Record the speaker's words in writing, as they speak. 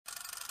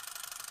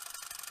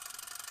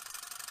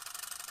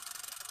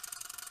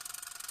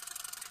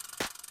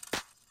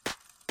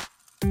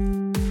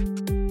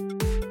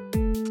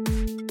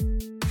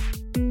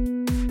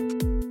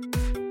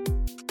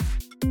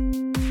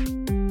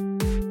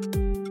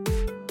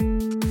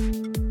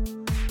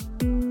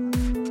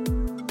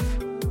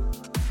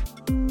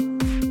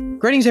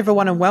Greetings,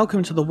 everyone, and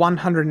welcome to the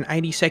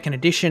 182nd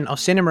edition of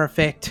Cinema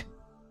Effect.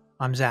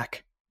 I'm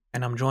Zach,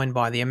 and I'm joined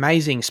by the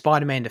amazing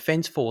Spider-Man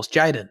Defence Force,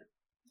 Jaden.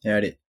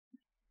 Howdy.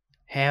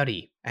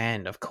 Howdy.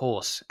 And, of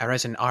course, our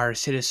resident Irish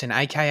citizen,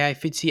 a.k.a.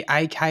 Fitzy,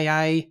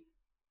 a.k.a.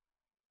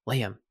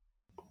 Liam.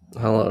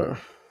 Hello.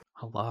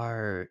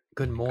 Hello.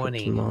 Good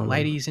morning. Good morning.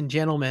 Ladies and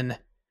gentlemen,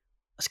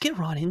 let's get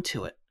right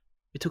into it.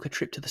 We took a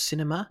trip to the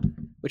cinema,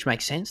 which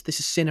makes sense.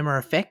 This is Cinema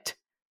Effect,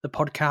 the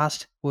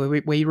podcast where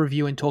we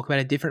review and talk about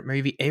a different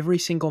movie every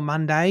single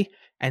Monday.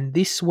 And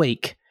this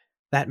week,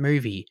 that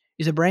movie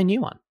is a brand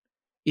new one.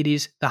 It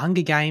is The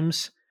Hunger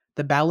Games,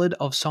 The Ballad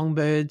of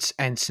Songbirds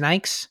and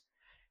Snakes,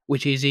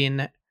 which is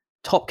in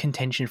top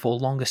contention for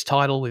longest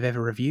title we've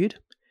ever reviewed.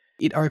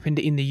 It opened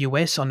in the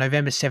US on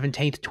November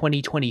 17th,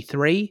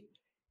 2023.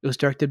 It was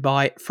directed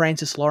by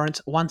Francis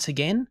Lawrence once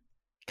again,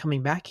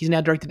 coming back. He's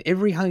now directed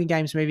every Hunger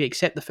Games movie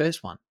except the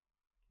first one,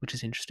 which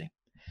is interesting.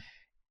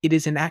 It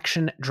is an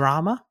action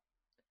drama,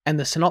 and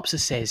the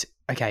synopsis says,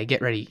 okay,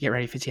 get ready,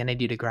 Fitzy, I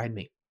need you to grade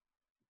me.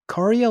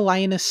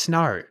 Coriolanus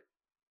Snow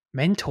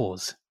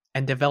mentors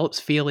and develops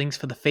feelings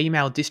for the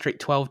female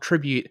District 12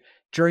 tribute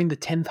during the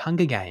 10th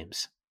Hunger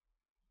Games.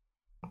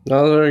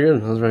 That was very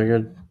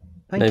good.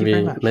 Thank you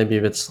very much. Maybe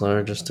a bit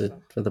slower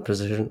for the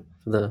precision,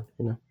 for the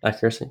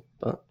accuracy,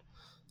 but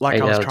like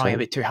I was trying a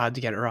bit too hard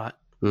to get it right.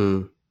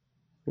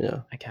 Yeah.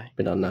 Okay. A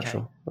bit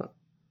unnatural.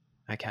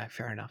 Okay,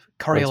 fair enough.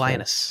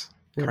 Coriolanus.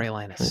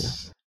 Yeah.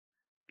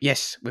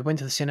 Yes, we went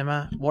to the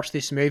cinema, watched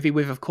this movie.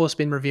 We've, of course,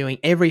 been reviewing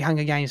every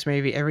Hunger Games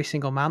movie every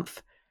single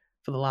month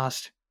for the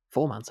last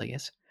 4 months, I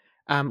guess,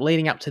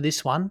 leading up to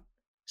this one.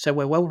 So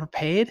we're well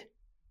prepared.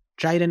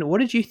 Jaden,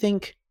 what did you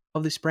think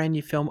of this brand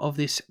new film, of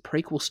this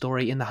prequel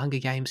story in the Hunger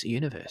Games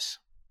universe?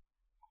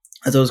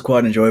 I thought it was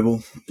quite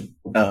enjoyable.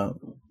 Hold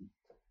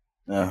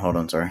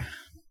on, sorry.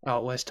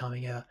 Oh, worst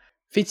timing ever.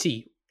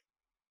 Fitzy,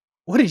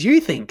 what did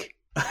you think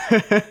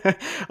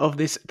of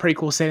this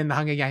prequel set in the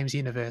Hunger Games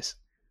universe?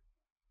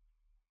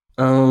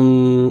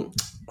 I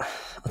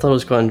thought it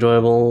was quite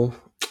enjoyable.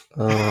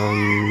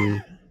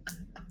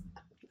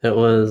 It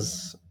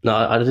was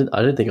I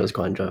did think it was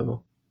quite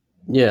enjoyable.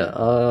 Yeah,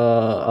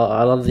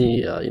 I love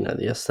the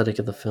the aesthetic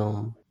of the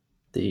film,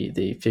 the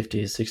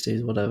 50s,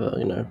 60s,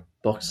 whatever,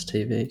 box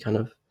TV kind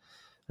of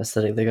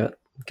aesthetic they got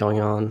going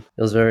on.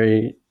 It was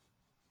very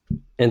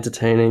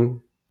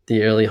entertaining,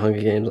 the early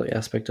Hunger Games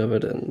aspect of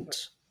it, and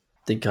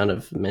the kind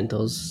of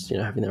mentors,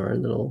 having their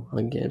own little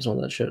Hunger Games and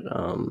all that shit.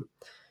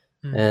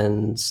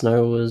 And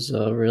Snow was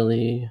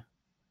really,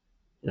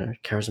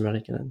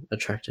 charismatic and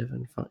attractive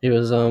and fun. It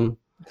was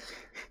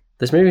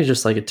this movie is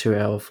just like a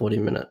 2-hour,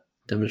 40-minute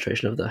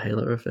demonstration of the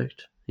halo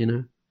effect.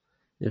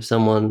 If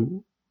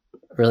someone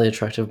really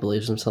attractive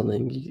believes in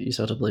something, you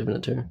start to believe in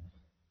it too.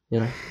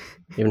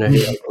 Even though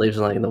he believes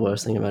in the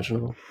worst thing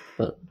imaginable.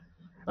 But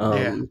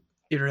yeah,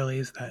 it really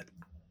is that.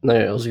 No,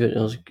 it was good.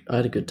 I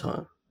had a good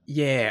time.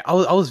 Yeah, I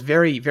was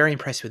very, very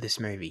impressed with this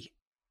movie.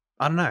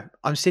 I don't know.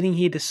 I'm sitting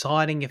here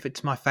deciding if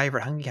it's my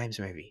favorite Hunger Games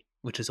movie,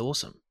 which is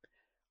awesome.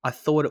 I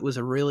thought it was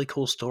a really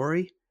cool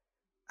story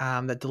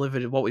that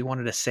delivered what we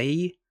wanted to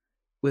see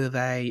with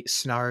a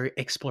Snow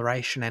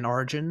exploration and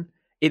origin.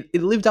 It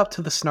lived up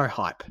to the Snow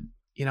hype.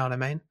 You know what I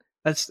mean?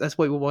 That's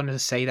what we wanted to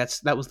see.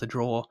 That was the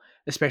draw,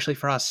 especially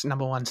for us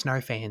number one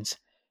Snow fans,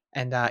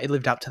 and it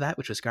lived up to that,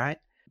 which was great.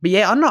 But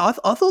yeah, I don't know.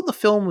 I thought the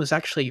film was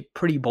actually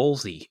pretty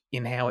ballsy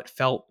in how it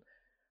felt.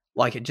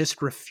 Like, it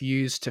just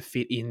refused to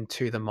fit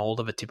into the mold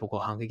of a typical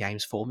Hunger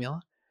Games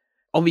formula.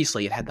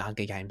 Obviously, it had the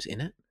Hunger Games in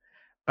it,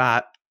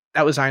 but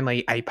that was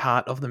only a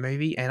part of the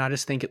movie, and I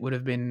just think it would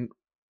have been,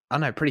 I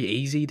don't know, pretty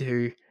easy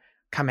to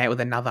come out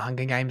with another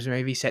Hunger Games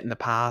movie set in the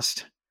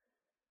past.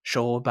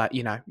 Sure, but,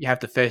 you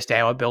have the first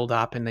hour build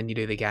up, and then you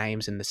do the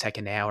games in the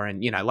second hour,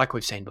 and, like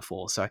we've seen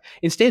before. So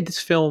instead, this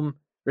film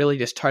really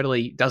just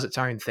totally does its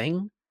own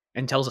thing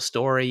and tells a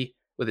story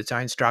with its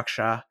own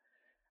structure.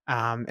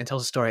 And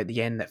tells a story at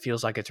the end that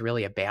feels like it's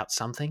really about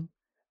something,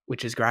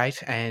 which is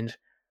great. And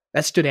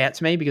that stood out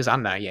to me because, I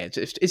don't know, yeah,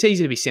 it's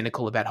easy to be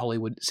cynical about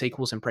Hollywood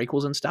sequels and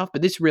prequels and stuff,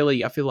 but this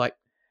really, I feel like,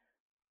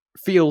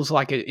 feels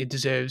like it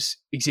deserves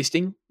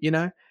existing,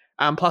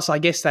 Plus, I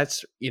guess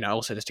that's,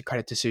 also just a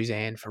credit to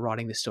Suzanne for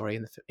writing this story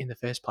in the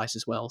first place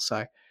as well.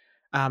 So,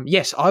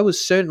 yes, I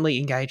was certainly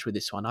engaged with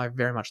this one. I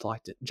very much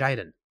liked it.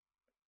 Jaden?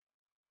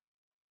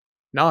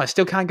 No, I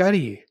still can't go to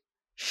you.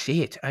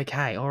 Shit.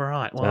 Okay. All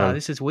right. Well,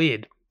 this is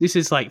weird. This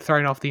is like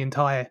throwing off the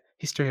entire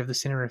history of the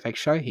Cinema Effect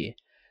show here.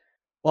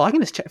 Well, I can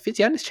just chat,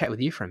 Fitzy. I can just chat with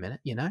you for a minute.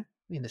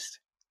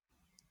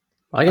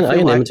 I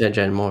can imitate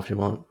Jane more if you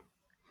want.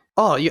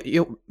 Oh,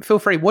 you feel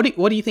free. What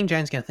do you think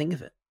Jane's going to think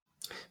of it?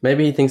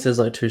 Maybe he thinks there's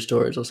 2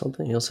 stories or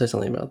something. He'll say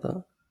something about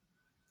that.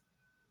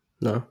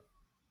 No.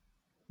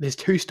 There's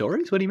 2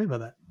 stories. What do you mean by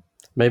that?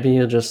 Maybe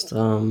he'll just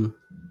there's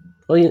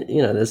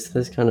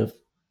kind of.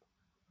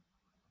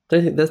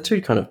 There's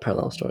 2 kind of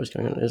parallel stories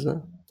going on, isn't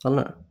there? I don't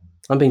know.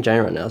 I'm being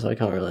Jane right now, so I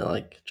can't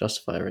really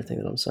justify everything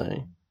that I'm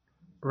saying.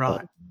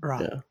 Right.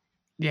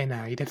 Yeah,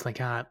 no, you definitely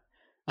can't.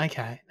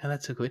 Okay, now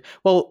that's a good.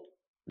 Well,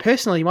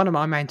 personally, one of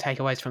my main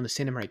takeaways from the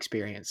cinema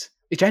experience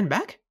is Jane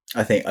back.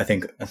 I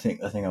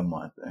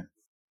might though.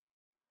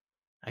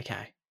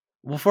 Okay.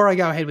 Before I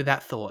go ahead with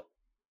that thought,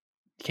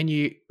 can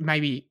you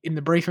maybe, in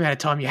the brief amount of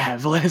time you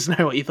have, let us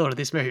know what you thought of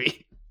this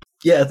movie?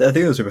 Yeah, I think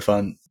it was super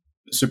fun,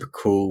 super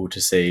cool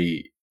to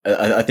see.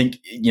 I think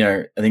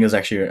I think it was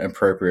actually an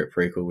appropriate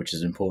prequel, which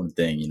is an important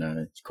thing.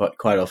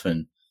 Quite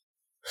often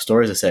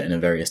stories are set in a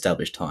very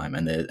established time,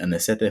 and they're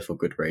set there for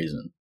good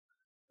reason.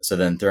 So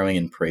then throwing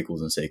in prequels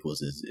and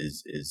sequels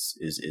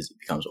is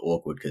becomes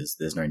awkward because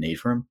there's no need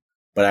for them.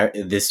 But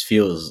this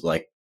feels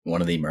like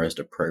one of the most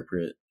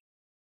appropriate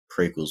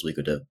prequels we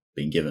could have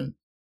been given,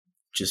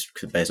 just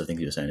based on things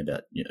you were saying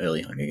about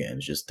early Hunger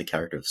Games, just the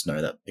character of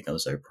Snow that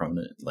becomes so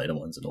prominent in later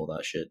ones and all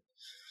that shit.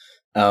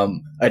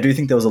 I do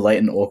think there was a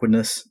latent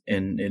awkwardness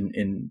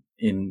in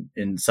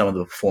some of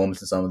the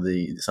performance and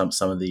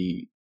some of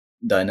the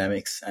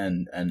dynamics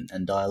and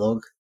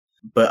dialogue,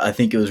 but I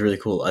think it was really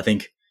cool. I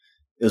think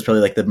it was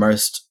probably like the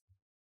most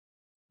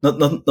not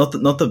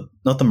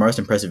the most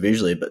impressive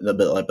visually, but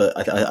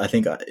I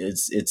think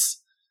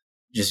it's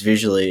just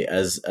visually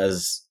as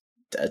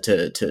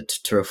to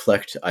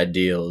reflect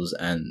ideals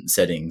and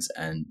settings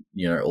and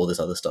all this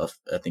other stuff.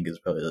 I think is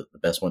probably the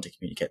best one to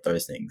communicate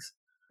those things.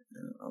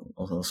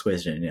 I'll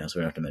squeeze it in now, so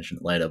we don't have to mention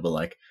it later. But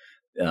like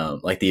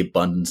the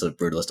abundance of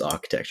brutalist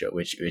architecture,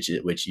 which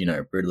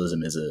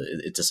brutalism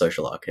it's a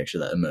social architecture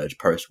that emerged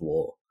post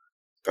World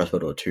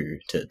War II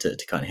to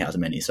kind of house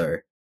many. So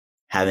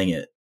having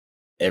it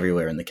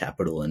everywhere in the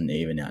capital and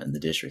even out in the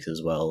districts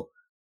as well,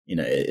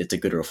 it's a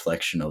good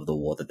reflection of the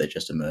war that they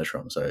just emerged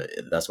from. So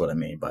that's what I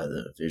mean by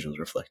the visuals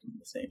reflecting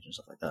the themes and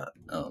stuff like that.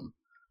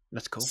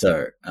 That's cool.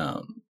 So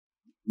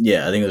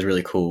yeah, I think it was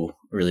really cool,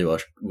 really well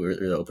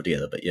put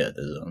together. But yeah,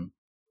 there's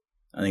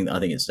I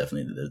think it's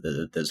definitely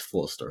there's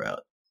flaws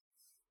throughout.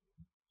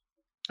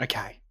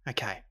 Okay.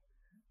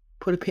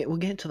 Put a pin. We'll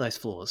get into those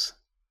flaws.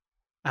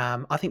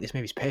 I think this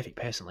movie's perfect,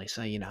 personally.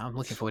 So I'm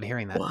looking forward to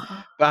hearing that. What?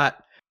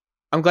 But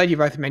I'm glad you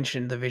both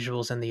mentioned the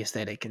visuals and the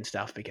aesthetic and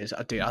stuff, because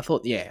I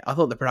thought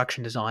the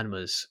production design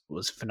was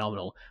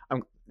phenomenal.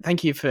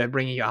 Thank you for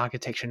bringing your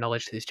architecture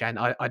knowledge to this, Jan.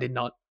 I did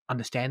not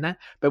understand that,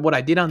 but what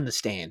I did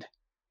understand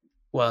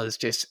was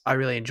just I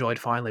really enjoyed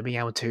finally being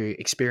able to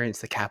experience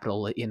the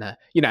capital in a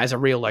as a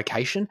real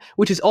location,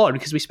 which is odd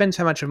because we spend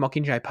so much of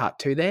Mockingjay Part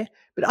 2 there.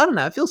 But I don't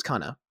know, it feels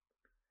kind of,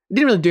 it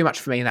didn't really do much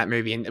for me in that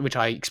movie, which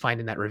I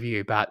explained in that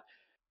review. But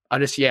I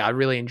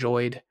really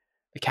enjoyed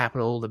the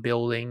capital, the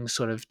buildings,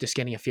 sort of just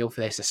getting a feel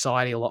for their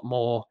society a lot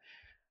more.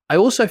 I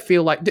also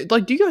feel like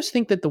do you guys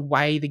think that the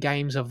way the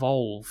games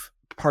evolve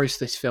post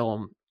this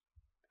film,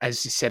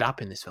 as is set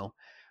up in this film,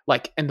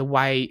 and the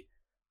way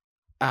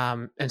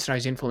and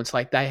Snow's influence,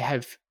 they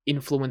have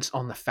influence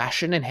on the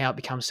fashion and how it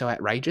becomes so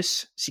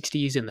outrageous 60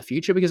 years in the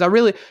future? Because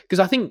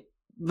I think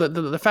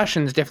the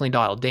fashion's definitely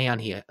dialed down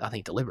here, I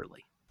think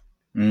deliberately,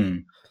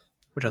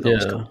 which I thought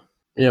was cool.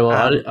 Yeah,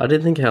 well, I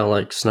did think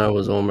how Snow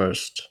was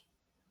almost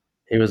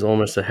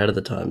ahead of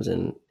the times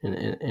in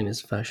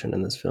his fashion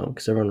in this film,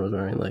 because everyone was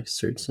wearing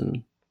suits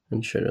and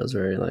shit. It was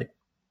very right.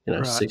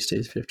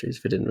 60s, 50s,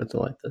 fit in with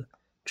the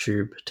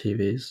tube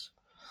TVs.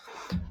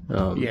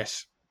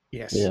 Yes.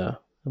 Yeah,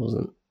 it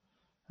wasn't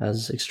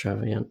as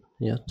extravagant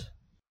yet.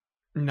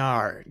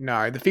 No.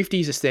 The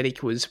 50s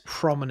aesthetic was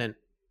prominent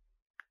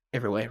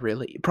everywhere,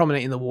 really.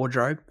 Prominent in the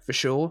wardrobe, for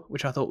sure,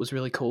 which I thought was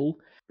really cool.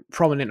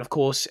 Prominent, of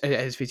course,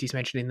 as Fizzy's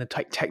mentioned, in the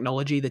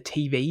technology, the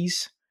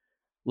TVs.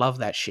 Love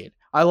that shit.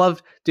 I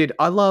loved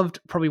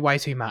probably way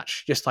too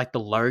much just the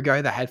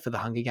logo they had for the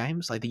Hunger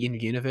Games, the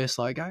in-universe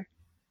logo.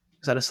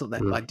 Because I just thought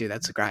that, dude,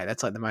 that's great.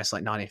 That's the most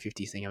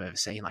 1950s thing I've ever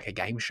seen, a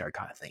game show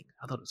kind of thing.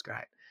 I thought it was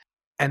great.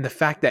 And the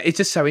fact that it's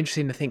just so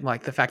interesting to think,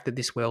 the fact that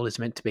this world is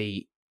meant to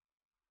be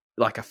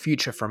a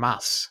future from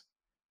us,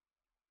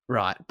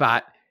 right?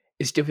 But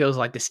it still feels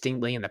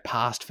distinctly in the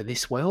past for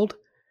this world,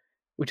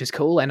 which is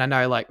cool. And I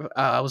know,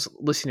 I was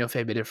listening to a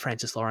fair bit of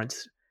Francis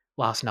Lawrence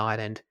last night,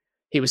 and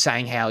he was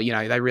saying how,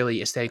 they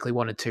really aesthetically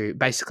wanted to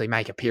basically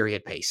make a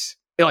period piece,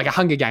 a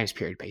Hunger Games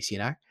period piece,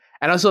 And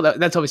I thought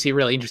that's obviously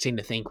really interesting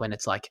to think when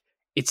it's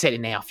it's set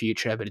in our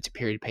future, but it's a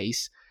period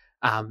piece.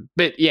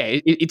 But yeah,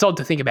 it's odd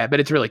to think about, but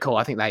it's really cool.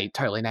 I think they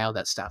totally nailed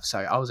that stuff. So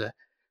I was a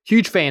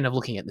huge fan of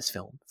looking at this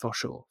film, for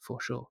sure.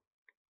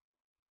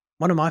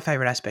 One of my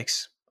favorite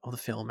aspects of the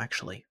film,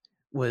 actually,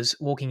 was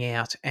walking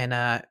out,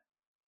 and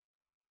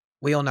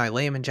we all know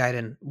Liam and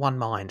Jaden, one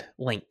mind,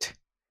 linked.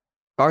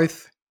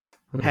 Both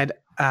had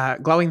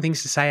glowing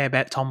things to say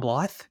about Tom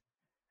Blythe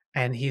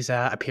and his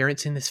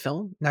appearance in this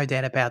film. No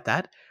doubt about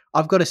that.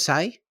 I've got to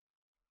say,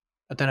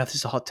 I don't know if this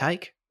is a hot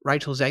take,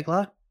 Rachel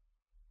Zegler,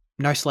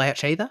 no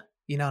slouch either.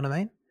 You know what I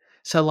mean?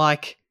 So,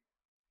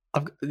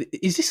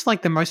 is this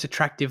the most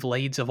attractive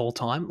leads of all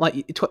time?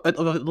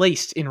 At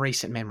least in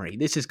recent memory,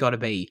 this has got to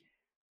be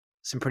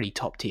some pretty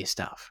top tier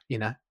stuff,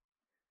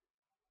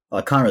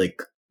 I can't really.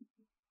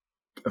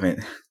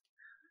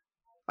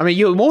 I mean,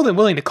 you're more than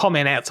willing to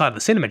comment outside the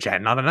cinema,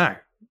 Jaden. I don't know.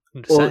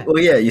 Well,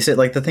 yeah. You said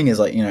the thing is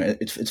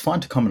it's fine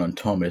to comment on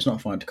Tom, but it's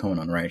not fine to comment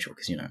on Rachel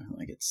because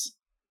it's.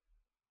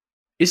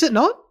 Is it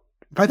not?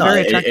 Both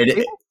very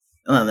attractive.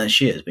 No,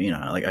 she is, but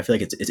I feel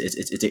like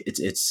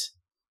it's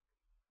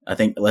I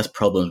think less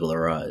problems will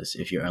arise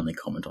if you only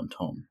comment on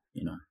Tom.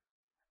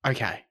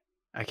 Okay.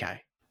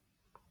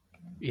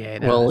 Yeah,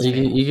 no, Well, that's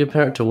fair. you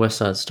compare it to West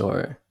Side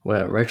Story,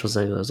 where Rachel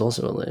Zegler is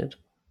also a lead,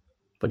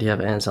 but you have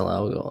Ansel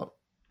Elgort,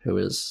 who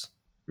is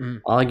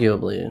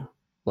arguably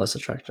less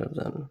attractive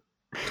than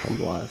Tom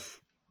Blythe.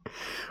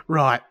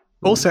 Right.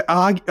 Also,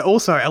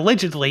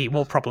 allegedly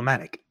more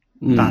problematic.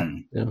 But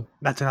Yeah.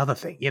 that's another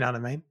thing. You know what I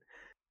mean?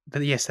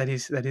 But yes, that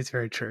is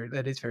very true.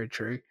 That is very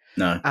true.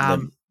 No, they're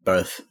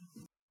both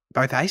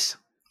Both ace.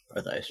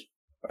 Both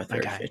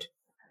very fit.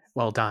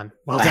 Well done.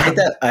 I hate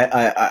that.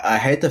 I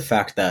hate the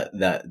fact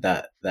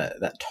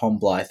that Tom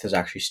Blythe has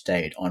actually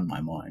stayed on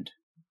my mind.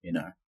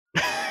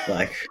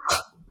 Like.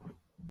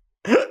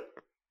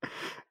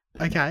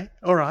 Okay.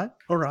 All right.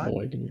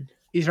 Oh,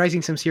 He's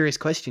raising some serious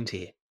questions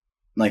here.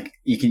 Like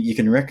you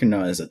can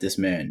recognize that this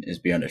man is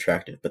beyond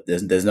attractive, but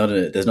there's not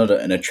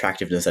an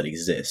attractiveness that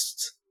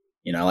exists.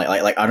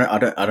 Like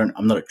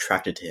I'm not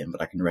attracted to him,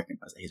 but I can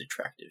recognize that he's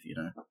attractive.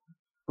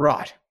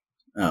 Right.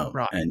 Oh,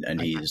 right. And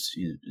he's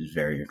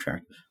very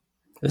attractive.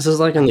 This is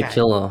like in The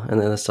Killer,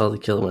 and then the start of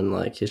The Killer when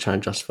like he's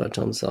trying to justify it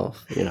to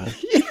himself.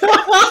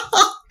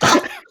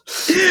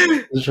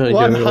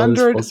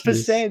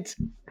 100%.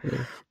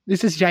 Yeah.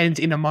 This is Jaden's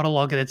inner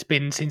monologue that's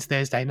been since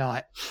Thursday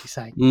night. He's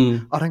saying,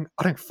 I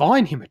don't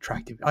find him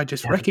attractive. I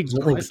just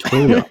recognize.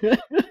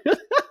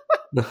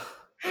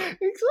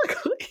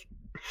 Exactly.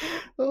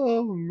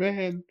 Oh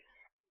man.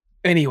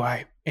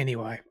 Anyway,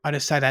 I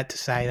just say that to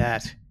say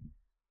that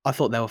I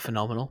thought they were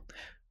phenomenal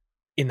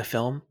in the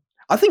film.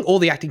 I think all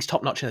the acting's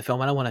top notch in the film.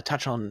 I don't want to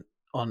touch on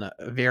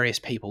various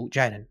people.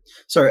 Jaden.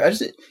 Sorry,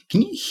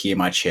 can you hear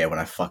my chair when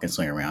I fucking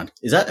swing around?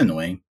 Is that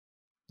annoying?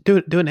 Do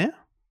it now.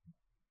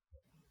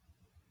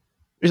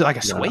 Is it like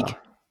a squeak?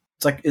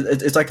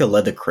 It's like a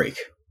leather creak.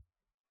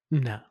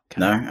 No.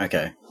 Okay. No?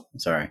 Okay.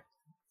 Sorry.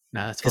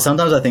 No, that's fine. Because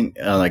sometimes I think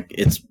like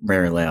it's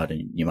very loud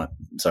and you might...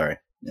 Sorry.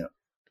 Yeah.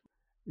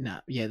 No.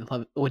 Yeah,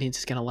 the audience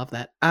is going to love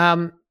that.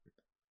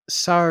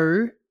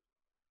 So,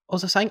 what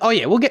was I saying? Oh,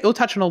 yeah, we'll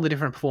touch on all the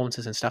different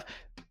performances and stuff.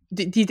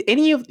 Did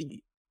any of...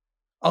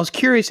 I was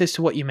curious as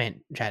to what you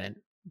meant, Jaden,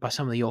 by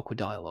some of the awkward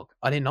dialogue.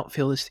 I did not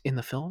feel this in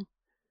the film,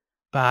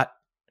 but...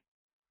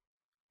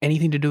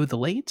 Anything to do with the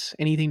leads?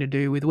 Anything to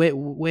do with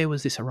where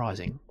was this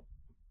arising?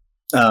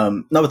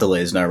 Not with the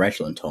leads. No,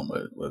 Rachel and Tom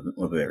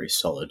were very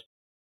solid.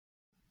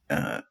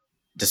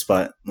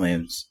 Despite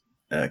Liam's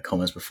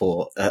comments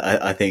before,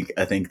 I think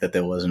that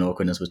there was an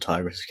awkwardness with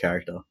Tigress's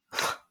character.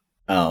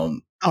 Oh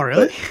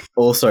really?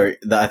 Also,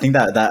 I think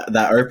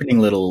that opening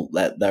little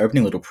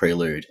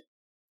prelude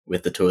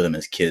with the two of them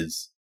as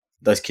kids.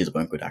 Those kids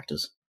weren't good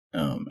actors.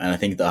 And I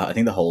think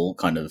the whole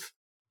kind of...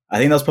 I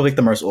think that was probably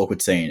the most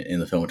awkward scene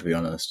in the film, to be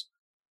honest.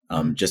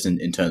 Just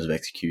in terms of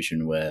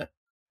execution, where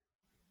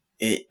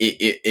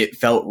it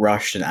felt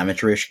rushed and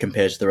amateurish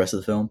compared to the rest of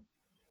the film.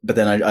 But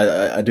then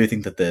I do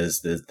think that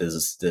there's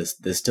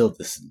still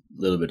this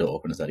little bit of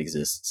awkwardness that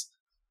exists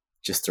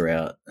just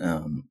throughout,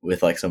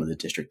 with like some of the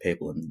district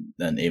people and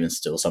then even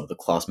still some of the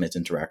classmates'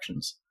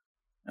 interactions.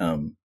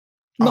 Not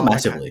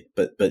massively,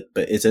 okay. but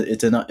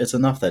it's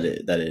enough that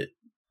it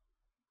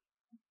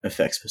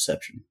affects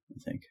perception, I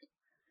think.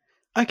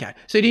 Okay,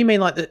 so do you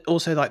mean like the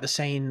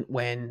scene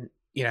when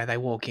they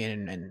walk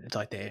in and it's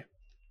like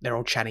they're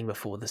all chatting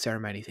before the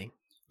ceremony thing?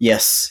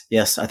 Yes.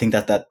 I think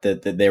that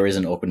there is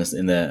an awkwardness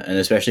in there, and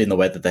especially in the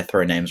way that they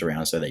throw names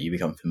around so that you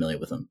become familiar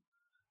with them.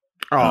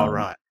 Oh,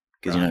 right.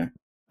 Because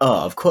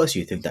of course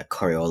you think that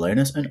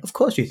Coriolanus, and of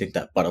course you think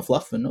that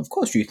Butterfluff, and of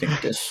course you think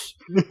this.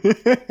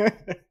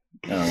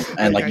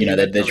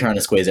 And they're trying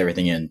to squeeze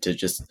everything in to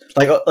just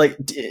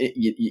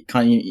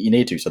you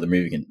need to, so the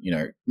movie can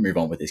move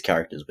on with these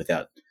characters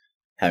without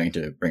having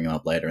to bring them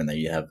up later, and then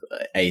you have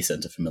a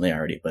sense of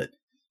familiarity. But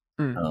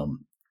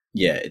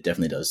yeah, it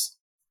definitely does.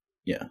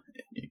 Yeah,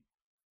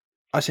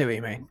 I see what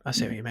you mean.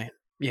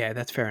 Yeah,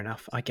 that's fair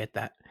enough. I get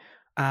that.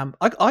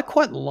 I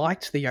quite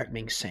liked the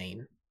opening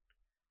scene.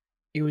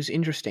 It was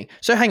interesting.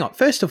 So hang on.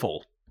 First of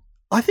all,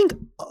 I think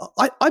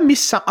I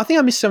missed some. I think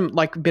I missed some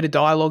like bit of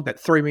dialogue that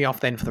threw me off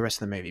then for the rest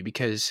of the movie,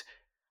 because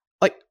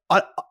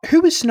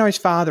who was Snow's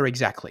father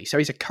exactly? So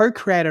he's a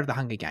co-creator of the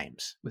Hunger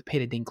Games with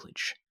Peter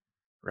Dinklage,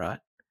 right?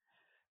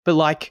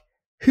 But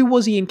who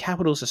was he in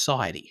Capital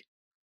Society?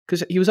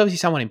 Because he was obviously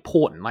someone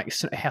important, like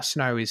how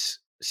Snow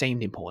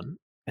seemed important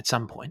at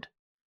some point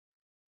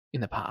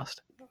in the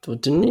past.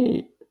 Didn't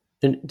he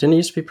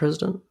used to be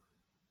president?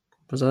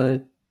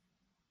 Did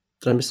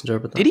I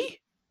misinterpret that? Did he?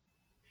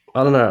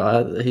 I don't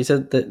know. He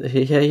said that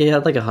he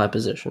had like a high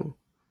position.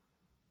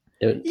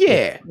 I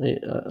can't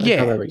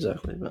remember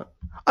exactly, but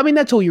I mean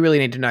that's all you really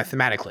need to know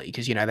thematically,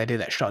 because they do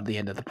that shot at the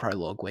end of the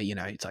prologue where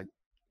it's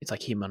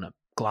like him on a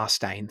glass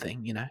stain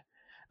thing,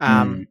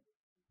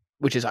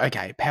 which is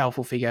okay,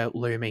 powerful figure,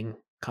 looming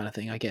kind of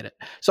thing. I get it.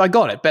 So I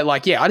got it, but I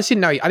just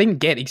didn't know. I didn't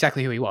get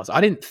exactly who he was.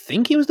 I didn't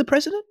think he was the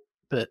president,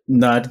 but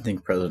no, I didn't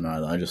think president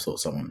either. I just thought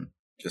someone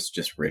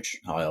just rich,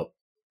 high up,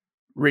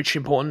 rich,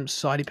 important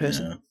society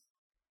person.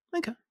 Yeah.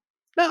 Okay.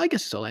 No, I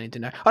guess that's all I need to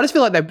know. I just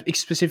feel like they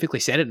specifically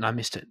said it and I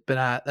missed it,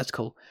 but that's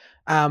cool.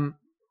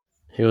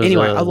 He He was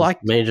Anyway, a I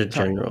liked major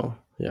general.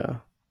 Yeah.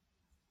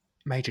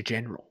 Major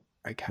General.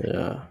 Okay.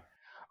 Yeah.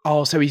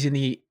 Oh, so he's in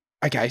the.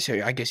 Okay,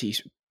 so I guess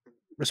he's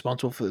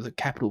responsible for the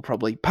capital,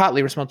 probably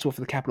partly responsible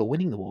for the capital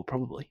winning the war,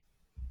 probably.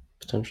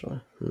 Potentially.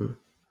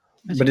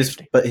 That's But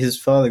interesting. his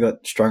father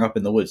got strung up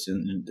in the woods,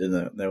 and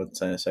they would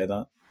say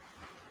that.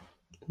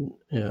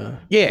 Yeah.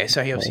 Yeah,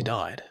 so he obviously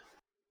died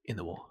in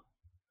the war.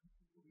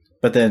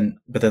 But then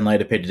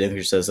later Peter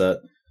Dinklage says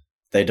that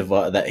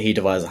he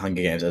devised the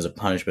Hunger Games as a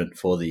punishment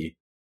for the.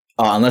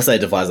 Oh, unless they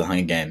devised the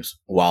Hunger Games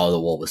while the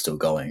war was still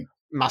going.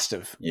 Must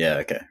have. Yeah.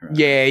 Okay.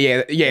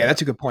 Right. Yeah.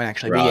 That's a good point,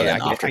 actually. Rather but yeah,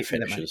 than after it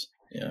finishes.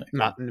 Yeah.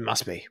 Okay.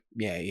 Must be.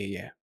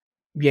 Yeah.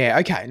 Yeah.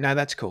 Okay. No,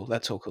 that's cool.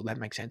 That's all cool. That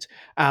makes sense.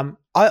 I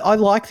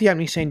like the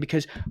opening scene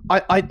because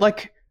I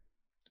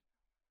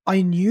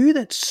knew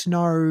that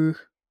Snow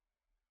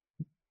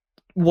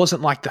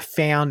wasn't like the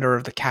founder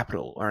of the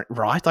capital,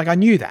 right? Like I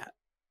knew that.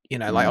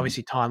 Like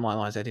obviously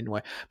timeline-wise that didn't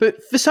work. But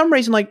for some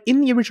reason, like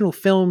in the original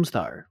films,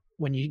 though,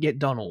 when you get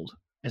Donald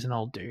as an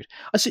old dude,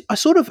 I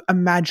sort of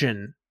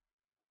imagine,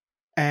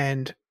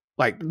 and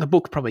like the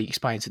book probably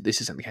explains that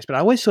this isn't the case, but I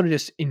always sort of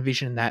just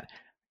envision that,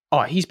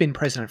 he's been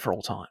president for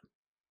all time.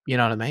 You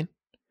know what I mean?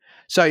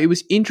 So it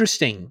was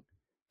interesting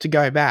to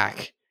go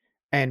back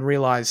and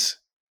realize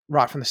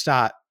right from the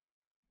start,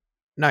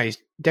 no, he's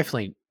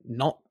definitely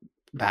not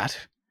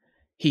that.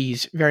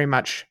 He's very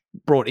much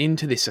brought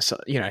into this,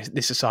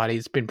 this society.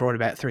 It's been brought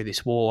about through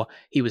this war.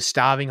 He was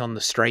starving on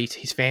the street.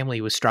 His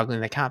family was struggling.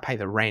 They can't pay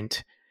the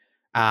rent.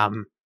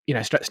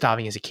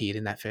 Starving as a kid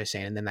in that first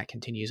scene, and then that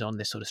continues on.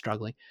 They're sort of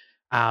struggling.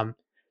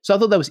 So I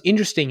thought that was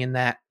interesting in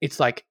that it's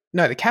like,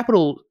 no, the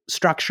capital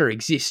structure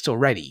exists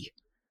already,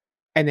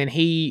 and then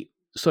he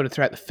sort of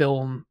throughout the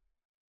film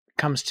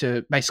comes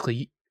to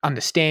basically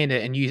understand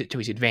it and use it to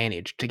his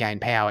advantage to gain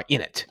power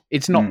in it.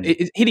 It's not,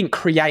 he didn't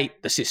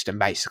create the system,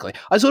 basically.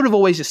 I sort of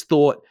always just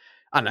thought,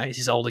 I don't know, he's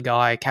this older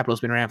guy,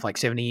 capital's been around for like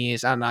 70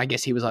 years. I don't know, I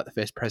guess he was like the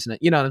first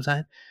president. You know what I'm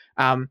saying?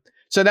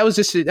 So that was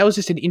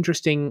just an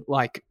interesting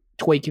like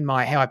tweak in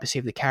how I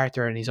perceive the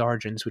character and his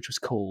origins, which was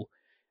cool.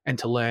 And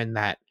to learn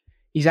that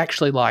he's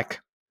actually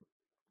like,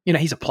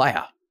 he's a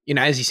player.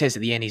 As he says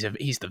at the end,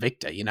 he's the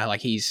victor.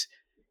 Like he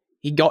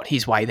got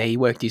his way there. He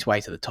worked his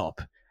way to the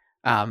top.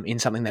 In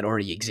something that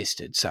already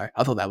existed. So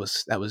I thought that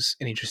was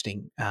an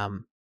interesting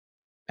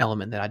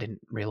element that I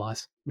didn't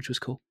realize, which was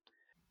cool.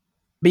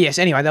 But yes,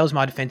 anyway, that was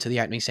my defense of the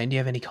opening scene. Do you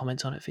have any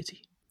comments on it, Fitzy?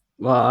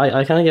 Well,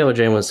 I kind of get what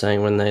Jane was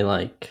saying when they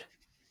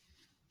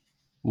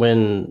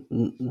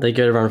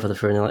go to run for the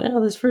fruit and they're like, oh,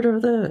 there's fruit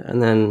over there.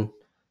 And then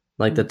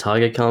like the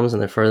tiger comes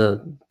and they throw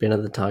the bin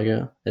at the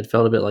tiger. It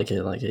felt a bit like a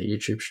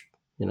YouTube,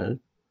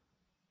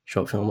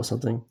 short film or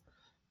something.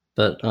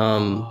 But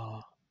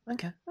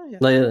okay. Oh, yeah.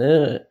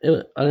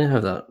 I didn't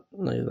have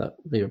that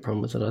big a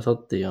problem with it. I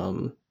thought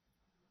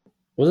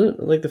was it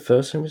like the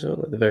first scene we saw,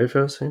 like the very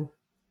first scene?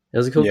 It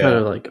was a cool kind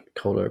of like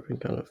cold open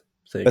kind of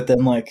thing. But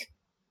then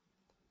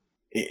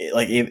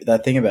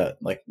that thing about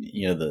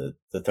the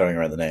throwing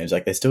around the names,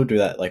 like they still do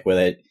that, like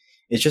where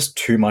it's just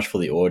too much for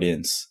the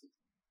audience,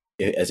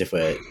 as if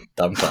we're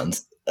dumb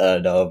cunts.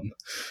 And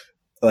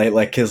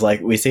because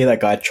we see that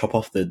guy chop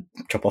off the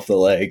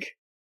leg.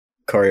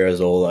 Courier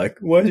is all like,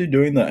 why is he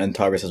doing that? And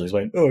Tyrus is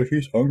like, oh,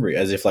 he's hungry,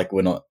 as if like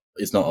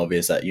it's not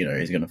obvious that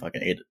he's gonna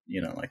fucking eat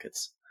it, like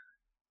it's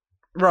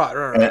right.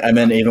 And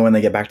then even when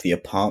they get back to the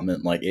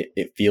apartment, like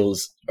it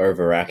feels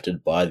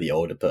overacted by the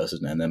older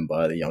person and then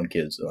by the young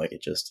kids, like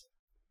it just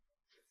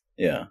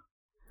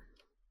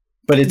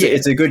but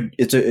it's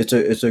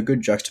a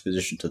good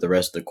juxtaposition to the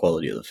rest of the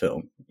quality of the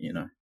film,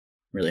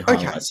 really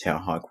highlights how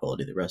high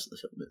quality the rest of the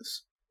film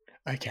is.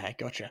 Okay,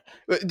 gotcha.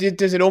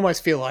 Does it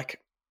almost feel like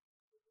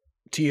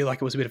to you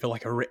like it was a bit of a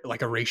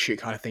reshoot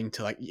kind of thing,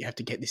 to like you have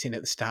to get this in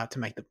at the start to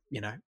make the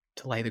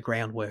to lay the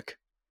groundwork?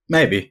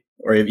 Maybe,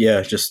 or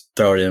just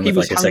throw it in with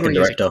like a second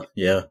director.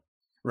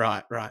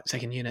 Right,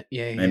 second unit.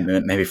 Yeah.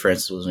 Maybe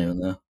Francis wasn't even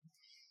there.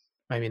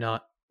 Maybe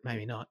not.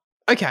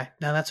 Okay,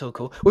 no, that's all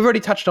cool. We've already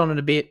touched on it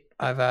a bit.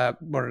 I've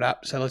brought it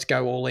up, so let's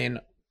go all in.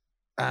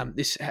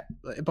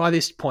 By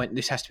this point,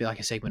 this has to be like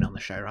a segment on the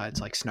show, right?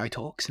 It's like Snow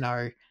Talk,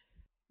 Snow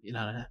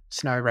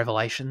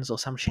Revelations or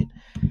some shit.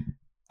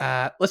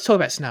 Let's talk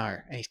about Snow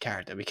and his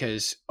character,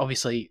 because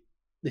obviously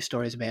this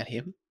story is about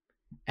him,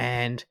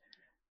 and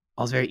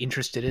I was very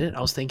interested in it.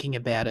 I was thinking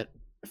about it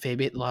a fair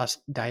bit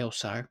last day or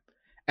so,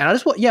 and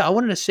I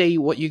wanted to see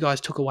what you guys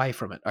took away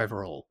from it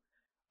overall.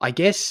 I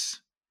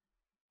guess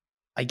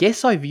I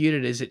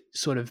viewed it as it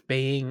sort of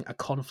being a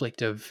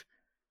conflict of,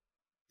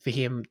 for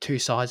him, two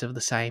sides of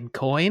the same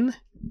coin.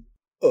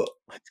 Oh.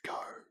 Let's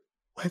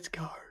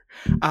go.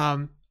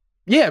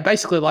 Yeah,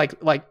 basically like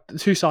the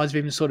two sides of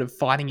him sort of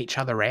fighting each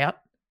other out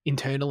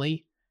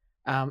internally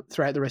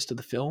throughout the rest of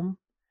the film,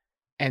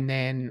 and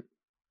then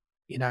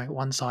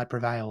one side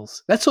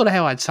prevails. That's sort of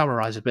how I'd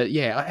summarize it. But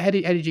yeah, how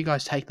did you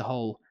guys take the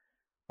whole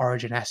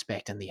origin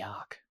aspect and the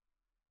arc?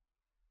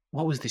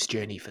 What was this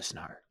journey for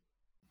Snow?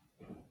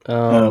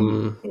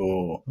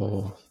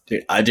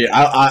 Dude,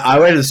 I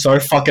waited so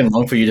fucking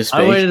long for you to speak.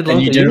 I waited long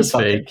for you to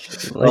speak.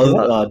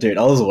 Dude,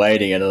 I was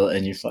waiting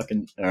and you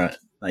fucking all right.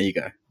 No, you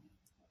go.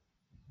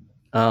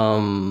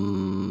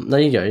 No,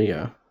 you go. You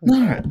go.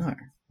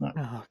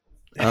 No.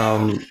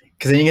 Oh,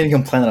 Because then you're going to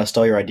complain that I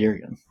stole your idea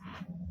again.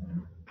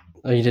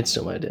 Oh, you did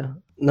steal my idea.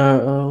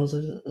 No, was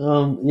it?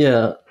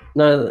 Yeah.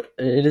 No,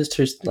 it is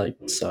two like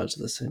sides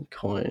of the same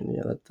coin.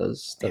 Yeah, that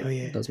does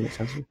make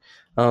sense to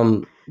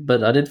me.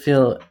 But I did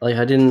feel like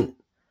I didn't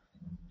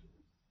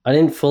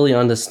fully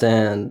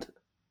understand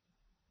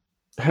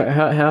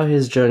how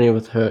his journey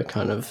with her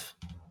kind of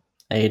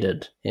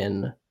aided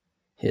in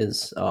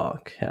his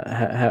arc.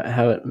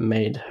 How it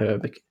made how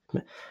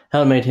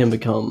it made him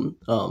become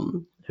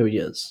who he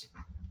is.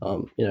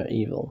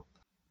 Evil.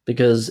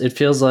 Because it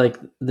feels like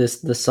the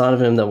side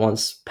of him that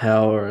wants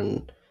power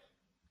and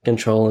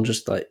control and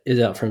just like is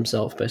out for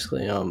himself,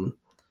 basically.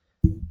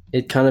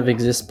 It kind of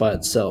exists by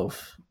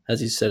itself.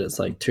 As you said, it's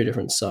like two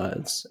different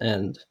sides,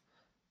 and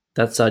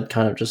that side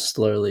kind of just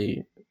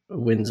slowly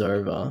wins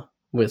over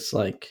with,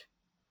 like,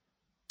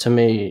 to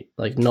me,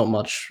 like, not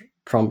much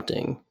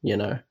prompting,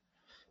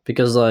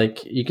 because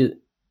like you could,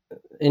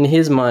 in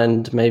his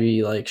mind,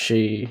 maybe like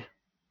she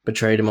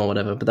betrayed him or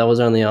whatever, but that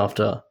was only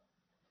after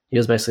he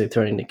was basically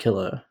threatening to kill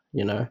her,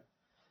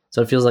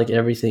 So it feels like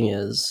everything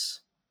is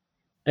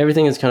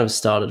kind of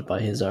started by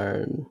his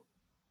own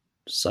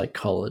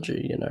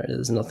psychology.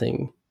 There's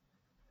nothing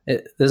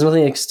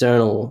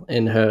external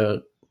in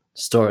her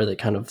story that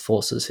kind of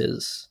forces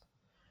his,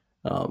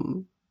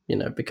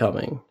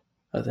 becoming.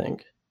 I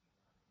think,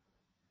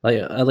 like,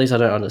 at least I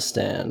don't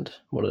understand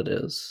what it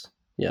is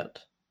yet,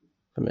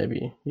 but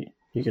maybe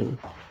you can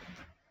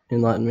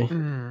enlighten me.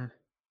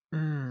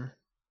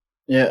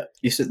 Yeah,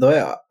 you see, the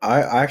way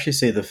I actually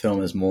see the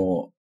film as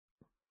more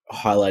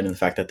highlighting the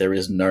fact that there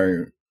is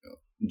no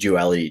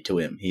duality to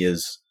him. He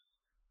is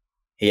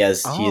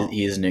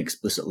an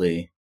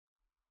explicitly,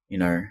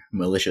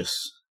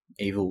 malicious,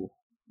 evil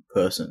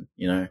person.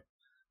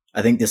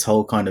 I think this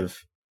whole kind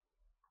of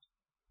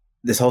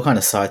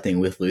side thing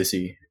with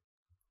Lucy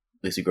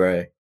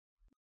Gray,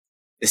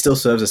 it still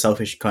serves a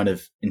selfish kind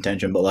of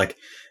intention, but like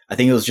I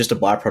think it was just a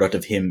byproduct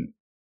of him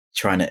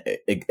trying to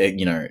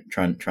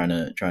trying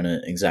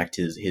to exact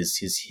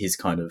his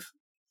kind of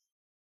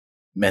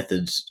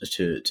methods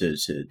to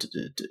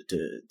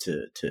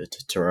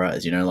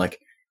rise. Like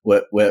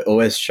we're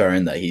always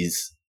shown that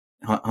he's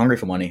hungry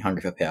for money,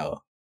 hungry for power.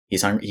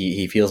 He's hungry.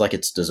 He feels like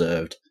it's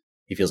deserved.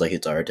 He feels like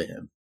it's owed to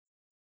him.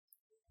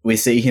 We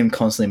see him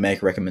constantly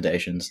make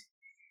recommendations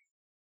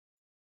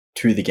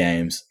to the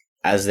games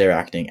as they're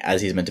acting,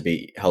 as he's meant to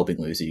be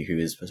helping Lucy, who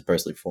is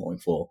supposedly falling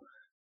for,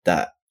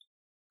 that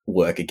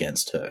work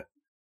against her.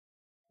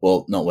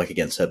 Well, not work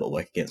against her, but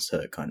work against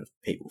her kind of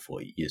people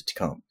for years to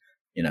come.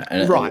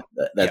 And right.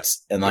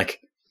 That's yep. And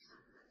like,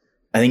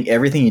 I think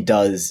everything he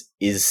does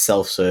is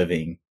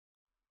self-serving.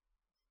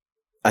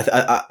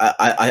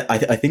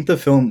 I think the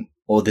film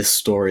or this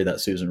story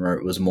that Susan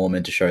wrote was more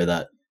meant to show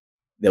that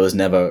there was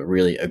never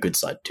really a good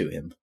side to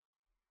him.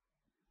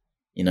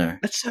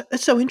 That's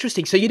so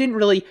interesting. So you didn't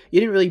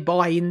really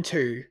buy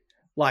into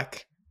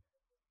like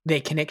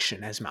their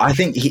connection as much. I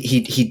think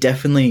he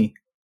definitely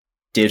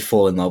did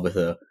fall in love with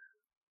her,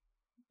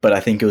 but I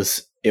think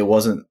it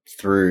wasn't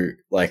through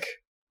like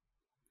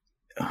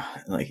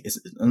it's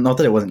not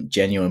that it wasn't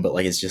genuine, but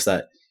like it's just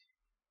that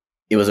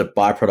it was a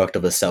byproduct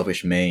of a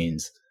selfish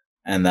means,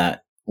 and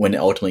that when it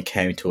ultimately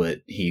came to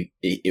it,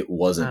 it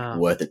wasn't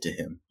worth it to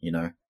him.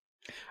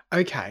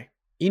 Okay,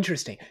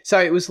 interesting. So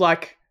it was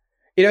like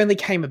it only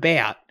came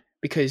about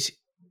because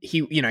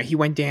he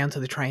went down to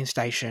the train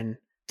station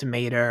to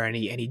meet her, and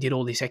he did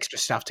all this extra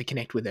stuff to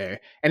connect with her,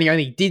 and he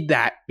only did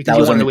that because that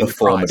was only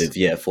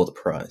performative, for the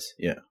prize,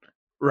 yeah.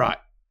 Right.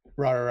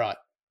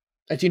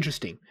 That's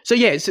interesting. So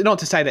yeah, it's not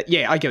to say that.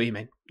 Yeah, I get what you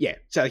mean. Yeah,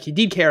 so like he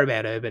did care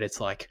about her, but it's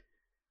like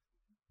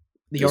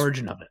the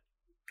origin of it.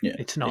 Yeah,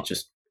 it's not.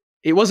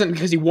 It wasn't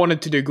because he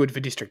wanted to do good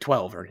for District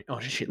 12 or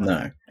shit like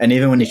that. No, and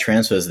even when he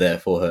transfers there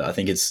for her, I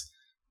think it's,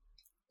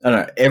 I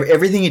don't know,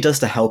 everything he does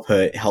to help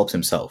her helps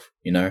himself,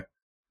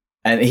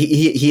 And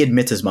he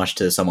admits as much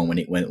to someone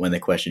when they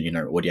question,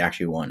 what do you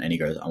actually want? And he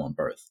goes, I want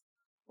both,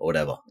 or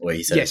whatever. Or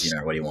he says, yes.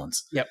 What he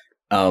wants. Yep.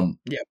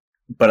 Yep.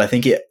 But I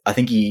think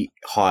he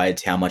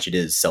hides how much it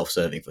is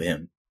self-serving for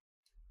him.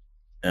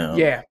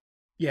 Yeah.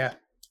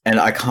 And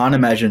I can't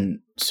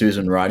imagine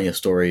Susan writing a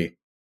story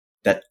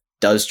that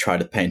does try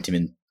to paint him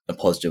in a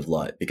positive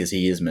light, because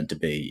he is meant to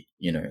be,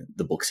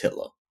 the book's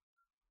Hitler.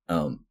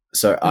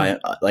 So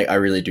I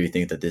really do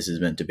think that this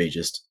is meant to be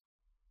just,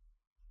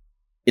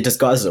 it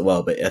disguises it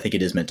well, but I think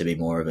it is meant to be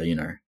more of a,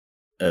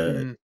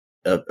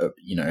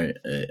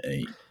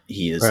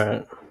 he is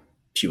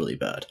purely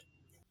bad.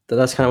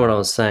 That's kind of what I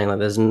was saying. Like,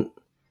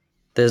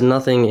 there's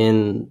nothing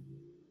in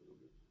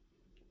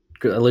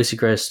Lucy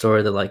Gray's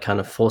story that like kind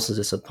of forces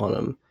this upon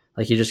him.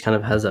 Like, he just kind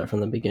of has that from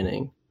the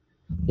beginning,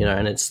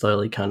 and it's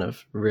slowly kind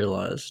of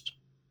realized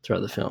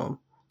throughout the film.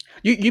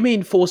 You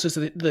mean forces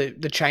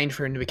the change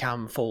for him to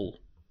become full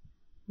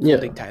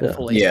dictator,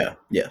 full leader?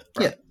 Yeah.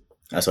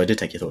 So I did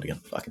take your thought again.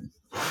 Fucking.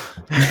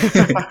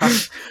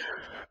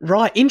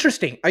 Right,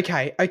 interesting.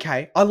 Okay.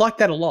 I like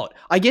that a lot.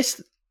 I guess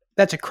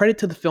that's a credit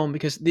to the film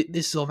because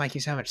this is all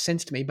making so much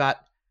sense to me, but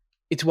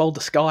it's well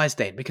disguised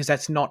then because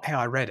that's not how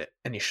I read it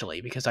initially,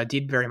 because I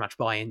did very much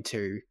buy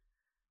into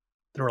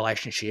the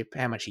relationship,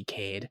 how much he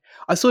cared.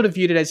 I sort of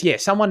viewed it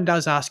as, someone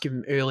does ask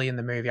him early in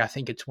the movie. I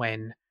think it's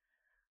when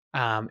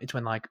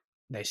like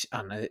they're, I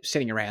don't know, they're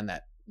sitting around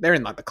that they're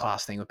in like the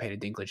class thing with Peter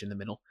Dinklage in the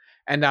middle,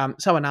 and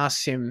someone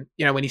asks him,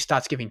 when he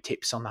starts giving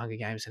tips on the Hunger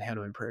Games and how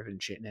to improve it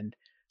and shit, and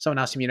someone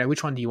asks him,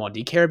 which one do you want? Do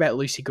you care about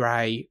Lucy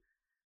Gray,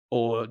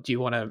 or do you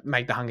want to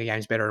make the Hunger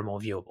Games better and more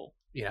viewable?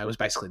 It was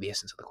basically the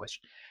essence of the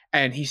question.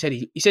 And he said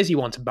he says he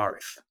wants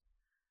both.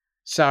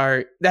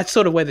 So that's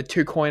sort of where the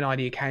two coin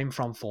idea came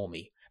from for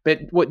me.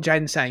 But what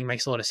Jaden's saying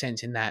makes a lot of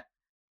sense in that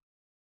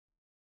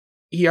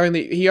he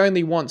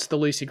only wants the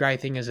Lucy Gray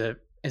thing as an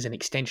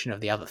extension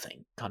of the other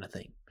thing, kind of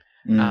thing,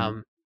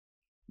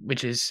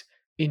 which is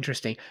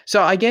interesting.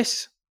 So I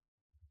guess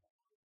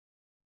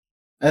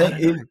I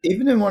think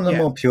even in one of the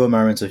more pure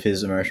moments of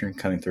his emotion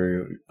coming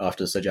through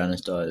after Sir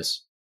Janice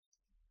dies,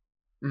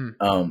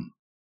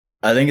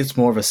 I think it's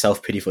more of a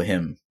self-pity for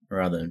him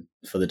rather than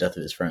for the death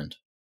of his friend.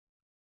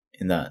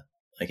 In that,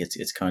 like,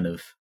 it's kind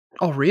of.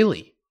 Oh,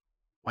 really?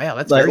 Wow,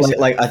 that's like,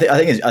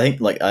 very.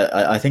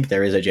 I think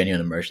there is a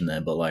genuine emotion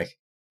there, but like,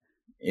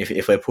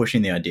 if we're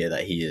pushing the idea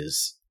that he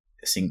is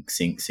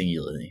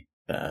singularly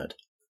bad,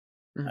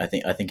 I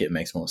think it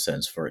makes more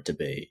sense for it to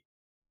be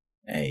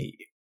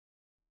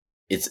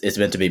it's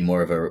meant to be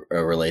more of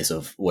a release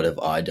of what have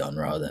I done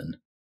rather than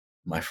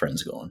my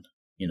friend's gone.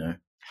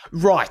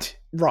 Right.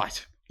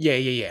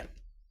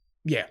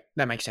 Yeah,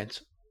 that makes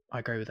sense. I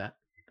agree with that.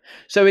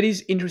 So it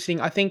is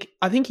interesting. I think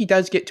he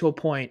does get to a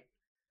point.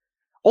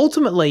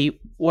 Ultimately,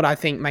 what I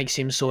think makes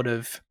him sort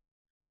of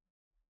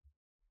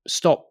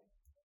stop.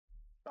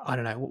 I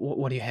don't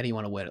know. How do you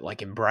want to word it?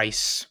 Like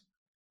embrace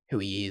who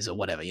he is or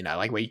whatever.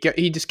 Like where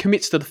he just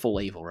commits to the full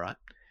evil, right?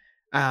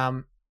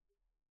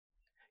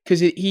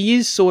 Because he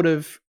is sort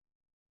of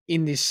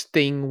in this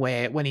thing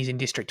where when he's in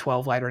District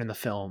 12 later in the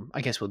film,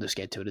 I guess we'll just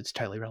get to it. It's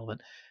totally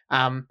relevant.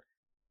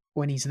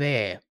 When he's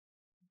there,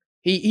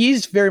 he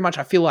is very much,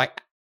 I feel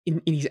like,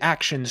 in his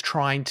actions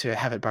trying to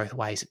have it both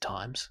ways at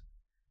times.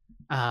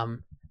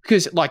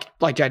 Because like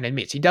Jaden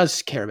admits, he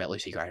does care about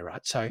Lucy Gray,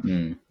 right? So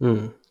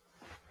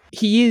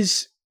he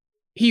is,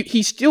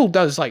 he still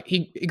does, like,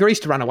 he agrees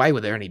to run away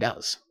with her and he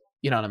does.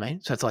 You know what I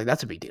mean? So it's like,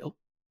 that's a big deal.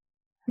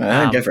 Man,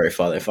 I didn't get very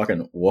far. They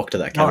fucking walked to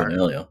that cabin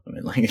earlier. I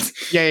mean, like,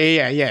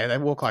 yeah. They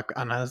walk like,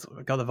 I don't know,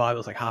 I got the vibe it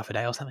was like half a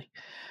day or something.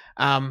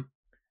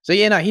 So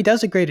yeah, no, he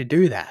does agree to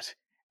do that,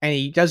 and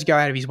he does go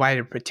out of his way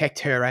to protect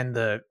her and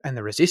the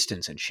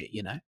resistance and shit,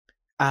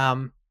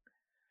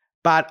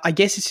 But I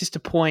guess it's just a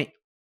point.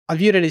 I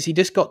viewed it as he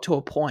just got to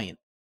a point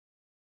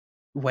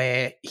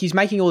where he's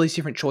making all these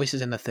different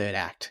choices in the third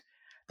act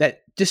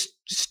that just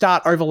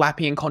start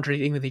overlapping and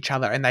contradicting with each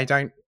other, and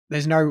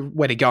there's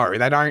nowhere to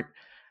go.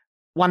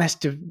 One has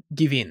to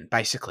give in,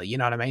 basically, you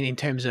know what I mean, in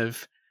terms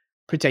of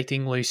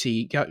protecting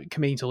Lucy,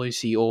 committing to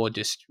Lucy, or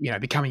just,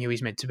 becoming who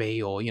he's meant to be,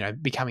 or,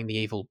 becoming the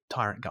evil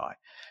tyrant guy.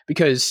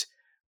 Because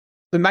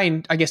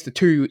the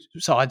two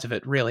sides of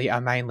it really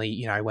are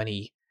mainly,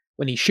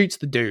 when he shoots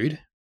the dude,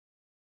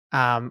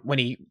 when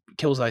he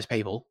kills those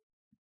people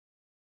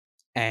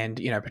and,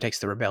 protects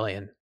the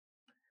rebellion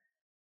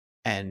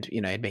and,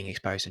 it being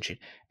exposed and shit.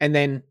 And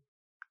then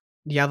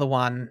the other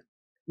one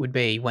would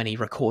be when he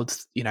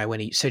records,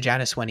 Sir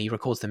Janice, when he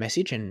records the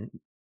message and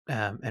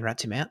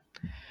rats him out.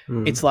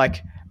 It's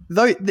like,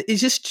 though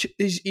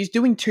he's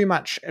doing too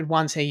much at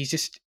once. He's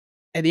just,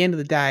 at the end of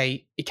the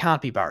day, it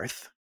can't be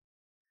both.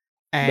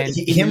 And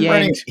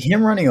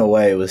him running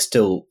away was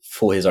still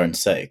for his own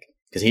sake,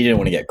 because he didn't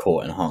want to get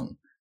caught and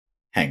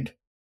hanged.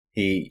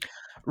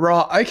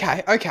 Right.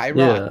 Okay. Right.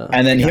 Yeah.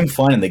 And then him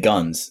finding the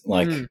guns,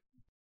 like,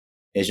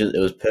 it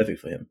was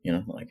perfect for him.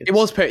 Like it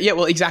was perfect. Yeah.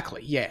 Well,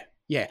 exactly. Yeah.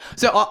 Yeah.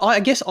 So I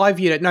guess I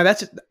viewed it. No,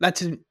 that's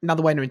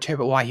another way to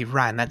interpret why he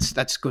ran. That's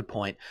a good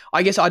point.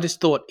 I guess I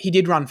just thought he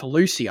did run for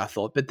Lucy, I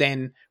thought, but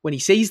then when he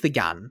sees the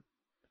gun,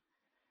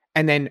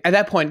 and then at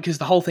that point, because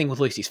the whole thing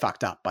with Lucy's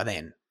fucked up by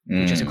then,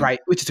 which is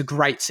a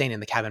great scene in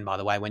the cabin, by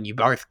the way, when you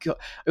both, it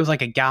was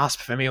like a gasp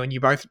for me when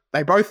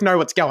they both know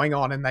what's going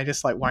on and they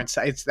just like won't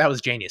say that was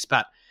genius.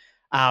 But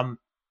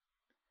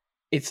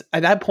it's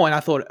at that point I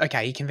thought,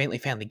 okay, he conveniently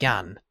found the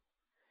gun.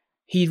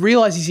 He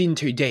realized he's in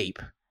too deep.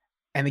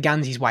 And the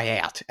gun's his way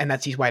out, and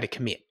that's his way to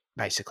commit,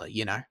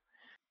 basically,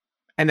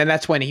 And then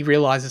that's when he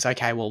realizes,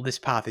 okay, well, this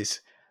path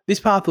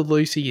with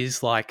Lucy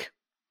is like,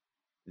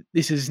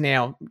 this is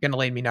now going to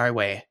lead me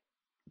nowhere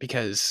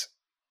because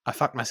I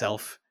fucked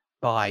myself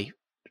by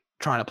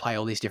trying to play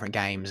all these different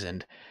games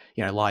and,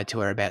 lied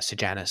to her about Sir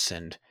Janice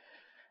and,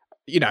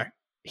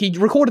 he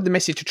recorded the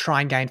message to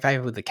try and gain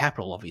favor with the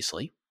capital,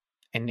 obviously,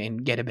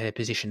 and get a better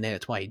position there.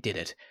 That's why he did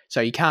it.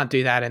 So you can't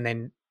do that and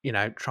then,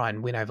 try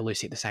and win over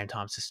Lucy at the same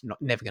time. It's just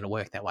never going to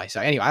work that way.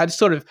 So anyway, I just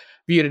sort of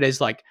viewed it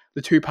as like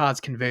the two paths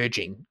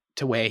converging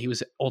to where he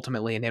was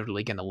ultimately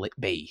inevitably going to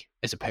be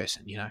as a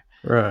person,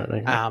 Right.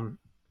 Okay.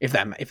 If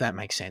that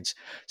makes sense.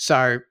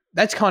 So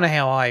that's kind of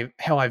how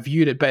I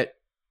viewed it. But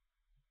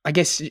I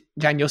guess,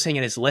 Jane, you're seeing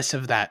it as less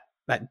of that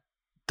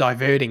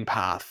diverting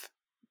path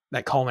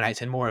that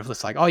culminates in more of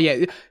this like, oh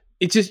yeah,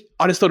 it's just,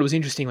 I just thought it was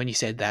interesting when you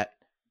said that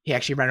he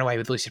actually ran away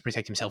with Lucy to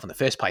protect himself in the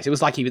first place. It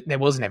was like there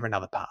was never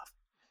another path.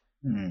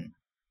 Which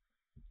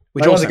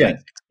But once also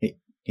again,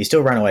 he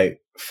still ran away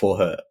for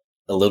her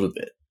a little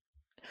bit.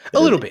 a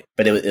little bit.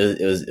 But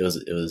it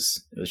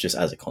was just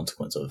as a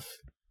consequence of.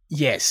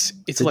 Yes,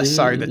 it's less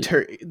so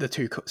the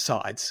two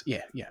sides.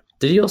 Yeah.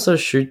 Did he also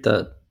shoot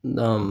that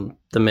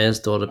the mayor's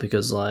daughter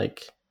because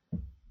like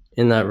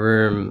in that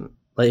room,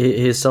 like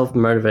his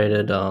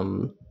self-motivated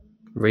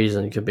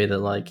reason could be that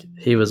like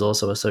he was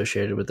also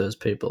associated with those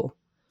people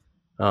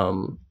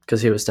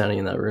because he was standing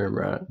in that room,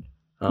 right?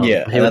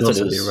 Yeah, he would that's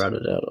also what it be was.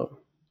 routed out of.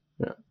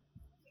 Yeah,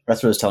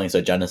 That's what I was telling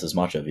Sir Janice as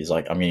much of. He's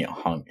like, I'm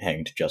getting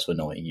hanged just for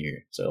knowing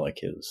you. So like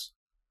his.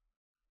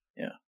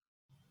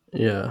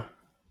 yeah.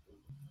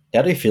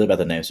 How do you feel about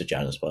the name Sir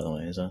Janice, by the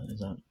way? Is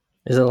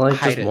it like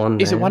Hate just it.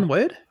 one? Is it name? one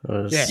word?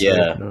 Or is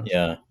Yeah. it,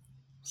 Yeah.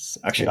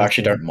 I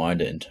actually don't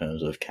mind it in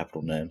terms of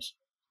capital names.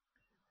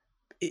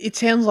 It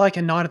sounds like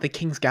a Knight of the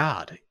King's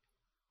Guard,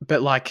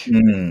 but like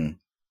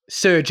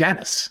Sir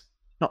Janice,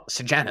 not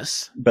Sir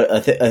Janice. But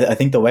I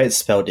think the way it's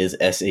spelled is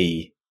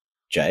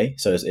SEJ,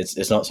 so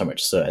it's not so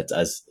much Sir, it's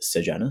as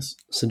Sir Janice.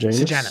 Sir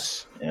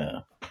Janice.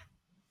 Yeah.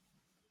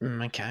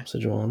 Okay. Sir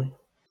Giovanni.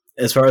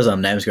 As far as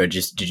names go,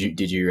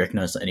 did you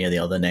recognize any of the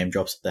other name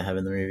drops that they have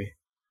in the movie?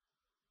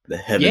 The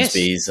Heavens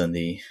Bees and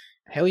the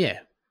hell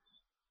yeah.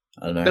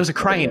 I don't know. There was a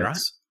crane, right?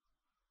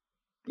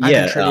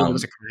 Yeah, there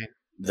was a crane.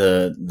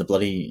 The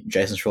bloody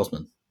Jason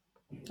Schwartzman.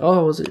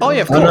 Oh, was it? Oh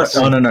yeah, of Oh course.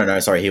 no,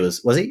 sorry.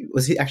 Was he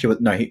actually?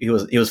 No, he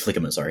was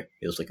Flickerman. Sorry,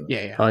 he was Flickerman.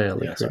 Yeah. Oh yeah,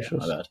 Yeah, sorry,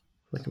 my bad.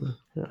 Flickerman.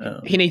 Yeah.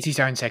 He needs his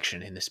own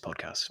section in this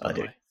podcast. By I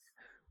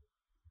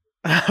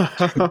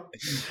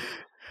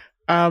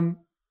the way.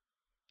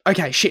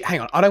 Okay, shit.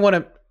 Hang on. I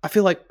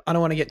feel like I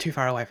don't want to get too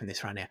far away from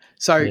this right now.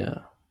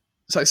 So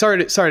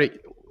sorry to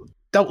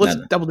let's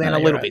double down a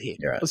little bit here.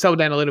 Right. Let's double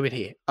down a little bit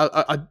here.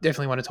 I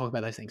definitely want to talk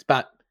about those things,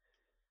 but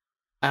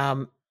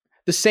the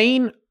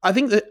scene. I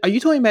think are you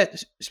talking about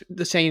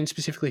the scene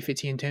specifically,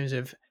 Fitzy, in terms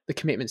of the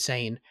commitment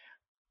scene?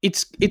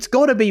 It's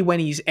got to be when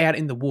he's out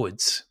in the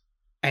woods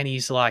and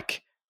he's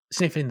like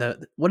sniffing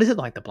what is it,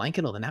 like the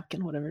blanket or the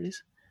napkin, whatever it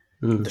is.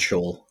 The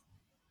shawl.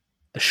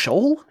 The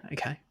shawl?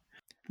 Okay.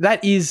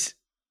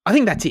 I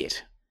think that's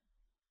it.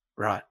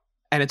 Right.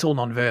 And it's all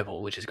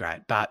non-verbal, which is great,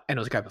 and it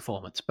was a great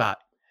performance, but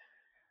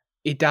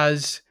it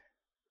does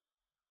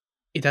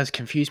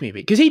confuse me a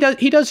bit because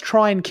he does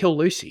try and kill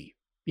Lucy,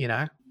 you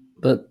know?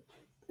 But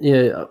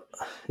yeah.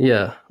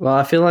 Well,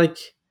 I feel like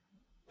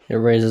it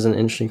raises an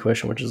interesting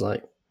question, which is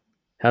like,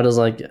 how does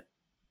like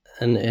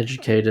an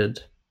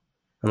educated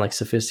and like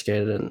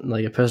sophisticated and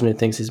like a person who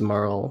thinks he's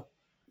moral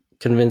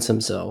convince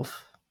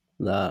himself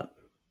that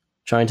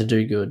trying to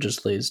do good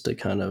just leads to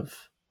kind of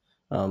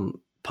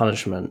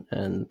punishment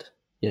and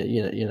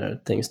you know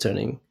things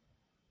turning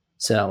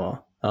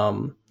sour.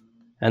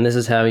 And this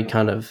is how he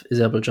kind of is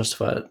able to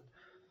justify it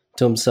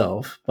to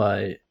himself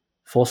by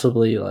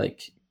forcibly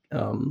like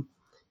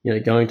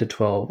going to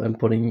 12 and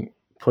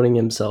putting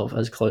himself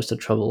as close to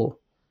trouble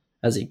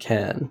as he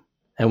can.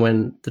 And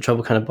when the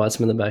trouble kind of bites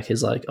him in the back,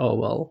 he's like, oh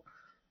well,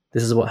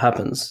 this is what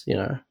happens,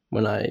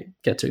 when I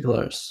get too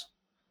close.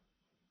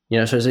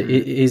 So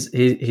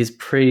he's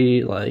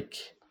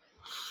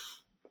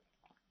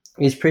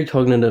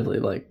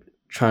pre-cognitively like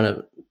trying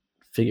to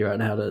figure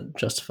out how to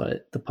justify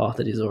the path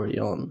that he's already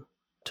on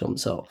to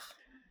himself,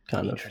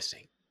 kind of.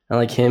 Interesting. And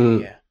like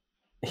him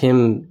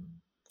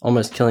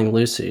almost killing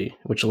Lucy,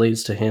 which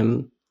leads to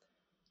him,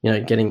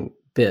 getting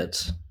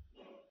bit,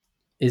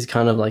 is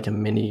kind of like a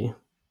mini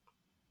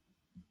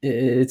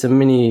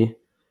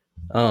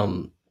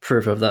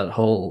proof of that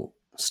whole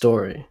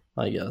story,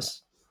 I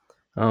guess.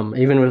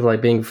 Even with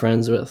like being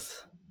friends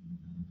with,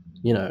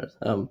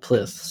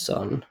 Plith's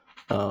son,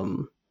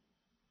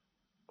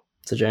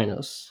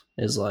 Sejanus,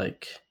 is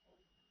like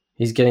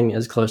he's getting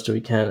as close to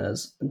he can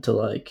as to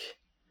like,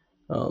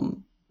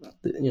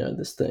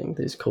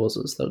 these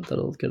causes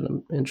that'll get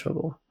him in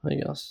trouble, I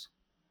guess.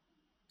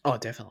 Oh,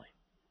 definitely.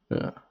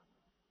 Yeah,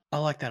 I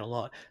like that a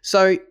lot.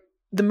 So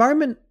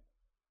the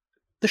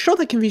shot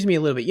that confused me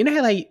a little bit, you know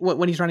how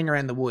when he's running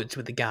around the woods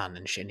with the gun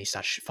and shit and he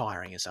starts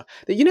firing and stuff,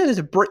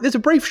 there's a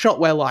brief shot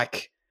where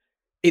like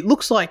it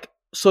looks like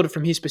sort of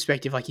from his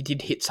perspective like he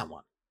did hit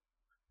someone.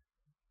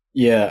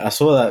 Yeah, I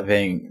saw that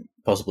being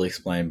possibly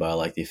explained by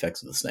like the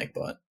effects of the snake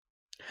bite.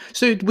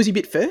 So was he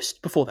bit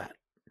first before that?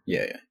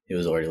 Yeah, he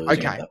was already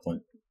losing at that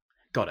point.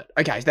 Got it.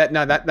 Okay,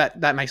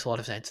 that makes a lot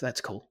of sense.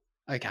 That's cool.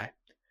 Okay,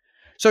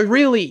 so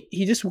really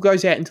he just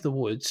goes out into the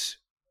woods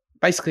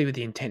basically with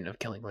the intent of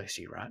killing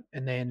Lucy, right?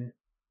 And then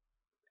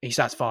he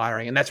starts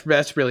firing, and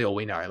that's really all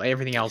we know. Like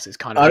everything else is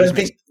kind of. I don't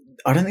think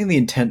the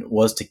intent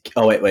was to.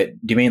 Oh wait.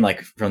 Do you mean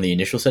like from the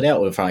initial set out,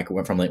 or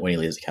from when he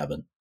leaves the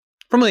cabin?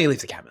 From when he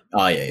leaves the cabin.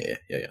 Oh yeah.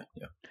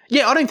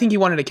 Yeah, I don't think he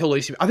wanted to kill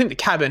Lucy. I think the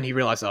cabin he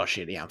realized, oh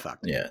shit, yeah, I'm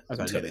fucked. Yeah, I've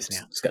got to do this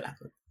now. It's gotta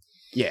happen.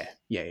 Yeah.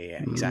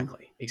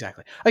 Exactly.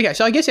 Okay,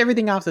 so I guess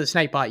everything after the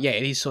snake bite, yeah,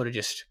 it is sort of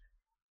just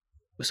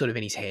we're sort of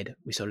in his head.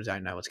 We sort of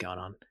don't know what's going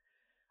on.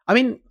 I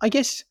mean, I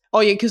guess Oh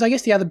yeah, because I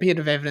guess the other bit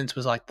of evidence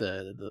was like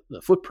the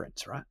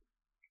footprints, right?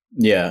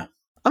 Yeah.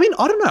 I mean,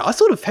 I don't know. I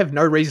sort of have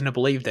no reason to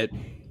believe that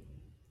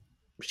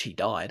she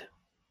died,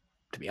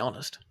 to be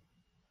honest.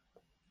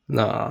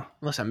 Nah.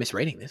 Unless I'm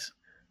misreading this.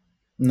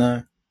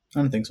 No, I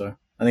don't think so.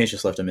 I think it's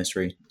just left a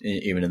mystery,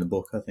 even in the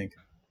book, I think.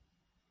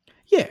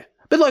 Yeah.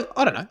 But, like,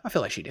 I don't know. I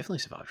feel like she definitely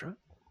survived, right?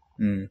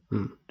 Mm.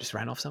 Just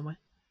ran off somewhere,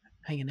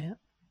 hanging out.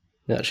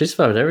 Yeah, she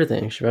survived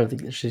everything. She survived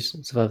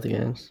the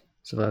games.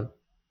 Survived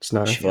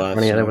snow. She survived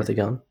running snow. out with a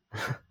gun.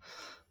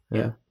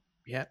 Yeah.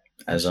 Yeah.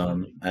 As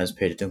absolutely. as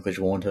Peter Dinklage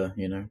warned her,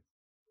 you know.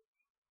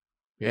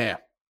 Yeah.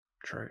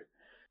 True.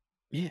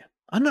 Yeah.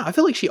 I don't know. I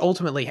feel like she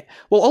ultimately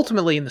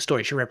in the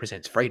story, she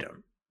represents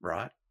freedom,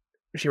 right?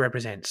 She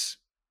represents,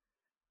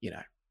 you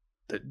know,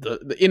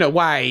 the in a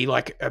way,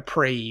 like a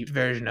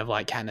pre-version of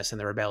like Katniss and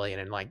the Rebellion,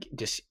 and like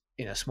just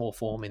in a small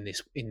form in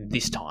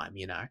this time,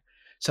 you know.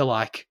 So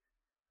like,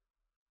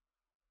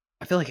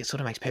 I feel like it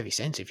sort of makes perfect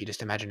sense if you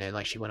just imagine her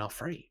like she went off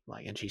free,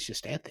 like, and she's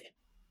just out there,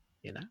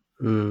 you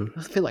know.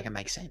 I feel like it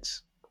makes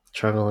sense.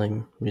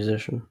 Traveling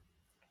musician.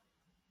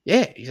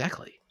 Yeah,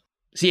 exactly.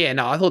 So yeah,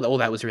 no, I thought that all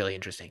that was really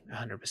interesting.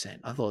 100%.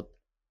 I thought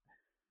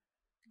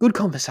good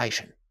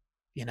conversation,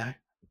 you know,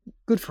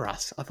 good for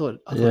us. I thought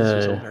this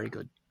was all very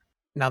good.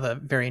 Another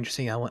very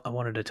interesting I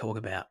wanted to talk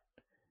about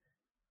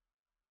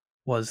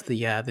was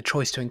the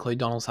choice to include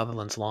Donald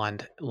Sutherland's line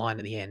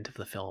at the end of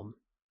the film,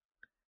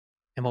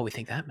 and what we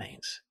think that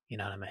means. You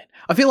know what I mean?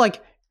 I feel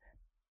like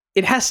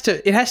it has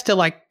to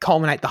like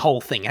culminate the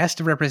whole thing. It has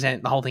to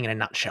represent the whole thing in a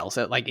nutshell.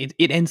 So like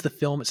it ends the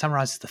film. It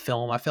summarizes the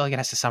film. I feel like it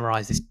has to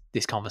summarize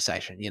this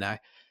conversation. You know,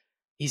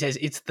 he says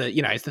it's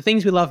the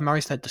things we love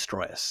most that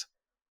destroy us.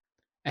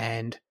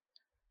 And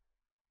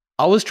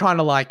I was trying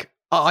to like,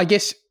 I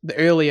guess my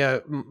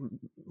earlier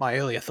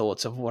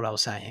thoughts of what I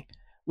was saying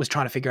was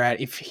trying to figure out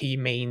if he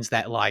means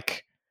that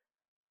like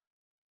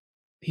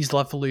his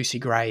love for Lucy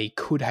Gray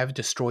could have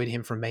destroyed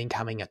him from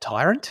becoming a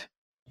tyrant,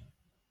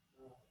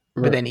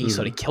 but then he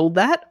sort of killed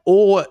that,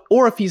 or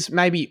if he's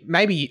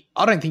maybe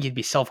I don't think he'd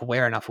be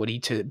self-aware enough, would he,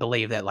 to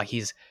believe that like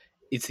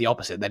it's the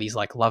opposite, that he's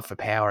like love for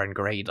power and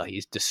greed, like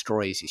he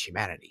destroys his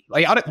humanity.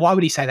 Like why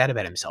would he say that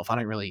about himself? I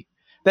don't really.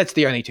 That's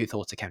the only two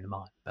thoughts that came to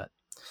mind. But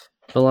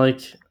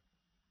like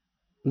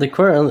the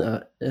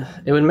quote,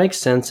 it would make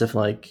sense if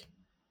like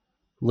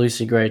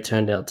Lucy Gray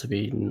turned out to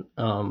be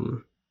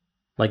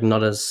like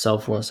not as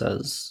selfless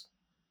as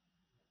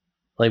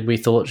like we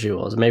thought she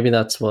was. Maybe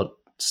that's what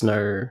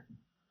Snow.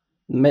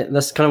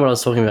 That's kind of what I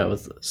was talking about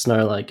with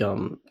Snow, like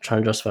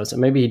trying to justify it.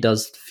 Maybe he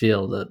does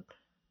feel that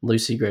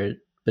Lucy Gray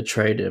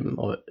betrayed him,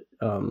 or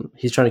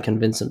he's trying to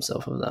convince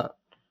himself of that,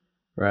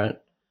 right?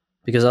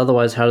 Because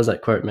otherwise, how does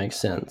that quote make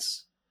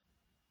sense?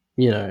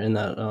 You know, in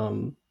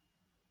that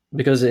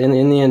because in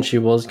the end, she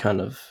was kind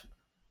of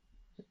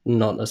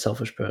not a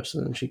selfish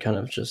person. She kind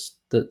of just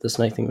the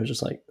snake thing was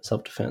just like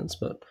self-defense,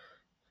 but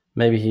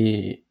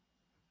maybe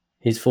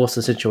he's forced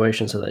the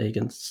situation so that he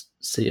can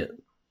see it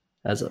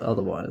as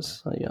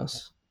otherwise, I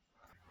guess.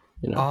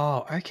 You know.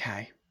 Oh,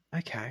 okay.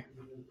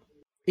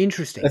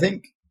 Interesting. I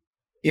think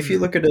if you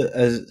look at it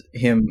as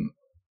him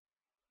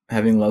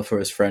having love for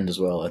his friend as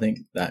well, I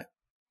think that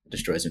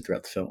destroys him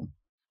throughout the film,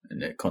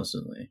 and it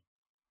constantly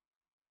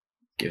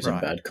gives him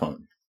bad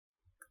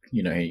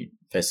he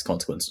faces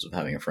consequences of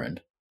having a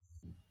friend.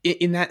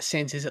 In that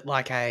sense, is it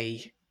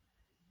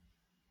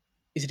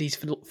his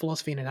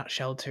philosophy in a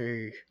nutshell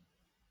to,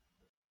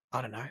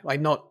 I don't know,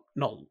 like not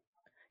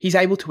he's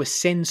able to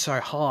ascend so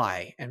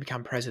high and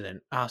become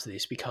president after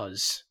this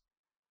because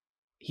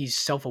he's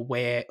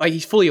self-aware, like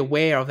he's fully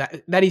aware of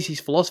that. That is his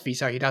philosophy,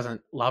 so he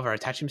doesn't love or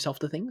attach himself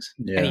to things.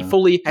 Yeah, and he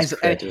fully has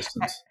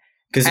distance.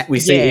 Because we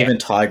see even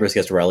Tigress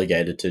gets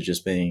relegated to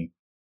just being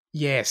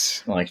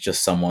like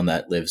just someone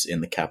that lives in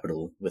the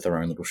capital with her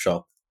own little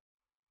shop.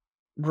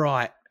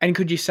 Right. And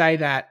could you say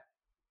that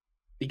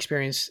the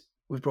experience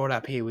we've brought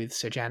up here with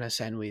Sir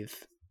Janice and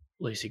with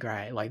Lucy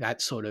Gray, like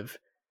that sort of,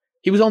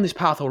 he was on this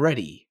path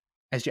already,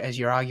 as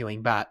you're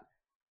arguing, but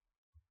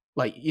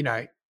like, you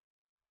know,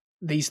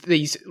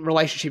 these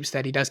relationships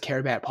that he does care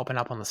about popping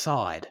up on the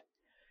side,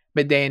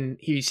 but then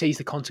he sees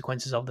the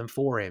consequences of them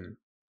for him,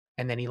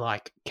 and then he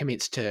like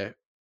commits to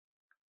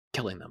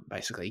killing them.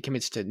 Basically, he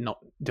commits to not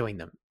doing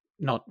them,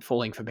 not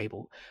falling for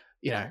people.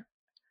 You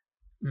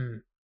know,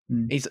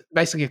 he's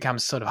basically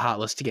becomes sort of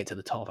heartless to get to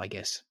the top, I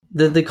guess.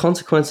 The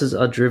consequences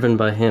are driven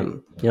by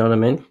him. You know what I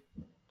mean?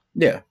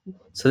 Yeah.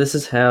 So this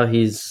is how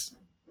he's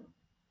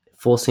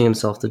forcing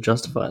himself to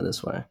justify it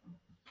this way,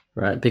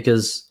 right?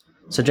 Because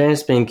so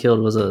James being killed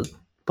was a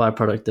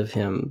byproduct of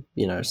him,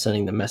 you know,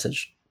 sending the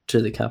message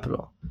to the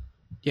capital.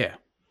 Yeah.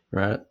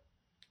 Right.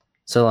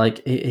 So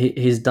like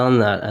he's done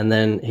that, and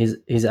then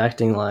he's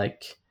acting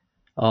like,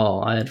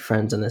 oh, I had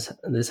friends and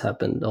this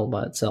happened all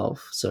by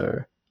itself, so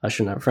I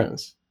shouldn't have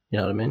friends. You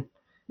know what I mean?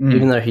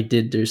 Even though he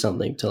did do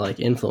something to like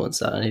influence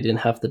that, and he didn't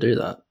have to do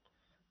that.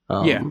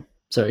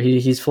 So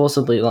he's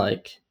forcibly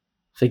like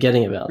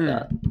forgetting about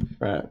that,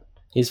 right?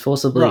 He's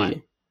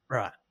forcibly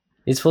right.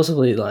 He's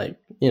forcibly like,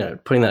 you know,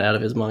 putting that out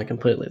of his mind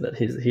completely, that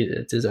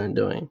it's his own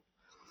doing.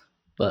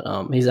 but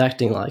he's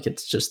acting like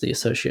it's just the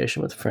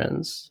association with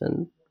friends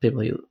and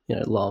people he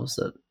loves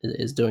that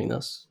is doing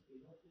this.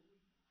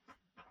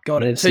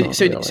 Got But it.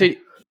 it's not really.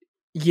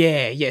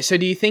 Yeah. So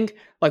do you think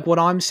like what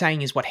I'm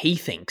saying is what he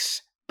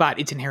thinks, but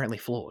it's inherently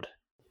flawed?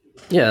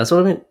 Yeah, that's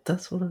what I mean.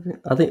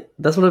 I think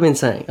that's what I've been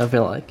saying. I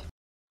feel like.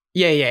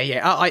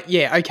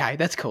 Yeah. Okay,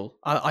 that's cool.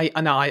 I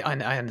know. I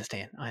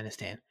understand. I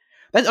understand.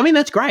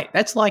 That's great.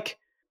 That's like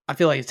I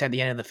feel like it's at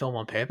the end of the film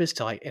on purpose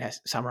to like it has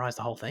summarize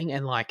the whole thing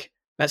and like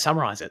that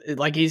summarize it.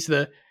 Like here's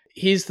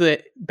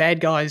the bad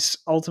guy's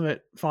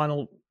ultimate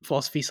final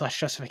philosophy /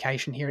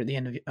 justification here at the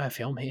end of a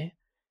film here,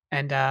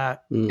 and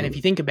if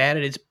you think about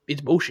it,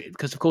 it's bullshit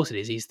because of course it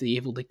is. He's the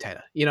evil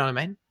dictator. You know what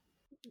I mean?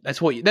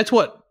 That's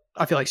what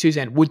I feel like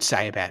Suzanne would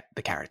say about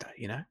the character.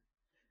 You know?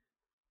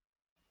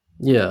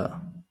 Yeah,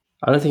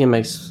 I don't think it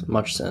makes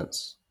much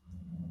sense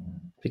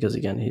because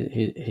again,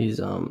 he's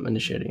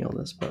initiating all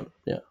this, but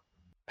yeah.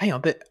 Hang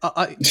on, but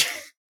I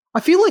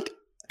feel like.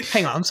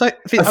 Hang on, I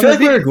feel like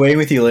we're agreeing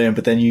with you, Liam,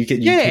 but then you keep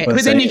on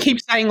but saying then you keep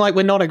saying like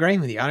we're not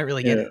agreeing with you. I don't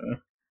really get it.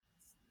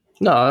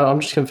 No, I'm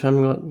just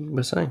confirming what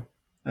we're saying.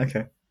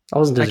 Okay. I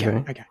wasn't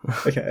disagreeing. Okay.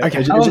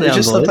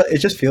 It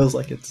just feels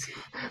like it's.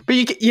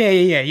 But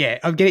yeah.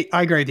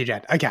 I agree with you,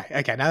 Jad.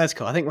 Okay. No, that's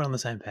cool. I think we're on the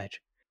same page.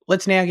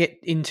 Let's now get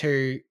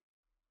into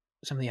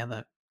some of the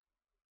other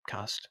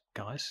cast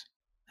guys.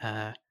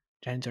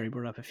 Jane's already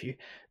brought up a few.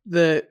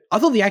 I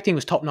thought the acting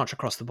was top notch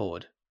across the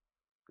board.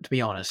 To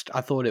be honest,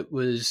 I thought it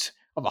was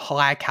of a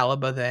higher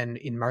caliber than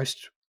in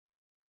most,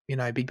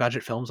 big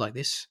budget films like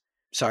this.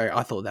 So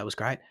I thought that was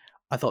great.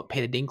 I thought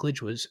Peter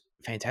Dinklage was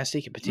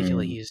fantastic, and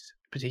particularly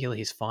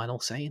his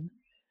final scene.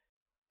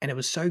 And it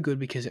was so good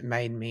because it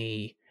made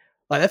me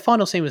like that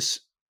final scene was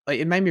like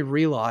it made me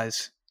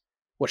realize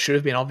what should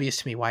have been obvious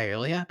to me way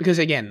earlier. Because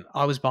again,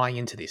 I was buying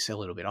into this a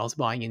little bit. I was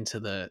buying into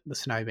the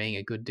Snow being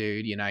a good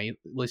dude,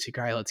 Lucy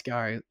Gray, let's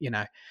go,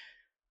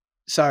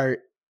 So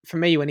for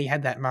me, when he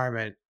had that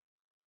moment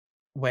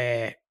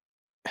where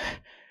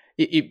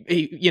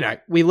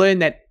we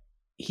learned that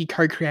he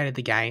co-created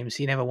the games,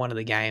 he never wanted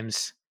the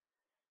games.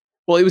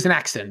 Well, it was an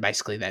accident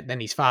basically that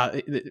then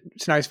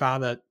Snow's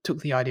father took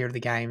the idea of the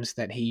games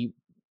that he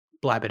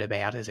blabbered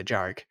about as a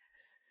joke.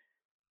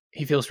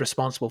 He feels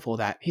responsible for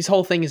that. His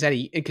whole thing is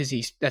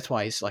that that's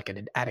why he's like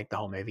an addict the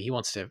whole movie.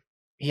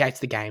 He hates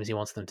the games. He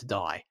wants them to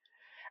die.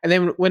 And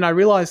then when I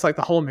realized like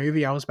the whole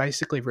movie, I was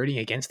basically rooting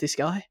against this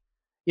guy,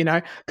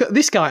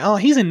 this guy,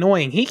 he's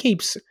annoying. He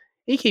keeps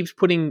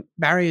putting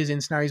barriers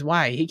in Snow's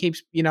way. He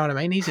keeps, you know what I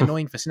mean? He's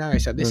annoying for Snow.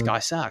 So this guy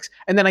sucks.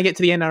 And then I get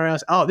to the end and I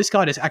realize, this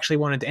guy just actually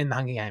wanted to end the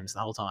Hunger Games the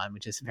whole time,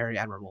 which is very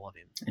admirable of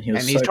him. And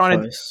he's trying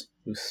close.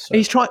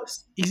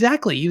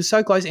 Exactly. He was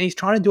so close and he's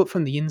trying to do it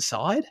from the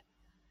inside.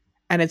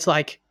 And it's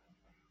like,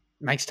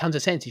 makes tons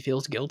of sense. He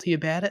feels guilty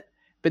about it.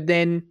 But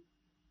then,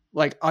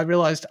 like, I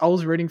realized I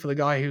was rooting for the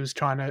guy who was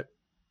trying to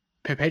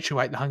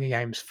perpetuate the Hunger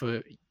Games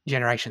for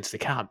generations to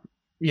come.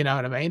 You know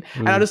what I mean?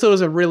 And I just thought it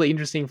was a really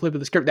interesting flip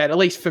of the script that, at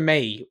least for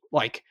me,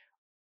 like,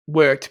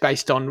 worked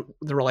based on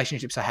the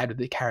relationships I had with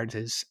the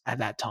characters at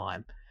that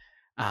time.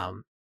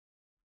 So,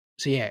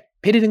 yeah,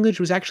 Peter Dinklage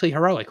was actually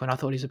heroic when I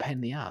thought he was a pain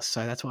in the ass.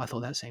 So that's why I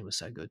thought that scene was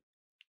so good.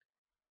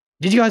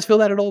 Did you guys feel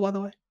that at all, by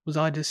the way? Was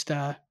I just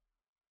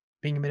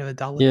being a bit of a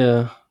dullard?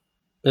 Yeah.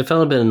 It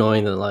felt a bit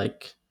annoying that,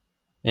 like,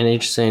 in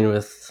each scene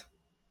with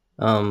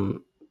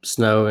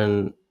Snow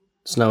and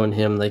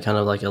him, they kind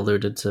of, like,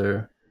 alluded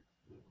to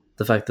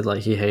the fact that,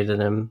 like, he hated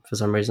him for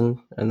some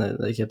reason, and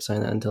they kept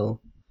saying that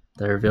until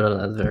they revealed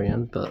it at the very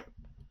end. But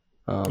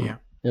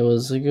it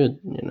was a good,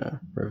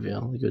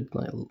 reveal, a good,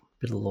 like,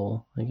 bit of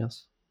lore, I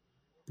guess.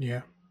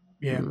 Yeah.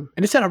 And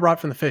it's set up right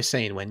from the first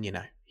scene when,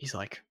 he's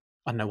like,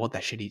 I don't know what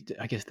that shit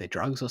I guess they're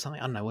drugs or something.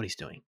 I don't know what he's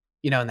doing.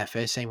 In that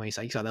first scene where he's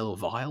got that little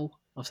vial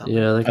or something.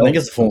 Yeah, I think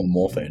it's a form of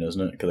morphine,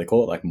 isn't it? Because they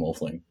call it like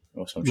morphling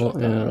or something like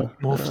that. Right?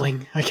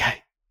 Morphling.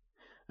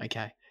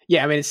 Okay.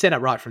 Yeah, I mean, it's set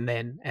up right from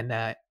then,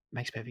 and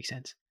makes perfect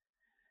sense.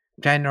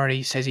 Jane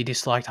already says he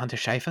disliked Hunter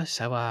Schafer,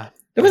 so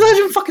Did I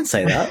even fucking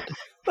say that?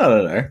 I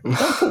don't know.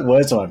 Don't put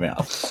words in my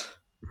mouth.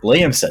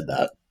 Liam said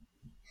that.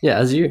 Yeah,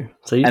 as you.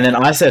 And then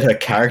I said her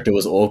character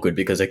was awkward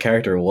because her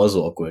character was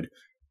awkward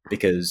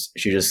because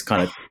she just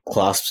kind of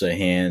clasps her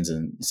hands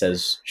and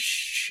says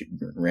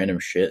random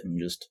shit and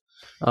just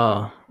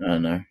I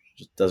don't know,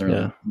 just doesn't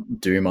really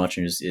do much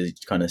and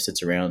just kind of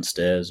sits around,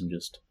 stares, and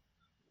just.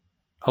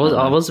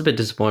 I was a bit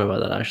disappointed by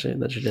that actually,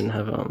 that she didn't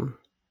have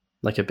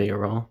like a bigger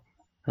role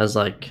as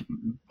like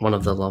one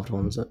of the loved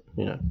ones that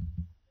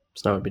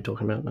Snow would be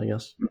talking about, I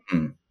guess.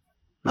 Mm-hmm.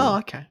 Oh,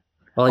 okay.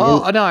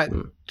 Well,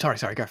 no.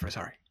 Sorry. Go for it.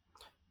 Sorry.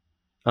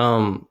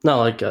 No,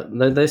 like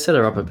they set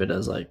her up a bit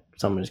as like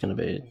someone who's going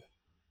to be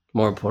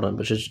more important,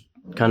 but she's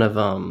kind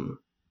of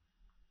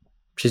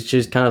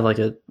she's kind of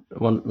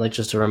like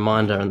just a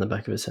reminder in the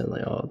back of his head,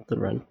 like, oh, the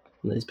rent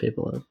and these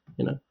people are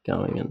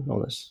going and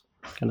all this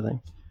kind of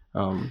thing.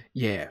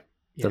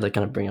 That they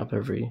kind of bring up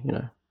every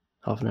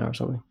half an hour or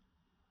something,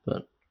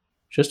 but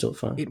she's still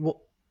fun.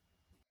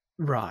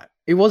 Right.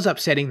 It was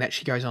upsetting that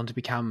she goes on to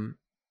become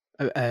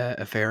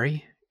a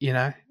fairy.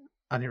 I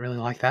didn't really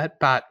like that,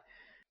 but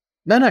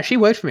No, she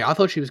worked for me. I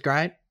thought she was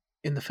great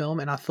in the film,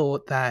 and I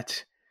thought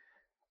that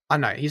I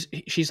know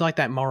she's like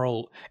that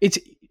moral.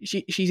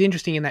 She's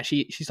interesting in that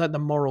she's like the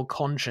moral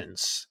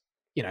conscience.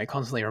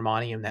 Constantly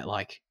reminding him that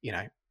like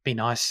be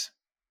nice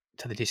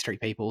to the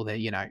district people.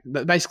 That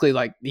but basically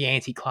like the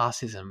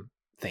anti-classism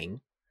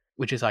thing,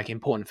 which is like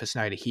important for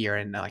Snow to hear,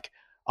 and like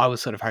I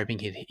was sort of hoping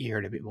he'd hear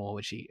it a bit more,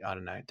 which I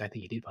don't know, don't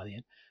think he did by the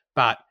end.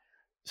 But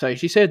so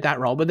she served that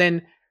role, but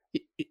then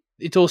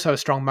it's also a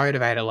strong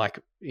motivator, like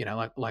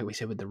we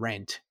said with the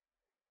rent,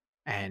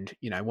 and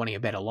wanting a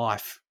better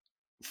life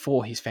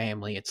for his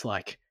family. It's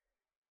like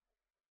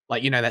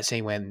that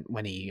scene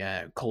when he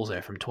calls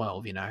her from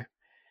 12.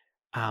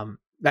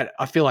 That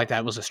I feel like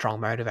that was a strong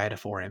motivator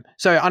for him.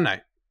 So I don't know.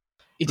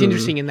 It's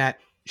interesting in that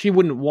she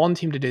wouldn't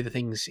want him to do the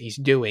things he's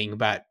doing,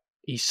 but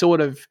he's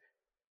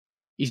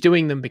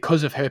doing them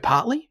because of her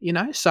partly.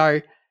 So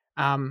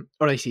or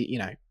at least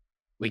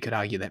we could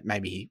argue that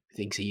maybe he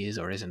thinks he is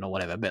or isn't or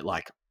whatever. But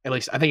like at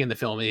least I think in the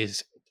film it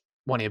is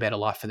wanting a better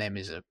life for them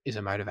is a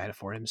motivator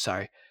for him.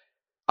 So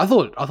I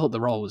thought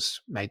the role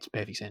made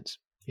perfect sense.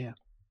 Yeah.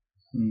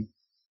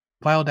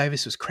 Viola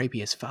Davis was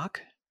creepy as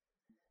fuck.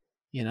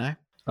 Yeah,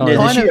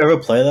 did she ever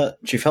play that?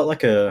 She felt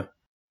like a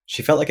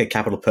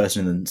capital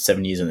person in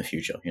 7 years in the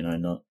future.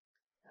 Not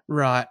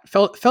right.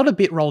 Felt a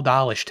bit Roald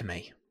Dahl-ish to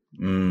me. I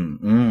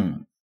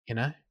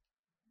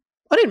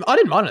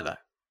didn't mind it though,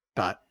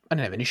 but I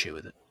didn't have an issue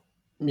with it.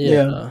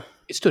 Yeah.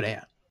 It stood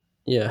out.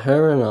 Yeah,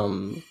 her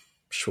and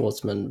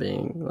Schwartzman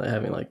being like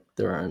having like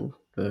their own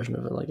version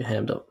of it, like a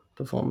hammed up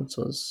performance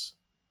was,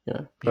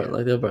 like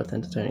they were both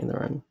entertaining in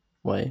their own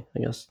way. I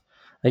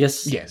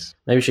guess. Yes.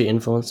 Maybe she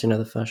influenced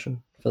the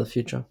fashion for the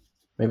future.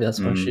 Maybe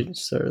that's why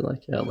she's so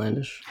like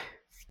outlandish.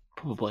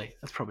 Probably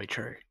that's probably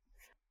true.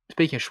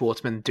 Speaking of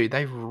Schwartzman, dude,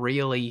 they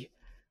really,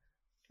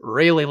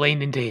 really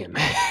leaned into him.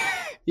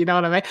 You know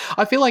what I mean?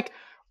 I feel like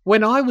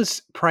when I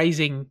was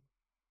praising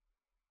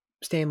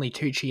Stanley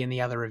Tucci in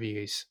the other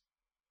reviews,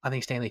 I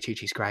think Stanley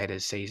Tucci's great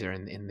as Caesar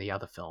in the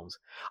other films.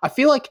 I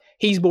feel like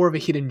he's more of a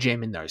hidden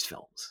gem in those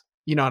films.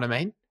 You know what I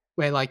mean?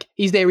 Where like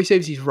he's there, he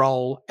serves his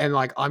role, and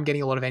like I'm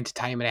getting a lot of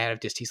entertainment out of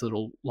just his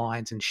little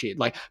lines and shit.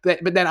 Like,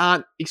 but that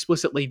aren't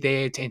explicitly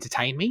there to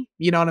entertain me.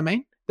 You know what I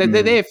mean?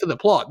 They're there for the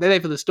plot. They're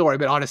there for the story,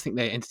 but I just think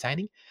they're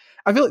entertaining.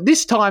 I feel like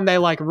this time they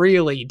like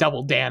really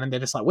doubled down and they're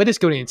just like, we're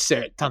just going to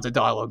insert tons of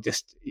dialogue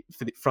just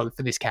for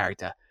this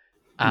character.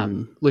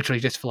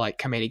 Literally just for like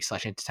comedic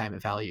 /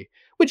 entertainment value,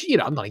 which,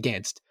 I'm not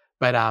against,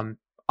 but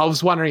I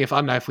was wondering if, I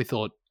don't know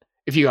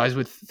if you guys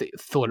would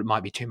thought it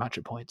might be too much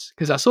at points.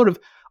 Cause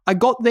I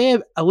got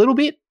there a little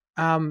bit,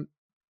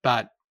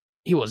 but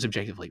he was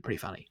objectively pretty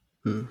funny.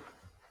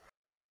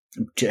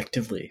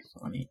 Objectively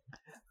funny.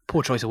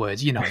 Poor choice of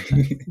words, No,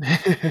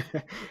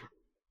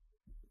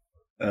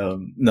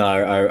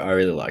 I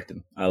really liked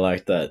him. I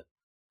liked that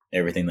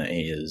everything that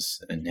he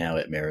is and how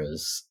it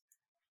mirrors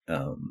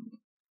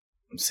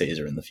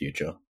Caesar in the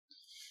future.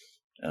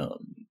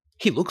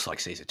 He looks like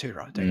Caesar too,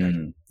 right?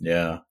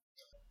 Yeah, I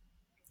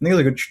think it was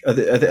a good. I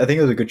think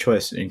it was a good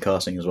choice in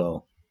casting as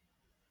well.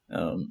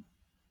 I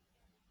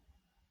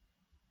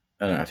don't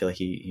know. I feel like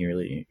he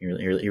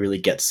really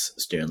gets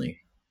Stanley.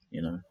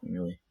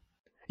 Really.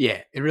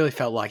 Yeah, it really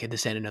felt like a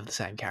descendant of the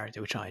same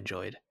character, which I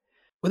enjoyed.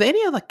 Were there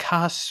any other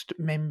cast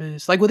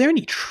members? Like, were there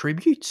any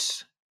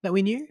tributes that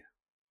we knew?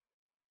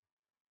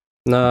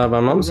 No, my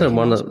mum said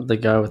the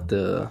guy with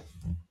the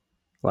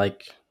guy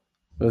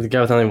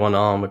with only one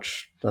arm,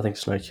 which I think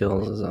Snow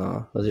kills,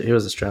 he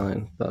was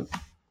Australian, but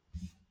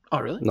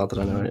oh really? Not that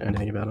I know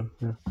anything about him.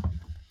 Yeah.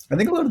 I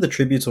think a lot of the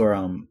tributes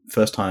were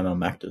first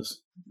time actors.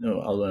 When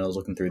I was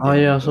looking through.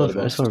 I saw a bit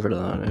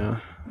of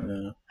that.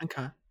 Yeah.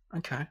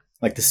 Okay.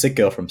 Like the sick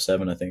girl from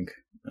Seven, I think.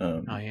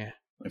 Oh yeah.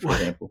 Like, for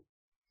example.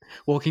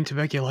 Walking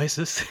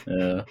tuberculosis.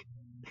 Yeah.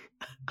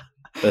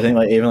 But I think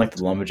even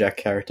the lumberjack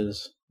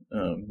characters,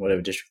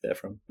 whatever district they're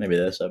from, maybe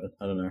they're Seven.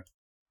 I don't know.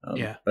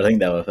 Yeah. But I think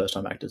they were first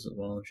time actors as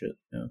well and shit.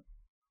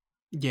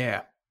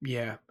 Yeah.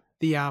 Yeah.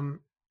 The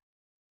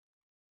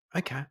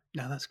okay.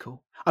 No, that's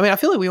cool. I mean, I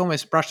feel like we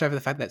almost brushed over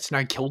the fact that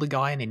Snow killed a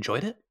guy and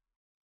enjoyed it.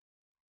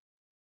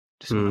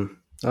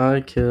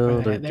 I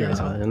killed a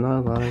guy and I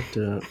liked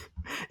it.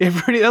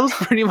 That was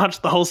pretty much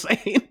the whole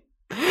scene.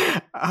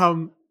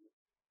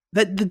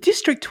 That the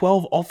District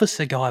 12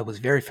 officer guy was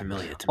very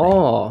familiar to me.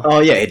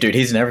 Oh yeah, dude,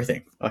 he's in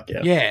everything. Fuck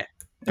yeah. Yeah,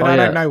 but I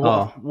don't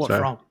know what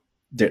from.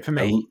 Dude, for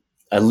me,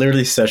 I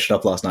literally searched it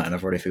up last night and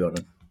I've already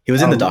forgotten. He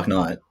was in The Dark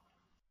Knight.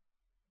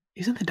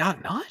 He's in The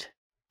Dark Knight?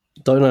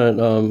 Dark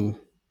Knight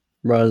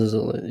Rises.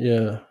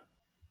 Yeah.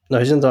 No,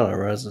 he's in Dark Knight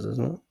Rises,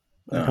 isn't it?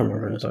 I can't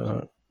remember Dark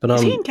Knight. But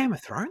is he in Game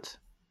of Thrones?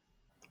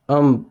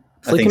 I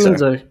think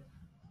so.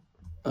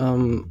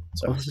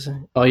 What was I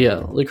saying? Oh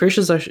yeah,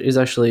 Lucretius is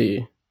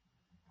actually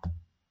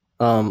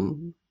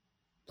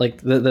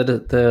like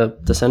they're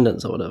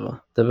descendants or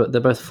whatever.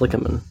 They're both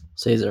Flickerman,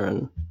 Caesar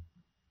and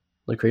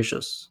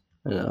Lucretius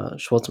and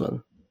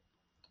Schwartzman.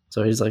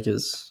 So he's like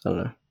his, I don't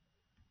know,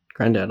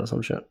 granddad or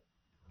some shit.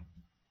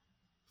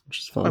 Which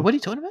is fun. Wait, what are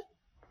you talking about?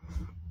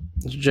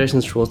 Jason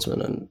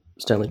Schwartzman and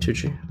Stanley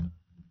Tucci.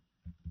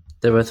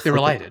 They're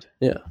related.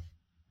 Yeah.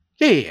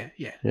 Yeah.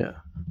 Yeah.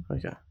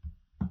 Okay.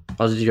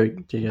 Oh, did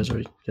you guys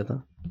already get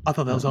that? I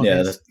thought that was Yeah,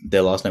 obvious.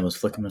 their last name was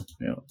Flickerman.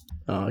 Yeah.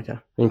 Oh, okay.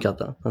 You can cut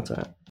that. That's all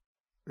right.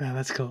 No,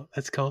 that's cool.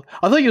 That's cool.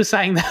 I thought you were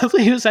saying that. I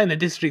thought you were saying the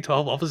District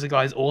 12 officer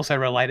guy is also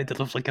related to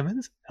the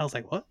Flickermans. I was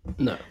like, what?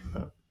 No,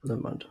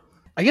 never mind.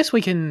 I guess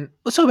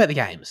let's talk about the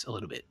games a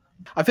little bit.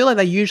 I feel like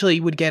they usually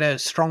would get a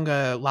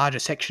stronger, larger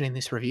section in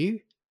this review.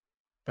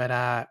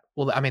 But,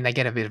 well, I mean, they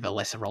get a bit of a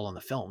lesser role in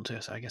the film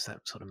too, so I guess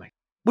that sort of makes...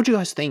 What do you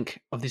guys think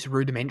of this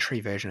rudimentary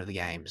version of the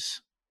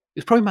games?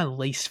 It's probably my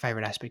least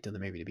favourite aspect of the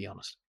movie, to be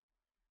honest.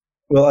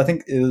 Well, I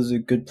think it was a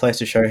good place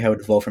to show how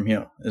it evolved from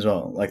here as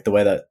well. Like the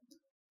way that,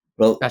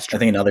 well, That's true. I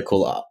think another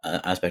cool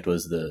aspect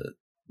was the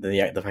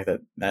fact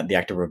that the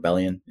act of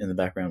rebellion in the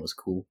background was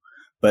cool.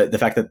 But the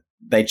fact that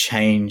they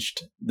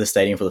changed the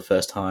stadium for the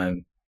first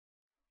time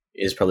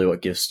is probably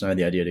what gives Snow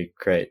the idea to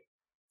create,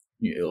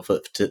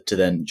 to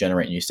then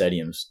generate new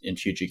stadiums in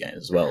future games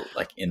as well,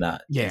 like in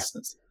that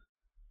instance.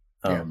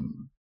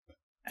 And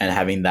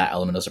having that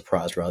element of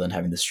surprise rather than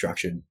having the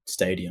structured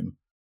stadium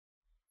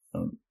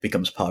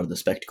becomes part of the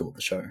spectacle of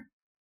the show.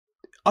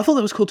 I thought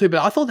that was cool too,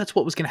 but I thought that's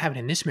what was going to happen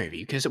in this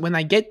movie, because when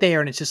they get there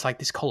and it's just like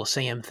this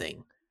Coliseum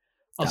thing,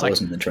 I was that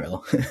wasn't in the trailer.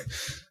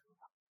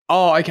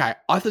 Oh, okay.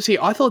 I thought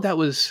it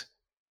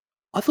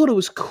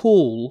was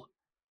cool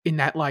in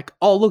that, like,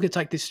 oh, look, it's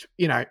like this,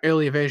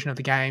 earlier version of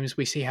the games.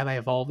 We see how they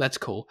evolve. That's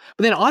cool.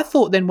 But then I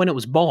thought when it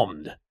was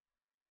bombed,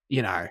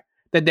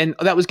 that then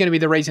that was going to be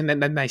the reason.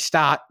 Then they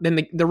start.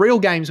 Then the real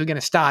games were going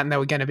to start, and they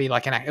were going to be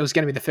like it was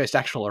going to be the first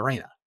actual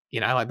arena.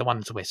 Like the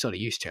ones we're sort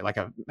of used to, like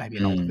maybe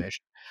an older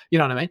version. You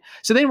know what I mean?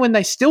 So then when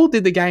they still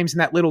did the games in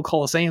that little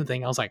Coliseum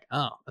thing, I was like,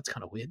 oh, that's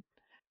kind of weird.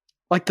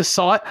 Like the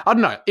size, I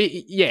don't know.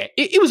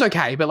 It was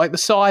okay, but like the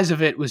size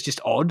of it was just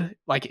odd.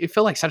 Like it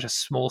felt like such a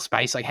small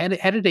space. Like how did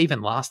it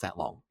even last that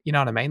long? You know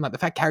what I mean? Like the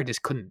fact characters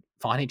couldn't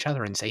find each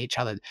other and see each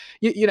other.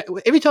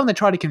 Every time they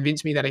tried to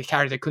convince me that a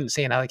character couldn't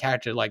see another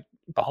character like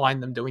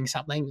behind them doing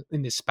something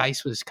in this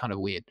space was kind of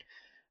weird.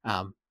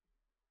 So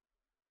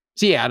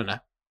yeah, I don't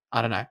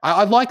know.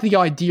 I like the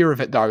idea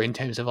of it though, in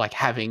terms of like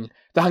having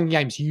the Hunger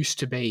Games used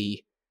to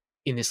be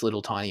in this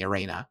little tiny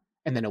arena,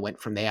 and then it went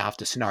from there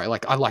after Snow.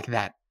 Like I like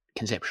that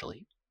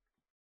conceptually.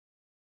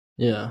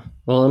 Yeah,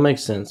 well, it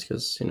makes sense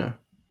because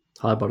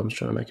High Bottom's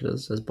trying to make it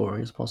as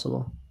boring as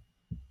possible.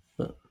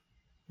 But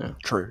yeah,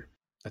 true.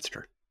 That's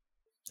true.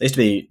 It used to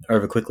be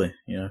over quickly.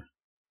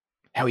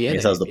 Hell yeah, I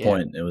guess that was the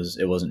point.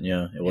 It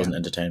wasn't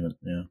entertainment.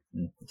 Yeah.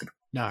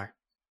 No, I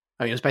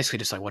mean it was basically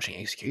just like watching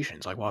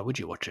executions. Like, why would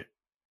you watch it?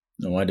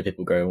 And why do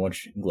people go and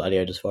watch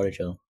gladiators fight each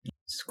other?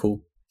 It's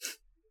cool.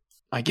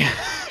 Like,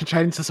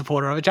 Jaden's a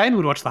supporter of it. Jaden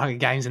would watch the Hunger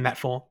Games in that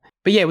form.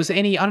 But yeah, was there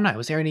any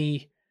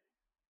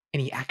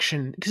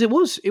action? Because it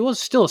was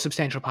still a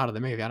substantial part of the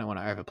movie. I don't want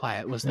to overplay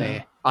it.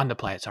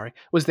 Underplay it? Sorry.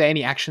 Was there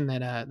any action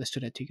that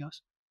stood out to you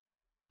guys?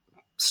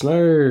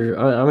 Snow.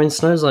 I mean,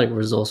 Snow's like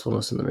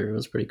resourcefulness in the movie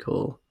was pretty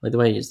cool. Like the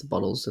way he used the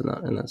bottles in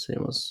that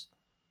scene was,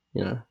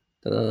 that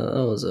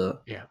was a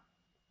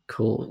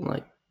cool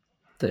like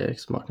the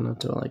ex machina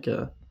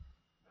to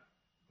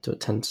a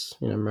tense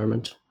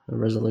moment, a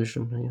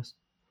resolution, I guess.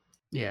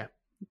 Yeah,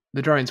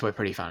 the drones were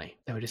pretty funny.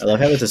 They were just. I love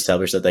how it's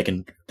established that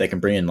they can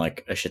bring in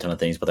like a shit ton of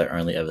things, but they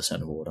only ever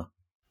send water.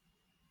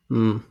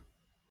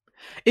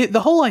 The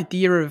whole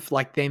idea of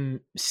like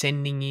them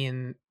sending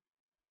in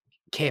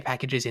care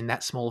packages in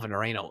that small of an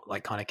arena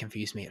like kind of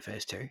confused me at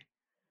first too.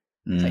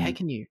 It's like, how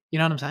can you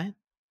know what I'm saying?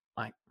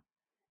 Like,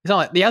 it's not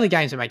like the other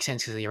games that make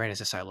sense because the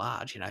arenas are so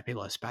large.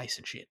 People have space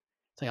and shit.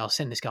 It's like, I'll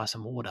send this guy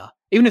some water,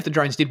 even if the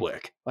drones did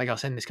work. Like, I'll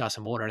send this guy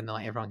some water, and then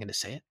like everyone can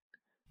just see it.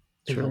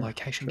 It's a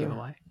location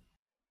giveaway.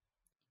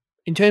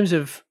 In terms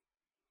of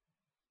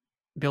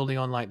building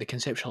on like the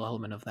conceptual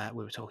element of that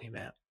we were talking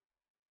about,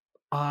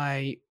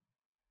 I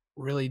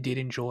really did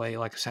enjoy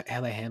like how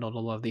they handled a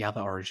lot of the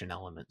other Origin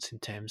elements in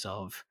terms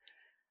of,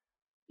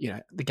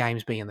 the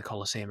games being in the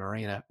Coliseum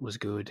Arena was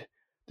good.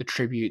 The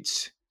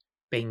tributes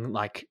being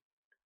like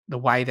the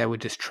way they were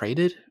just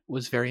treated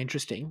was very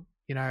interesting.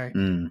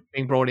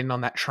 Being brought in on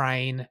that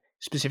train,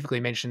 specifically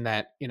mentioned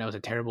that, it was a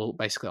terrible,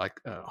 basically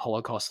like a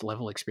Holocaust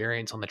level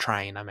experience on the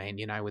train. I mean,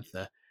 with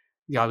the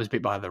guy was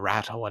bit by the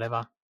rat or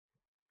whatever,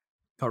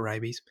 got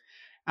rabies.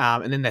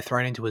 And then they're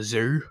thrown into a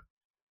zoo.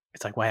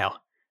 It's like, wow,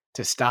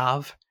 to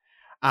starve.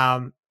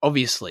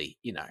 Obviously,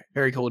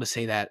 very cool to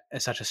see that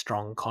as such a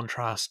strong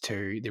contrast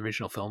to the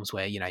original films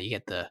where, you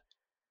get the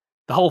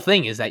whole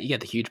thing is that you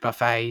get the huge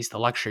buffets, the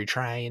luxury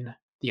train,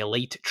 the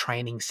elite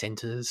training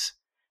centers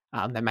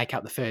that make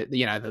up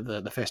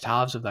the first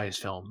halves of those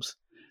films.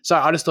 So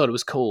I just thought it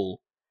was cool.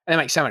 And it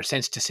makes so much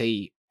sense to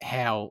see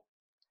how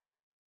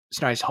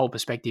Snow's whole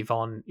perspective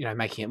on,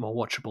 making it more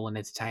watchable and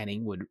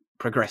entertaining would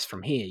progress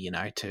from here,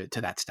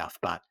 to that stuff.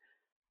 But,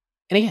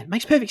 and again, it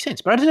makes perfect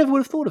sense. But I never would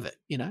have thought of it,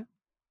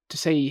 to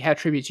see how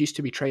tributes used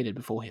to be treated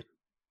before him.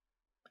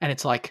 And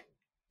it's like,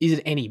 is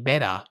it any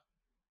better?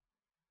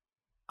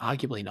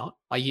 Arguably not.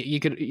 Like you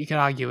could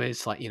argue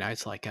it's like,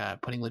 it's like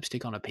putting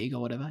lipstick on a pig or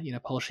whatever,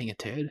 polishing a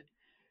turd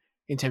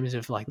in terms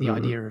of like the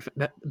idea of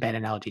bad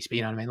analogies, but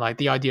you know what I mean? Like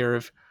the idea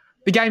of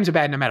the games are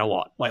bad no matter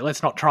what. Like,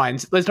 let's not try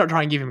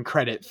and give him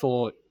credit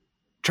for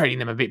treating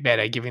them a bit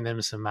better, giving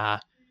them some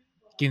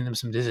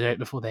dessert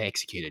before they're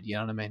executed. You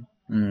know what I mean?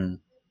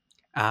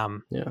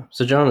 Yeah.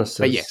 So Jonas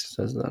But yes,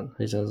 says that.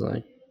 He says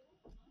like,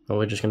 "Oh,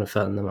 we're just gonna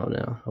fatten them up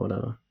now, or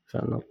whatever.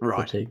 Fatten up the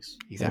right, pigs."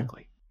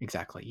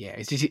 exactly, Yeah,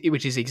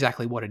 which is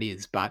exactly what it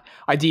is. But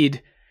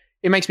it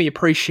makes me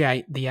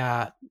appreciate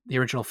the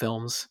original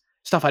films.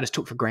 Stuff I just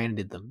took for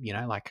granted them. You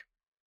know, like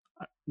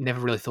I never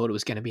really thought it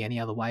was going to be any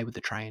other way with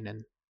the train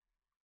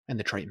and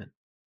the treatment.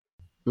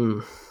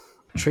 Mm.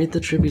 Treat the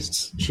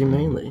tributes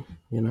humanely,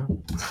 you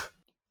know.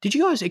 Did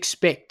you guys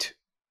expect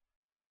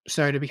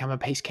Snow to become a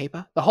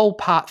peacekeeper? The whole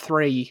part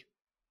 3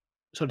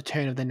 sort of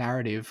turn of the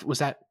narrative, was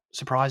that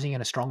surprising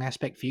and a strong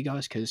aspect for you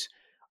guys? Because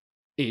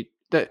the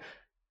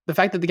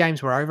fact that the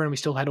games were over and we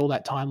still had all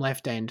that time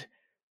left, and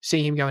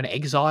seeing him go into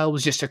exile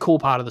was just a cool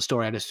part of the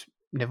story. I just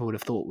never would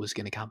have thought was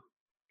going to come.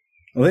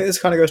 I think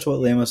this kind of goes to what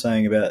Liam was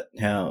saying about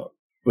how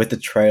with the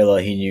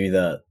trailer he knew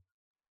that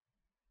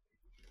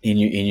he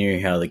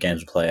knew how the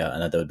games would play out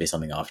and that there would be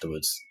something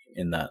afterwards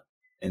in the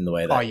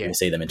way that we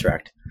see them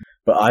interact.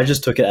 But I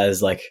just took it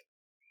as like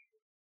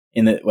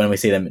when we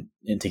see them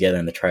together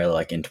in the trailer,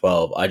 like in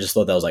 12, I just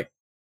thought that was like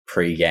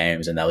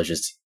pre-games and that was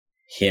just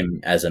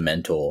him as a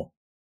mentor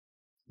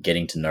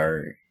getting to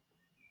know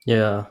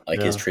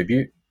his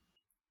tribute.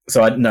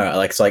 So I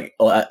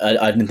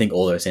didn't think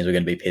all those scenes were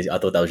going to be pissy. I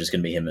thought that was just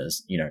going to be him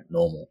as, you know,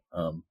 normal.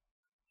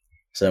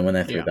 So when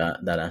they threw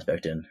that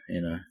aspect in, you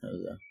know, that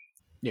was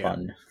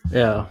fun.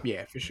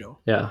 Yeah, for sure.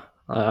 Yeah.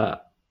 I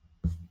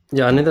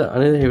knew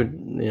that he would,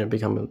 you know,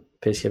 become a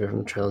peacekeeper from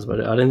the trailers,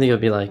 but I didn't think it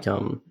would be like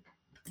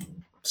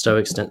so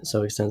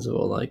extensive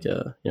or like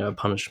you know, a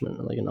punishment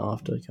or like an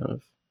after kind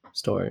of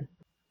story.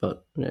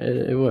 But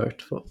it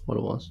worked for what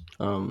it was.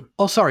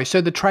 Sorry.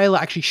 So the trailer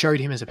actually showed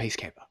him as a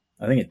peacekeeper.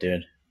 I think it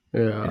did.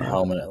 Yeah. In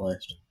helmet at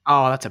least.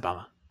 Oh, that's a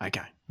bummer.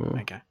 Okay.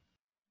 Okay.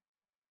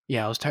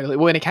 Yeah, I was totally.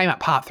 When it came out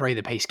part 3,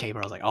 the peacekeeper,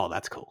 I was like, oh,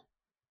 that's cool.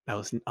 I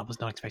was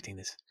not expecting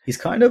this. He's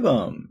kind of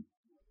like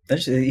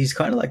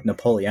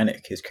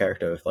Napoleonic, his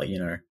character, with like, you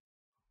know,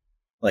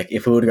 like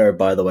if we were to go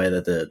by the way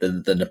that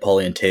the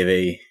Napoleon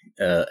TV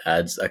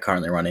ads are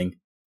currently running,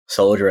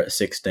 soldier at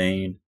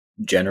 16,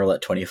 general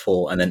at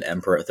 24, and then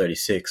emperor at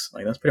 36.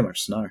 Like that's pretty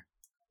much Snow.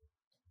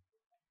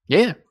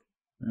 Yeah,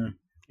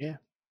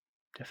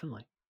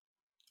 definitely.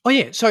 Oh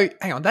yeah. So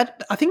hang on.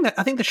 I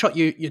think the shot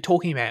you're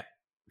talking about,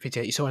 Fitz,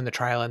 you saw in the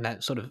trailer, and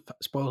that sort of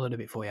spoiled it a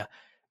bit for you.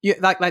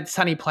 Like that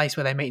sunny place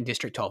where they meet in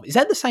District 12. Is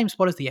that the same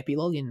spot as the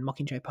epilogue in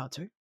Mockingjay Part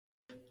 2?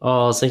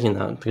 Oh, I was thinking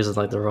that because of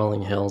like the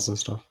rolling hills and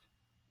stuff.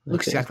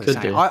 Looks exactly the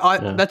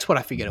same. That's what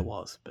I figured it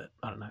was, but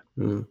I don't know.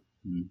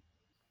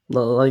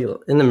 Like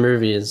in the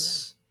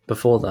movies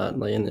before that,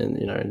 like in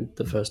you know,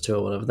 the first 2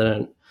 or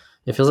whatever,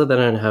 it feels like they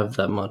don't have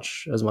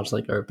as much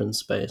like open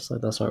space.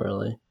 Like that's not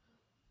really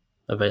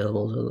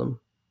available to them.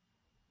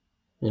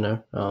 You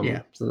know?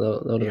 So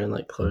that would have been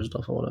like closed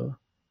off or whatever.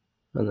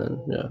 And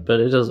then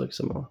but it does look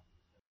similar.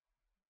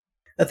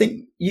 I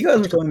think you guys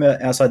were talking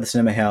about outside the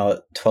cinema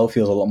how 12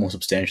 feels a lot more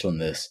substantial than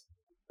this.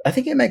 I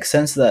think it makes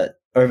sense that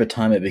over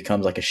time it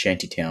becomes like a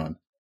shanty town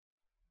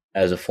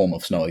as a form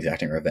of Snow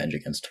exacting revenge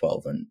against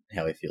 12 and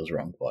how he feels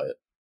wronged by it.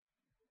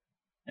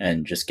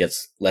 And just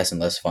gets less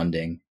and less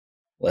funding,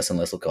 less and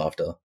less looked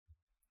after,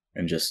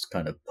 and just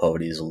kind of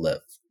poverty is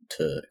left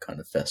to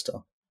kind of fester.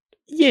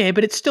 Yeah,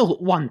 but it's still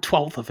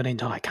 1/12 of an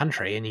entire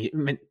country, and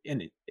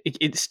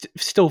it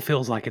still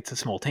feels like it's a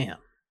small town.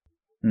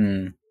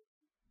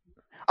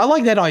 I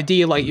like that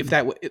idea, like if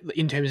that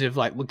in terms of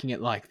like looking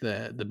at like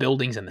the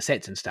buildings and the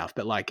sets and stuff,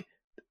 but like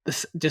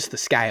just the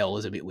scale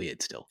is a bit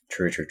weird still.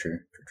 True.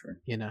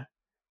 You know,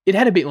 it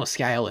had a bit more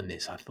scale in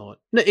this. I thought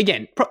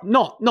again,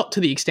 not to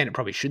the extent it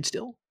probably should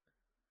still,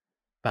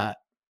 but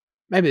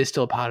maybe there's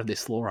still a part of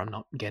this lore I'm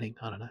not getting.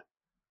 I don't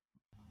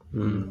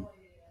know.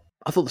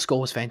 I thought the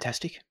score was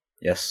fantastic.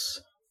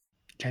 Yes.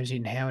 James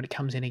Newton Howard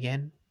comes in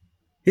again.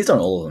 He's done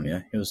all of them,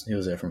 yeah. He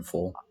was there from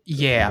 4.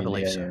 Yeah, I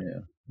believe so.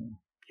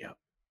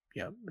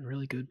 Yeah,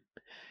 really good.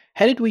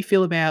 How did we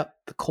feel about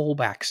the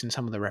callbacks and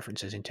some of the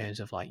references in terms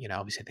of like, you know,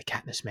 obviously the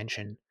Katniss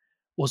mention?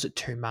 Was it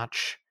too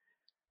much?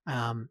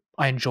 I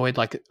enjoyed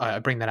I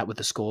bring that up with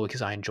the score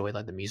because I enjoyed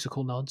like the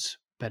musical nods,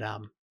 but I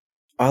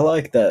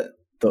like that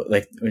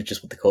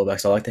just with the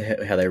callbacks. I like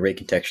how they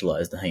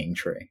recontextualize the hanging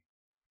tree,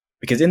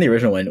 because in the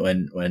original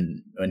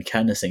when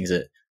Katniss sings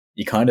it,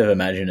 you kind of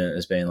imagine it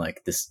as being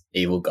like this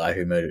evil guy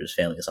who murdered his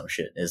family or some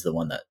shit is the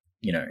one that,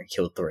 you know,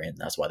 killed 3 and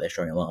that's why they're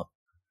showing him up.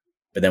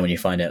 But then when you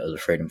find out it was a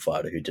freedom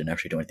fighter who didn't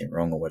actually do anything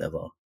wrong or whatever,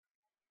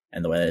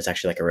 and the way that it's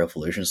actually like a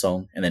revolution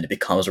song, and then it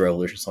becomes a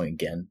revolution song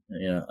again,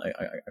 you know, I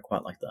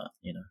quite like that,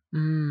 you know.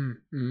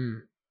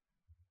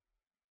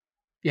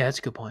 Yeah, that's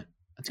a good point.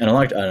 And I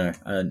liked, I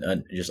don't know,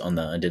 I just on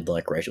that, I did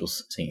like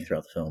Rachel's singing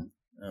throughout the film.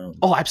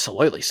 Oh,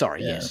 absolutely.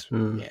 Sorry, yes.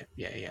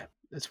 Yeah.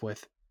 That's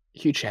worth a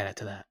huge shout out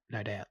to that,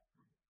 no doubt.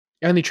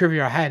 The only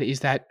trivia I had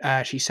is that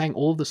she sang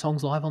all of the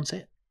songs live on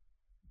set.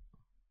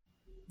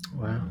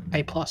 Wow.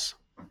 A+.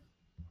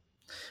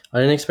 I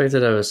didn't expect it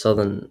to have a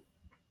southern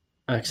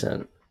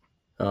accent.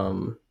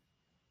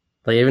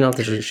 Like even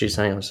after she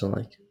sang, I was still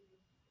like,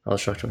 I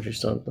was shocked when she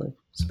started like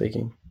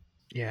speaking.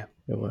 Yeah,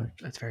 it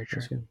worked. that's very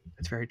true. Good.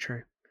 That's very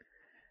true.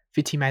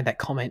 Fitzy made that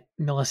comment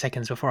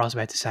milliseconds before I was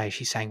about to say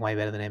she sang way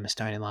better than Emma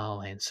Stone in La La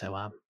Land.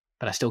 So,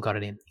 but I still got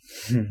it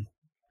in.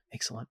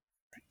 Excellent.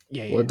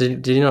 Yeah. Well,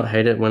 did you not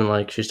hate it when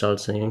like she started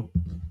singing?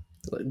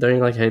 Don't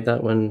you like hate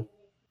that when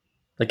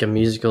like a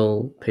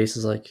musical piece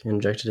is like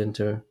injected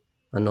into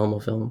a normal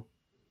film?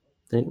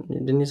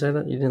 Didn't you say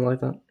that you didn't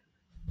like that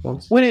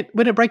once? When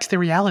it breaks the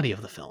reality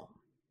of the film.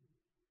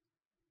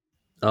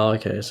 Oh,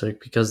 okay. So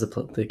because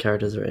the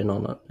characters are in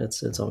on it,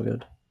 it's all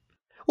good.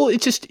 Well,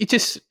 it's just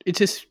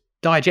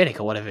diegetic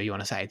or whatever you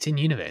want to say. It's in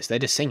universe. They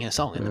just sing a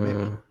song in the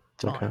movie.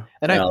 It's fine. Okay.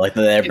 They don't like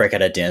they break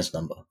out a dance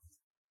number.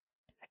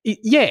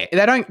 Yeah,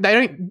 they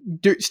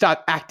don't start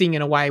acting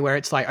in a way where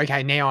it's like,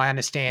 okay, now I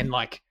understand.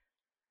 Like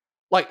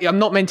I'm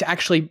not meant to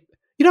actually,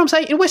 you know what I'm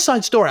saying? In West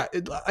Side Story,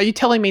 are you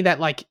telling me that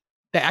like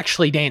they're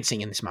actually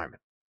dancing in this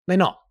moment? They're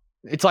not.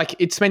 It's like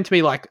it's meant to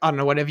be like, I don't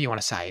know, whatever you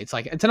want to say. It's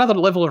like it's another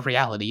level of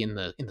reality in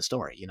the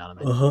story. You know what I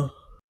mean? Uh-huh.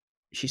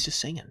 She's just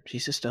singing.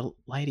 She's just a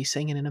lady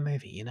singing in a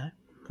movie. You know?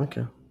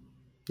 Okay.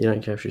 You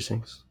don't care if she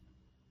sings?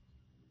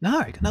 No,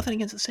 got nothing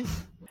against the singing.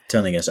 It's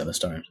only against Emma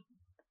Stone.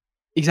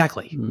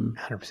 Exactly,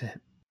 100%.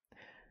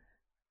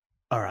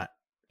 All right.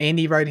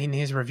 Andy wrote in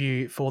his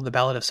review for The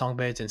Ballad of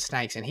Songbirds and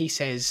Snakes, and he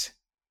says,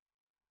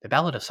 The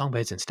Ballad of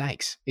Songbirds and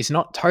Snakes is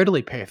not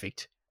totally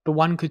perfect, but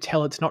one could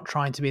tell it's not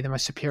trying to be the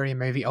most superior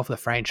movie of the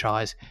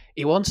franchise.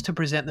 It wants to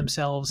present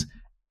themselves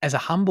as a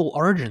humble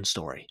origin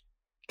story.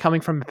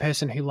 Coming from a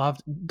person who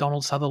loved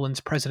Donald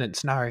Sutherland's President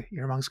Snow,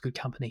 you're amongst good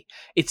company.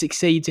 It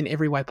succeeds in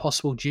every way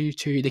possible due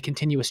to the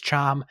continuous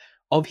charm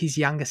of his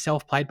younger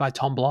self, played by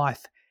Tom Blythe.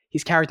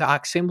 His character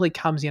arc simply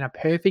comes in a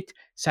perfect,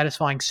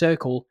 satisfying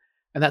circle,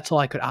 and that's all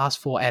I could ask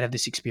for out of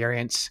this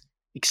experience.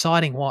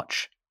 Exciting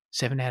watch.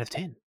 7 out of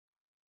 10.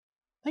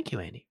 Thank you,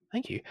 Andy.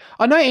 Thank you.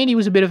 I know Andy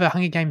was a bit of a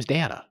Hunger Games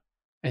doubter,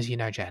 as you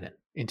know, Jaden,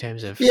 in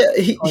terms of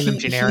calling them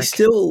generic.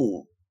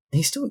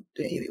 He still.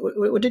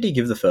 What did he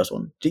give the first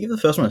one? Did he give the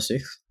first one a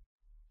 6?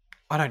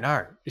 I don't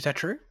know. Is that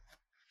true?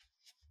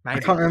 Maybe. I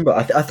can't remember.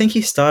 I think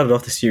he started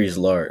off the series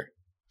low,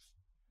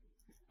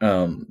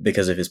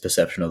 because of his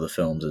perception of the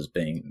films as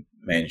being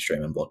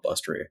mainstream and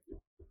blockbustery.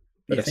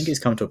 But yes. I think he's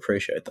come to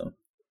appreciate them.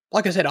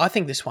 Like I said, I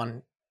think this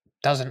one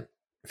doesn't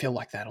feel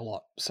like that a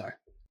lot, so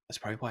that's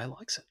probably why he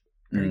likes it.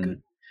 Very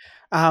good.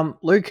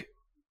 Luke,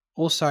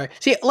 also,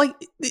 see, like,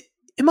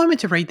 am I meant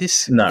to read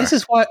this? No. This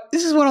is what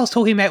I was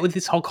talking about with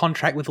this whole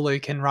contract with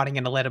Luke and writing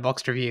in a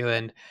letterboxd review,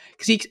 and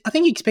because I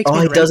think he expects.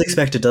 Oh, he does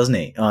expect it, doesn't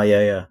he? Oh,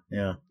 yeah.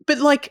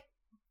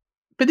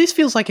 But this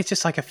feels like it's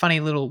just like a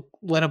funny little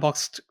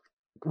letterboxd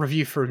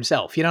review for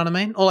himself. You know what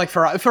I mean? Or like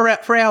for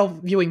our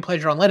viewing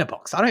pleasure on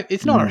Letterboxd.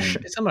 It's not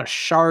it's not a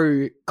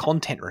show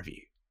content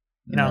review.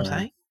 You know what I'm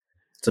saying?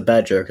 It's a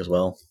bad joke as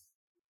well.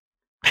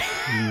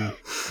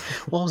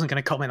 Well, I wasn't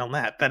going to comment on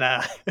that,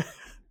 but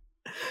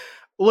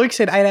Luke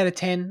said 8 out of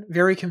 10.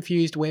 Very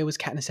confused. Where was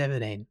Katniss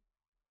Everdeen?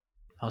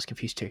 I was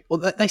confused too.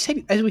 Well, they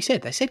said, as we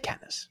said, they said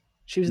Katniss.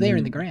 She was there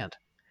in the ground.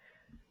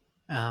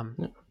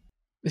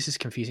 This is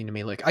confusing to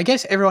me, Luke. I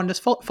guess everyone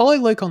just follow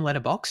Luke on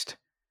Letterboxd,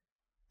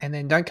 and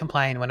then don't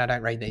complain when I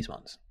don't read these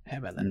ones. How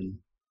about that?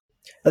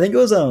 I think it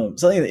was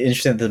something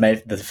interesting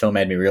that the film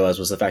made me realize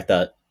was the fact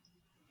that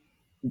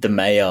the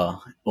mayor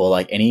or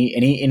like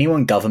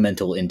anyone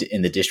governmental in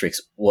the districts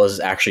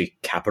was actually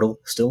capital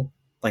still.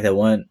 Like they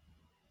weren't.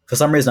 For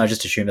some reason, I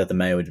just assumed that the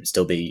mayor would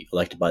still be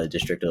elected by the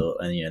district,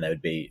 and they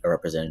would be a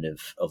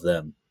representative of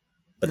them.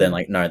 But then,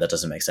 like, no, that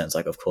doesn't make sense.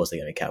 Like, of course they're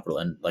going to be capital,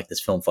 and like this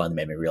film finally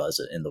made me realize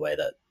it in the way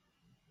that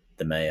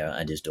the mayor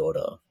and his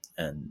daughter,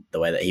 and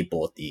the way that he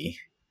bought the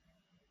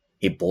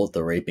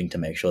reaping to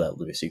make sure that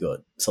Lucy got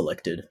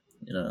selected.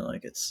 You know,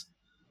 like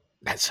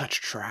that's such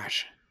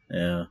trash.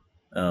 Yeah.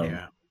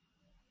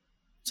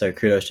 So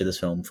kudos to this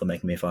film for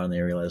making me finally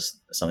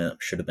realize something that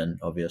should have been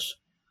obvious.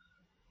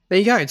 There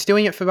you go. It's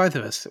doing it for both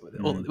of us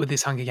with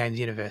this Hunger Games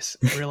universe,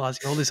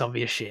 realizing all this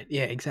obvious shit.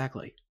 Yeah,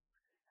 exactly.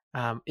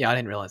 I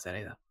didn't realize that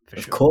either.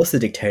 Of course, the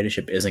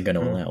dictatorship isn't going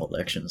to allow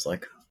elections.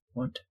 Like,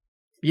 what?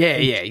 Yeah,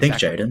 Think,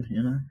 exactly. Jaden,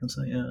 you know? It's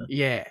like,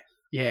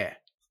 Yeah.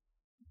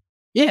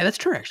 Yeah, that's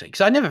true, actually.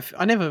 Because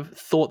I never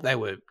thought they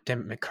were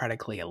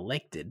democratically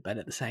elected, but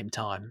at the same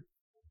time,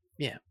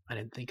 yeah, I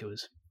didn't think it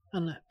was. I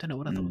don't know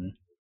what I thought.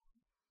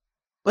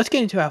 Let's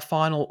get into our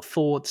final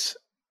thoughts,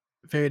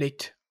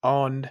 verdict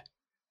on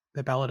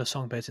The Ballad of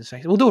Songbirds and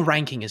Snakes. We'll do a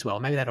ranking as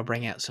well. Maybe that'll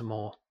bring out some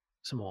more.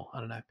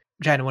 I don't know.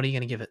 Jaden, what are you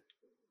going to give it?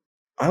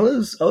 I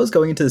was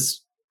going into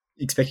this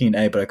expecting an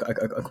A, but I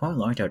quite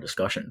liked our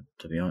discussion,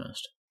 to be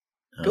honest.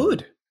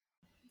 Good.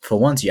 For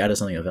once, you added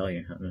something of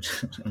value. I'm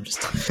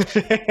just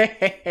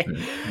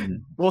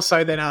More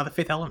so than the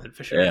Fifth Element,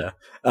 for sure. Yeah.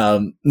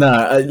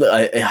 No,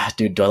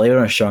 dude. Do I leave it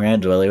on a strong A?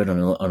 Do I leave it on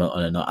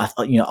a 9?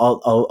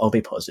 I'll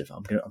be positive.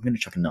 I'm gonna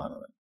chuck a 9 on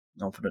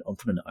it. I'll put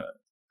a 9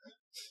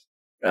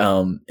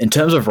 on it. In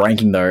terms of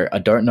ranking, though, I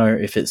don't know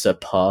if it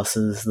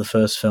surpasses the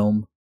first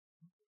film.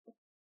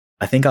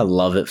 I think I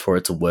love it for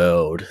its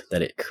world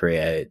that it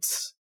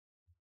creates,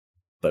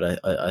 but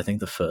I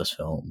think the first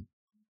film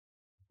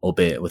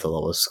albeit with a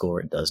lower score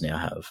it does now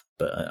have.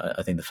 But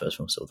I think the first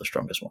film's still the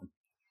strongest one.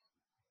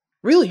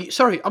 Really?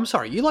 I'm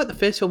sorry. You like the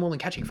first film more than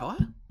Catching Fire?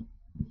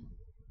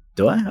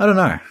 Do I? I don't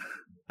know.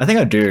 I think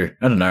I do.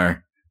 I don't know.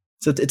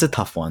 It's a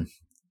tough one.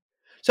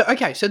 So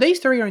okay, so these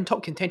three are in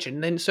top contention.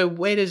 And then, so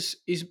where do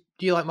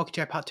you like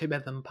Mockingjay Part 2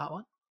 better than Part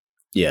 1?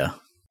 Yeah.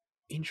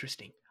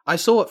 Interesting. I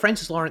saw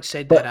Francis Lawrence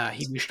said that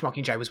he wished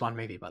Mockingjay was one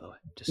movie, by the way.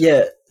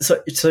 Yeah,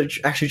 so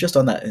actually just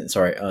on that,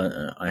 sorry,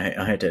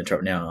 I hate to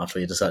interrupt now after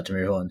you decide to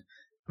move on.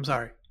 I'm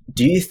sorry.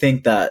 Do you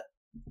think that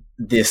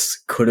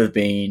this could have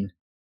been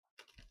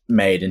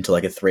made into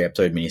like a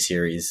 3-episode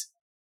miniseries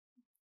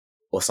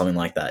or something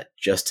like that,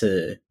 just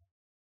to...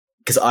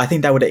 Because I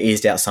think that would have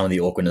eased out some of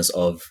the awkwardness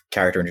of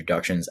character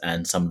introductions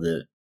and some of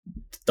the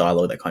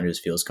dialogue that kind of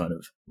just feels kind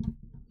of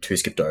too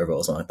skipped over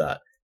or something like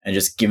that. And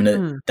just giving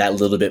it that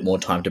little bit more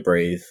time to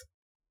breathe,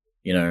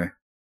 you know,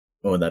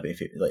 what would that be?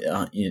 Like,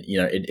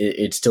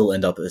 it'd still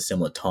end up at a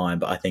similar time,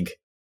 but I think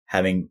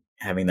having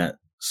that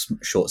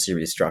short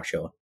series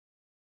structure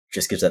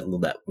just gives that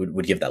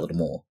would give that little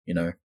more, you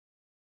know.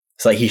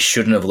 It's like he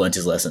shouldn't have learnt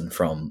his lesson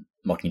from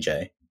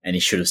Mockingjay, and he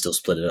should have still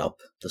split it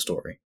up the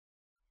story.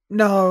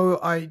 No,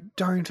 I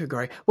don't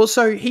agree. Well,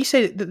 so he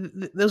said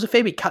there was a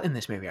fair bit cut in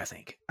this movie, I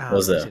think.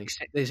 Was there?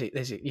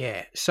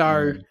 Yeah.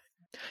 So,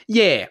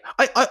 yeah,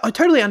 I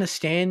totally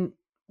understand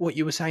what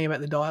you were saying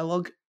about the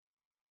dialogue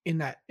in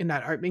that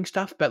opening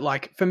stuff, but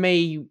like for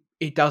me,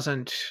 it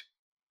didn't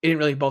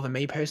really bother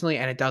me personally,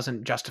 and it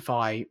doesn't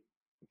justify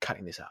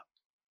cutting this up.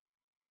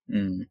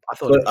 I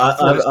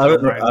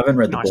haven't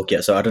read the book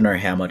yet, so I don't know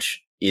how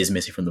much is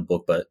missing from the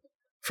book, but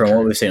from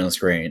what we've seen on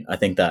screen, I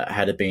think that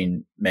had it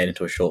been made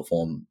into a short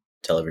form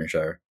television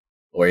show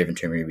or even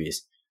 2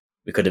 movies,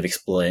 we could have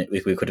explored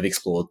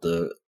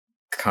the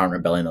current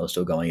rebellion that was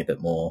still going a bit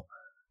more.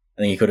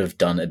 I think he could have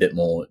done a bit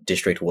more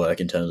district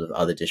work in terms of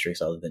other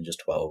districts other than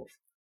just 12.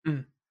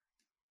 I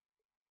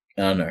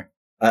don't know.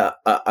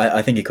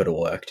 I think it could have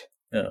worked.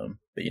 But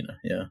you know,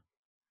 yeah.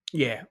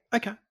 Yeah.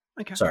 Okay.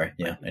 Sorry.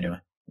 Yeah. Anyway.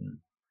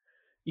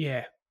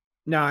 Yeah.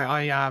 No,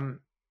 I'm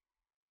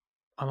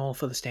all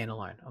for the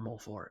standalone. I'm all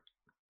for it.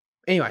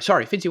 Anyway,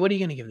 sorry, Fitzy, what are you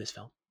going to give this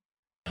film?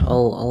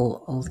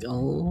 I'll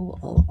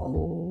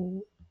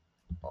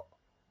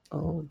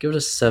give it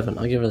a 7.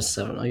 I'll give it a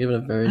 7. I'll give it a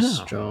very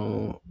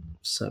strong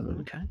 7.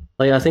 Okay.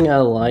 Like, I think I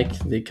like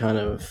the kind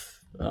of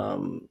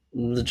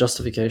the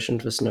justification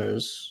for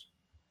Snow's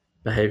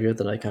behavior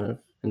that I kind of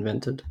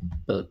invented,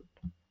 but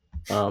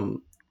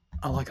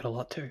I like it a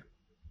lot too.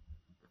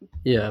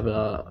 Yeah,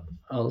 but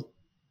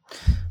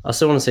I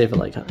still want to see if it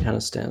like kind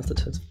of stands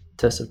the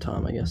test of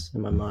time, I guess,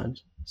 in my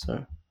mind.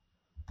 So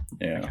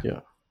yeah.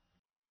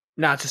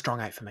 No, it's a strong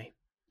 8 for me.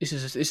 This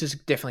is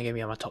definitely going to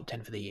be on my top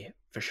 10 for the year,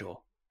 for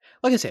sure.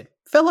 Like I said,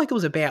 felt like it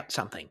was about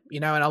something, you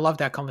know, and I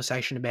loved our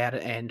conversation about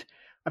it, and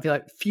I feel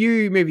like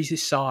few movies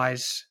this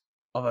size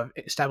of an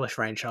established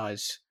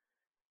franchise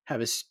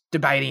have us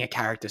debating a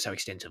character so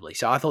extensively.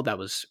 So I thought that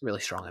was really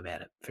strong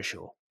about it, for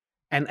sure.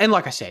 And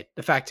like I said,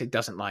 the fact it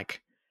doesn't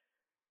like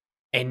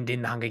end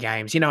in the Hunger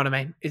Games, you know what I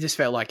mean? It just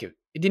felt like it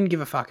didn't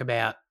give a fuck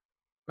about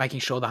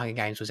making sure the Hunger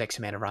Games was X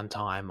amount of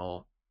runtime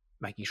or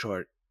making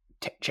sure it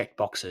checked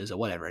boxes or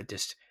whatever. It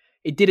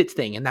did its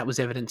thing, and that was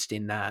evidenced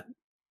in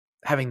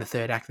having the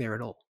third act there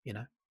at all, you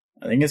know?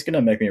 I think it's going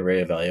to make me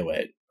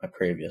reevaluate my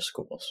previous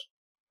scores.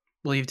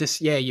 Well, you've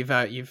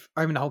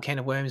opened a whole can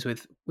of worms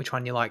with which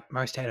one you like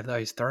most out of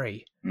those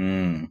 3.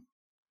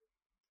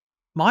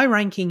 My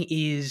ranking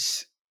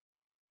is...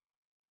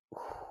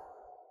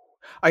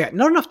 Okay,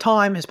 not enough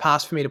time has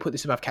passed for me to put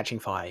this above Catching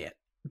Fire yet,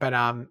 but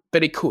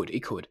it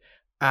could.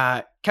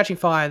 Catching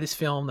Fire, this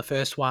film, the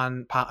first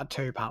one, Part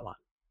 2, Part 1.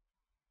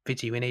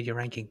 Fitzy, we need your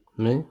ranking.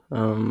 Me?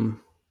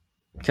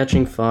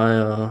 Catching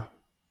Fire,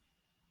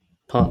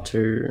 Part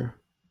 2,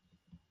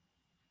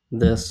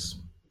 this,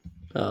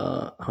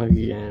 Hunger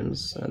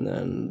Games, and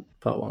then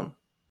Part 1.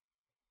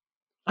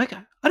 Okay.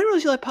 I didn't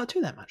realize you like Part 2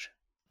 that much.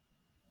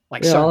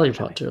 Like, yeah, I like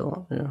Part 2 a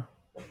lot, yeah.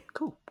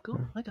 Cool.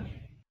 Okay.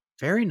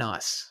 Very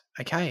nice.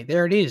 Okay,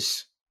 there it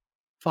is.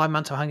 5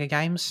 months of Hunger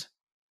Games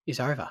is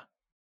over.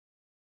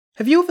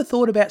 Have you ever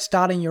thought about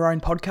starting your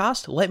own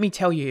podcast? Let me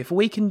tell you, if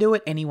we can do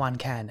it, anyone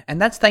can. And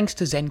that's thanks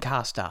to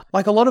Zencaster.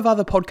 Like a lot of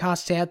other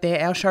podcasts out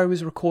there, our show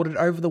is recorded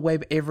over the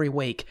web every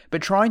week.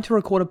 But trying to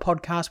record a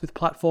podcast with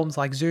platforms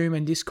like Zoom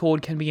and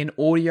Discord can be an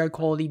audio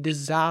quality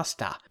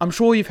disaster. I'm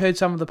sure you've heard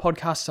some of the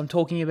podcasts I'm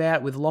talking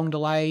about with long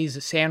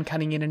delays, sound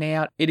cutting in and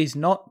out. It is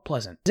not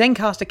pleasant.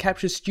 Zencaster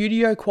captures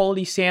studio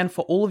quality sound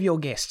for all of your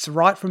guests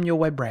right from your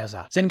web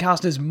browser.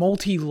 Zencaster's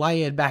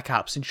multi-layered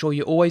backups ensure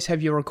you always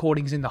have your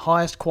recordings in the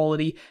highest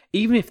quality,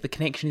 even if the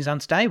connection is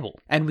unstable.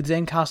 And with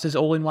Zencaster's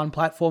all-in-one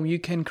platform, you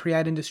can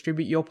create and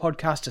distribute your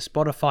podcast to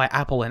Spotify,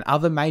 Apple, and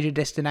other major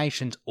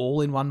destinations all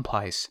in one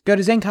place. Go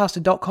to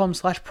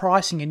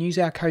Zencaster.com/pricing and use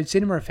our code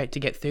CinemaEffect to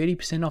get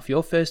 30% off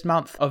your first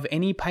month of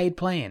any paid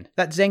plan.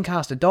 That's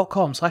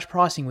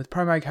Zencaster.com/pricing with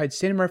promo code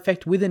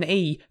CinemaEffect with an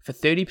E for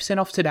 30%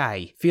 off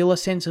today. Feel a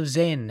sense of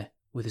Zen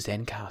with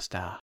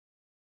Zencaster.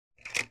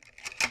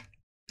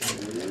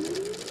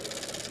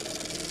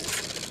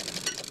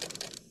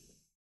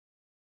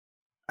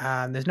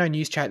 There's no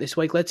news chat this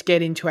week. Let's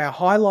get into our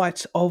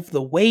highlights of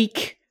the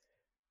week.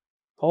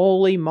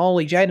 Holy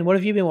moly, Jaden, what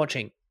have you been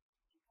watching?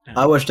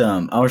 I watched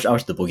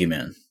The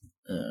Boogeyman.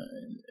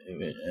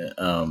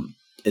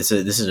 This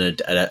is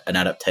an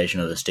adaptation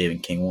of a Stephen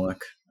King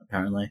work,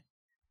 apparently,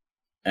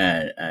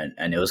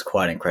 and it was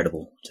quite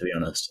incredible, to be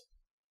honest.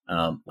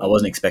 I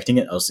wasn't expecting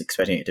it. I was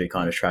expecting it to be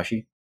kind of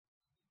trashy,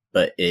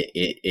 but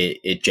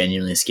it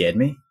genuinely scared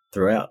me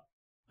throughout.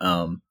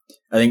 I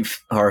think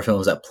horror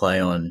films that play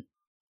on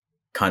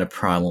kind of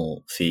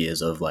primal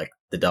fears of like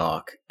the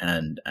dark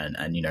and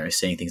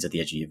seeing things at the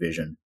edge of your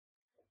vision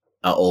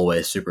are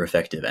always super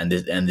effective. And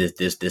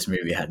this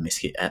movie had me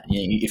scared.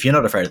 If you're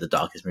not afraid of the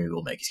dark, this movie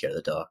will make you scared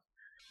of the dark.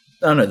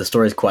 I don't know. The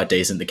story is quite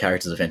decent. The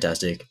characters are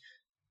fantastic.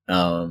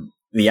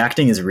 The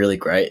acting is really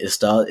great. It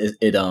stars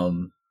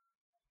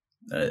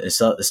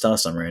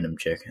some random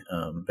chick,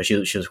 but she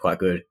was quite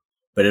good.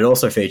 But it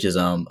also features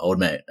old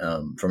mate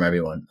from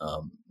Everyone,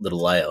 Little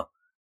Leia,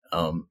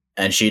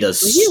 and she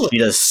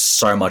does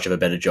so much of a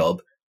better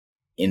job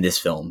in this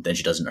film than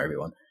she does in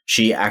Everyone.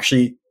 She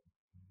actually,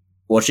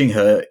 watching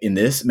her in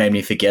this made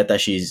me forget that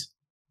she's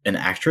an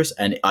actress,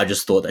 and I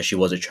just thought that she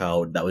was a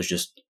child. That was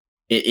just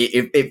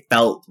it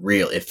felt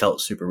real. It felt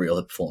super real,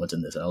 her performance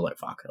in this, and I was like,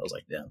 fuck. I was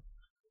like, damn,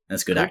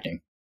 that's good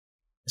acting,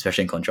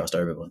 especially in contrast to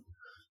Everyone.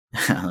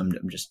 I'm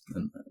just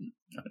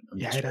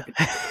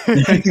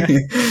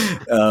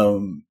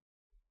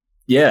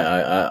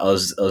yeah, I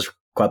was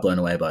quite blown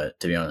away by it,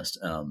 to be honest,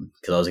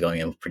 because I was going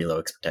in with pretty low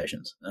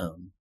expectations,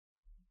 and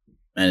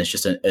it's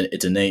just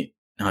it's a neat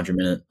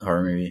 100-minute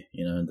horror movie.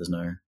 There's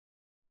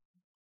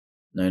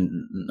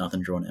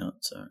nothing drawn out,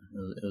 so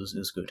it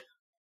was good.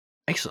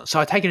 Excellent. So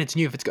I take it it's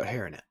new if it's got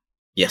her in it.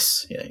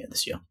 Yes, yeah,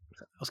 this year.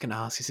 I was going to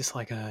ask, is this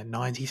like a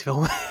 90s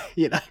film?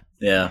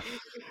 Yeah.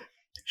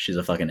 She's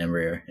a fucking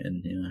embryo,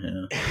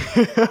 and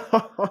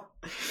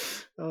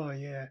Oh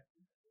yeah.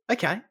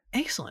 Okay.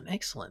 Excellent.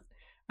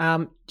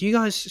 Do you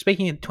guys,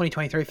 speaking of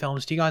 2023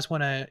 films, do you guys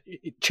want to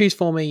choose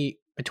for me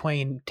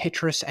between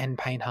Tetris and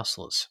Pain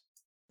Hustlers?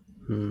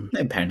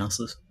 Maybe Pain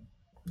Hustlers.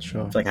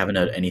 Sure. I feel like I haven't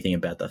heard anything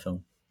about that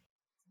film.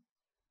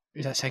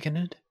 Is that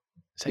seconded?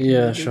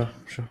 Yeah, sure.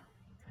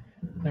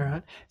 All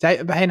right.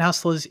 Pain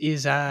Hustlers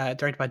is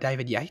directed by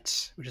David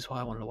Yates, which is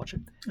why I wanted to watch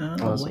it.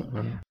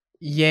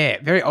 Yeah,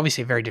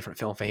 obviously a very different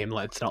film for him.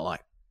 It's not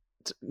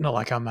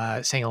like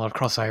I'm seeing a lot of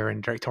crossover in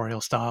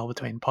directorial style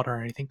between Potter or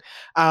anything.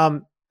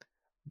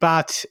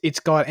 But it's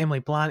got Emily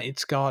Blunt,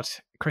 it's got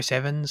Chris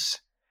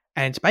Evans,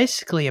 and it's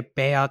basically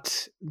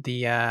about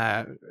the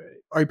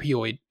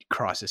opioid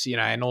crisis,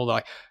 and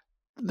all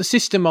the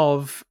system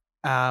of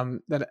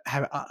that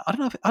have.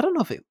 I don't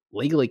know if it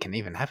legally can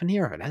even happen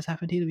here, if it has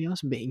happened here. To be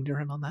honest, I'm being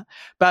ignorant on that.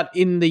 But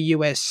in the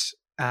US,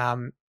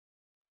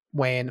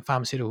 when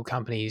pharmaceutical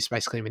companies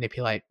basically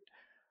manipulate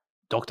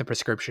doctor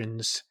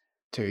prescriptions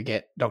to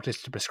get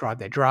doctors to prescribe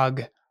their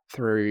drug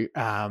through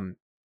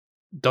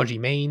dodgy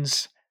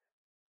means,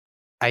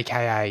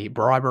 aka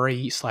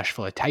bribery /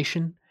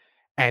 flirtation,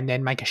 and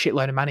then make a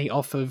shitload of money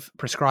off of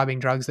prescribing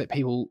drugs that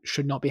people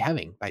should not be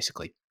having,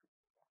 basically.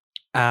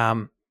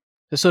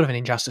 There's sort of an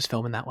injustice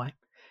film in that way.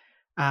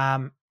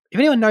 If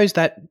anyone knows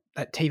that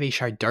TV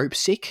show Dope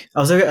Sick, I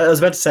was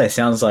about to say,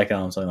 sounds like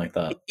something like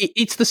that.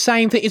 It's the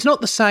same thing. It's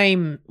not the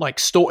same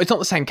story. It's not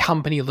the same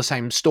company or the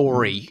same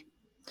story.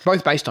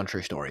 Both based on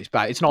true stories,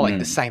 but it's not like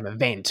the same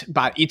event.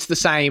 But it's the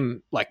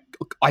same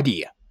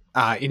idea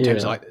in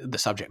terms of the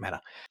subject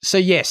matter. So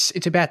yes,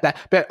 it's about that.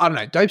 But I don't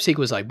know. Dope Sick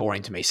was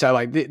boring to me.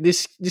 So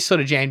this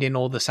sort of jammed in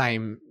all the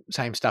same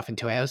stuff in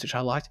 2 hours, which I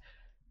liked.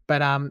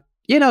 But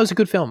it was a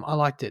good film. I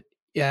liked it.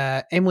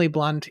 Emily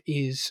Blunt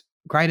is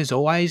great as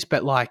always,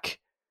 but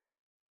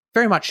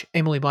very much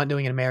Emily Blunt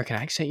doing an American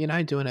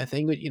accent, doing her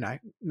thing, but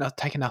not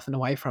taking nothing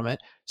away from it.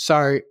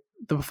 So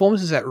the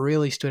performances that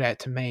really stood out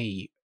to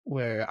me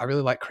were, I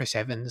really like Chris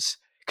Evans.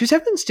 Chris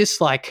Evans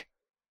just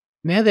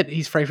now that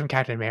he's free from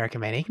Captain America,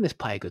 man, he can just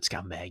play a good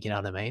scumbag. You know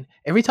what I mean?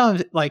 Every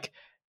time,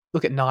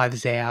 look at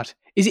Knives Out.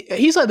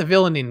 He's like the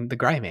villain in The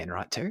Grey Man,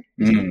 right? Too.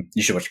 You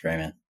should watch Grey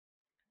Man.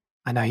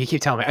 I know you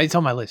keep telling me it's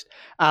on my list.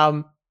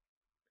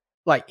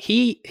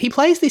 He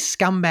plays this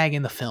scumbag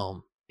in the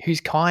film who's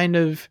kind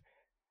of,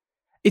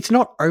 it's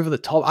not over the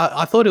top.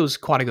 I thought it was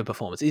quite a good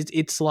performance.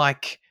 It's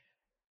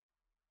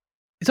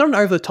not an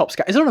over the top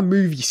scumbag. It's not a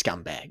movie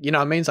scumbag. You know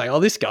what I mean? It's like, oh,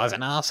 this guy's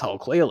an asshole.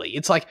 Clearly,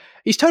 it's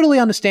he's totally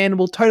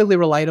understandable, totally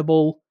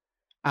relatable.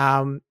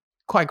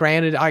 Quite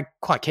granted, I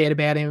quite cared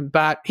about him,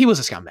 but he was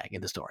a scumbag in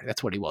the story.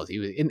 That's what he was. He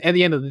was. At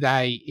the end of the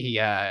day, he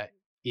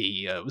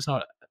was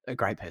not a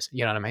great person.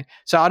 You know what I mean?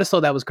 So I just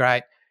thought that was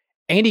great.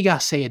 Andy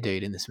Garcia,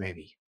 dude, in this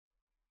movie,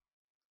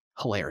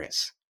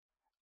 hilarious.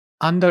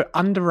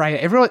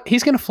 Underrated. Everyone,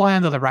 he's going to fly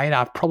under the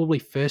radar probably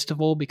first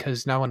of all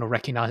because no one will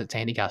recognize it's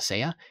Andy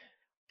Garcia.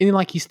 In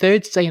his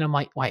third scene, I'm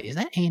like, wait, is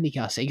that Andy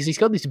Garcia? Because he's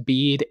got this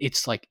beard.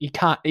 It's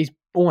he's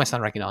almost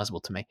unrecognizable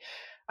to me.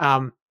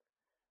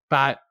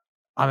 But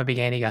I'm a big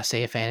Andy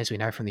Garcia fan, as we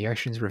know from the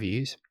Oceans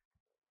reviews.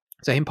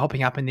 So him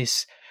popping up in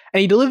this,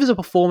 and he delivers a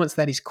performance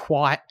that is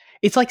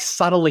it's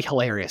subtly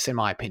hilarious in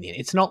my opinion.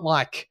 It's not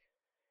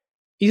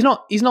he's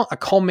not a he's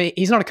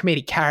not a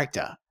comedic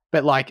character,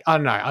 but like I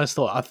don't know, I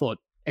thought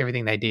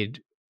everything they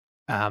did.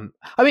 I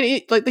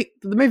mean, the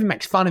movie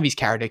makes fun of his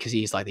character because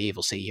he's like the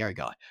evil CEO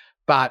guy,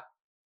 but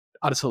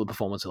I just thought the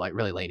performance like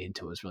really leaned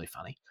into it. It was really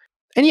funny.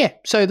 And yeah,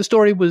 so the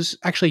story was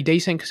actually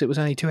decent because it was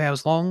only 2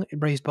 hours long. It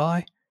breezed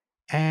by,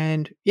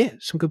 and yeah,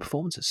 some good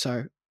performances.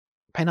 So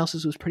Pain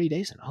Houses was pretty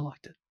decent. I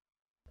liked it.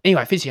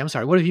 Anyway, Fizzy, I'm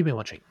sorry. What have you been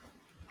watching?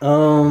 I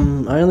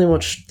only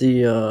watched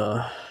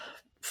I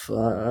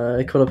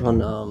caught up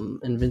on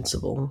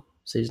Invincible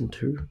season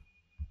 2.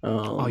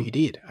 Oh, you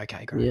did?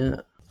 Okay, great. Yeah,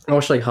 I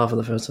watched like half of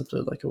the first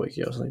episode like a week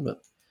ago or something,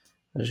 but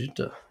I just need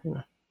to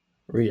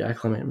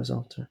reacclimate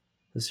myself to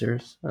the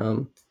series.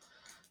 And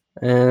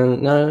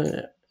no,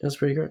 it was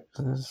pretty great.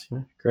 It was,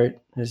 great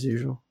as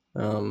usual.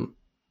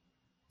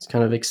 It's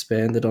kind of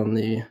expanded on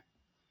the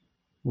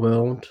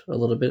world a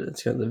little bit.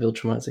 It's got the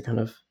Viltrumites are kind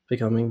of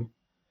becoming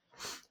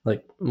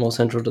like more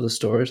central to the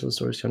story. So the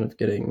story's kind of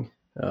getting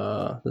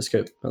the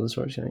scope of the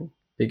story's getting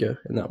bigger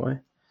in that way.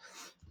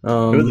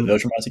 Who are the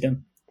Viltrumites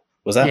again?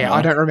 Was that Mark?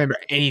 I don't remember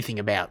anything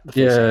about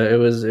the it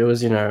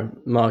was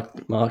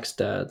Mark's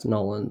dad,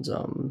 Nolan's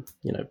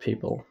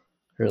people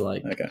who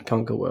like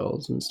conquer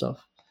worlds and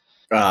stuff.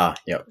 Yeah.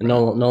 And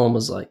Nolan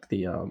was like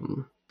the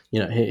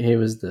he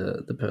was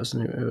the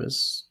person who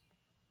was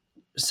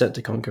set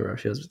to conquer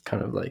Earth. He was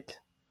kind of like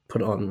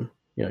put on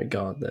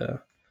guard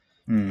there.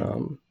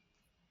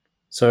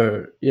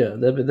 So yeah,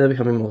 they're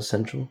becoming more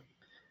central,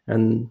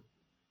 and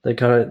they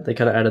kind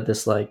of added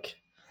this like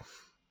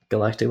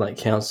galactic like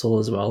council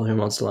as well who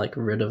wants to like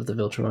rid of the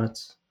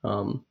Viltrumites.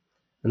 And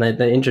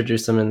they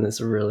introduced them in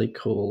this really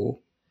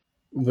cool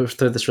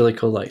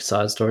like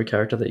side story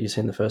character that you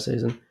see in the first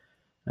season,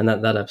 and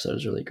that episode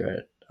is really great.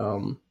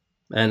 And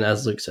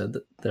as Luke said,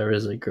 there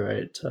is a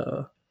great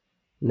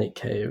Nick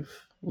Cave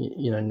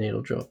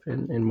needle drop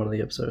in one of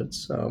the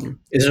episodes.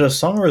 Is it a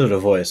song or is it a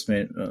voice? I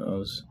mean,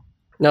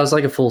 No, it's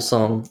like a full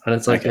song, and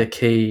it's like a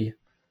key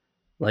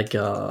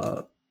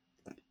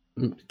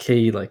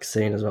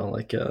scene as well,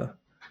 like a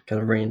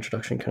kind of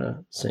reintroduction kind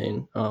of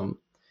scene.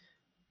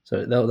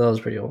 So that was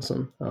pretty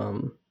awesome.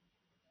 But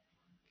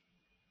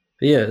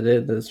yeah,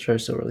 the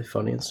show's still really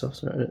funny and stuff,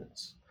 so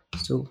it's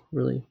still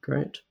really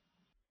great.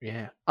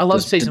 Yeah, I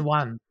love season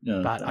 1,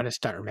 but I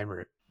just don't remember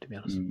it, to be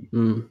honest.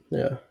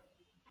 Yeah.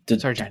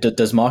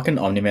 Does Mark and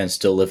Omni-Man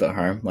still live at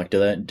home? Like,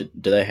 do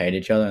they hate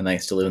each other and they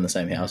still live in the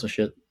same house or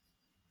shit?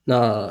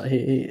 Nah,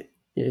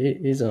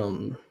 he's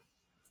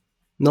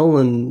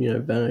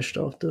Nolan, vanished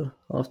after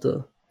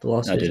the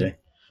last season. Did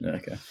he?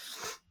 Okay.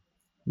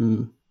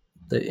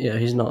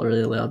 He's not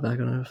really allowed back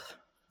on Earth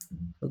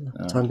for the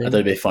time being. I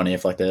thought it'd be funny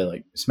if like they're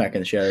like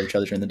smacking the shit out of each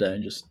other during the day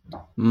and just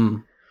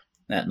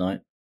at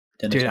night.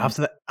 Dude,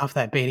 after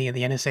that beating at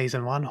the end of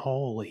season 1,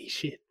 holy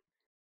shit.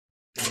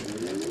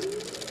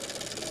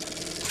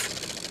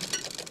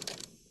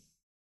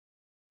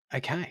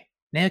 Okay.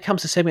 Now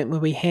comes the segment where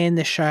we hand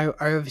the show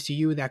over to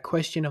you with our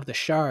question of the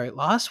show.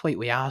 Last week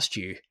we asked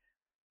you,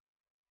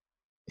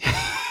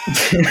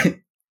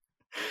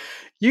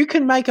 you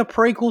can make a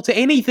prequel to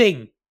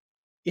anything.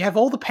 You have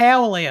all the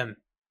power, Liam.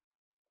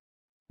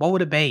 What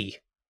would it be?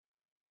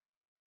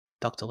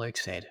 Dr. Luke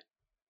said.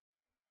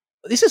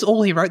 This is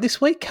all he wrote this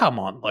week? Come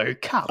on,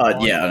 Luke. Come on.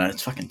 Yeah, I know.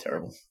 It's fucking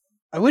terrible.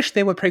 I wish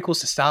there were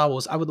prequels to Star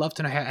Wars. I would love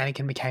to know how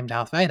Anakin became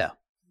Darth Vader.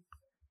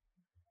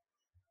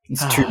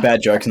 It's 2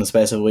 bad jokes in the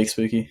space of a week,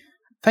 Spooky.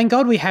 Thank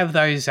God we have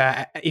those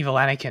evil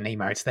Anakin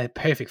emotes. They're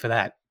perfect for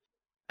that.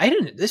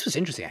 Aiden, this was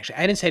interesting, actually.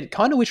 Aiden said,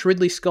 kind of wish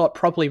Ridley Scott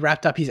properly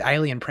wrapped up his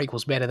Alien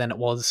prequels better than it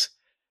was,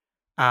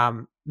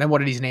 than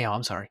what it is now.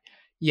 I'm sorry.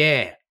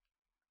 Yeah.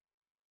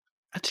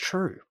 That's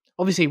true.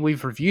 Obviously,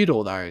 we've reviewed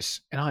all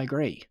those, and I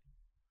agree.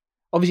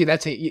 Obviously,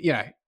 that's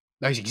it.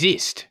 Those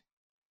exist.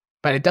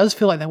 But it does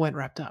feel like they weren't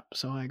wrapped up,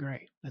 so I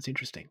agree. That's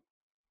interesting.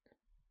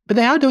 But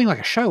they are doing like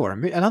a show or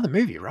another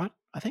movie, right?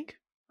 I think.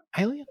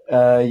 Alien?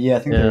 Yeah, I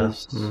think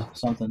there's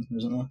something,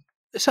 isn't there?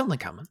 There's something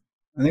coming.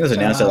 I think it was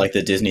announced at like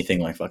the Disney thing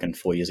like fucking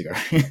 4 years ago.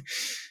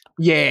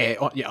 Yeah,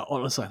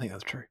 honestly, I think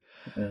that's true.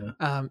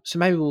 Yeah. So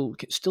maybe we'll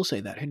still see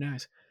that. Who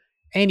knows?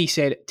 Andy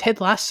said,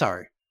 Ted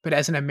Lasso, but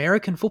as an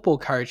American football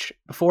coach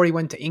before he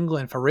went to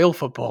England for real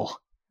football.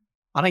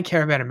 I don't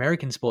care about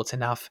American sports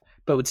enough,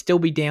 but would still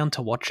be down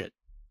to watch it.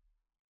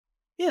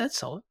 Yeah, that's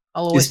solid.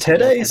 Is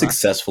Ted a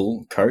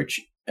successful coach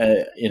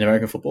in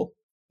American football?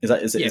 Is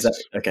that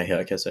okay? Yeah,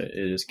 okay. So it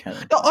is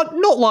canon.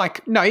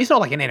 No, he's not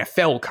like an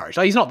NFL coach.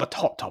 Like, he's not the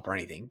top or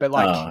anything. But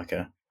like,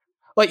 okay.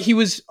 Like he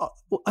was,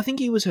 I think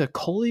he was a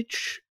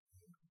college,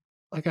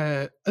 I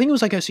think it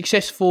was like a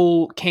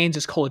successful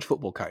Kansas college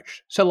football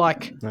coach. So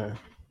like,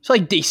 it's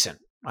like decent.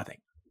 I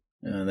think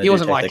he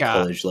wasn't like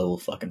college level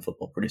fucking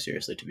football pretty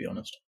seriously, to be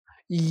honest.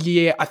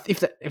 Yeah,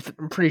 if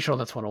I'm pretty sure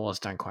that's what it was.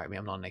 Don't quote me.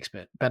 I'm not an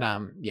expert. But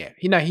yeah,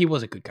 he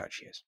was a good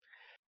coach.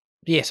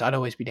 Yes, I'd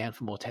always be down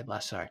for more Ted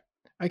Lasso.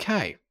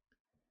 Okay.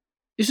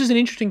 This is an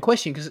interesting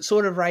question because it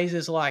sort of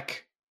raises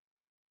like,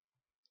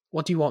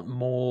 what do you want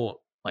more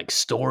like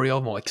story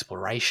of, more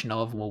exploration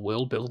of, more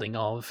world building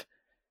of?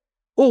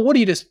 Or what do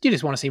you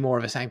just want to see more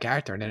of the same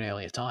character in an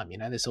earlier time?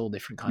 There's all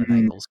different kind of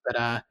angles.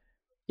 But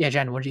Yeah,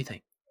 Jan, what do you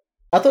think?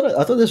 I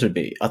thought this would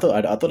be. I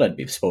thought I'd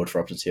be spoiled for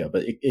options here,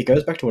 but it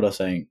goes back to what I was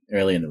saying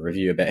earlier in the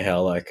review about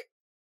how like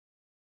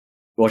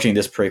watching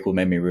this prequel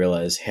made me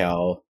realize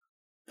how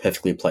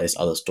perfectly placed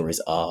other stories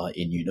are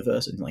in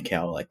universe, and like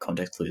how like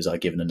context clues are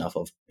given enough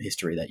of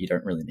history that you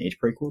don't really need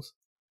prequels.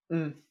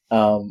 Mm.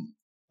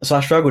 So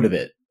I struggled a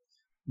bit,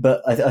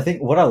 but I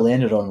think what I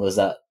landed on was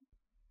that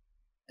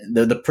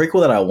the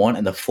prequel that I want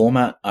and the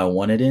format I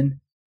want it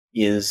in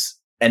is,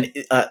 and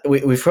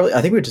we've probably,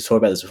 I think we've just talked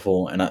about this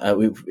before, and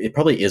it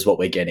probably is what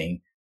we're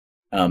getting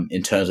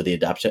in terms of the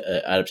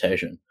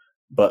adaptation.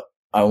 But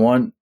I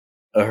want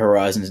a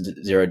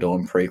Horizon Zero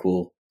Dawn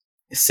prequel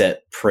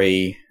set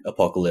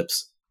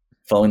pre-apocalypse,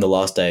 following the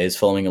last days,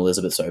 following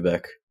Elizabeth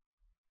Sobeck,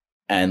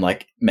 and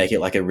like make it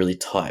like a really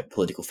tight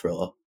political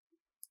thriller.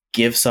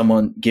 Give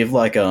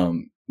like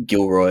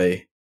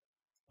Gilroy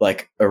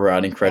like a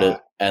writing credit,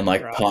 and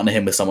like partner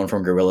him with someone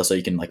from Guerrilla so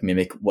you can like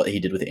mimic what he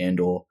did with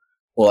Andor,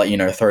 or like, you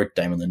know, throw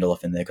Damon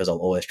Lindelof in there because I'll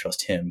always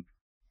trust him.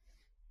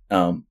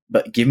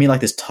 But give me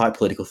like this tight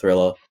political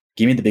thriller.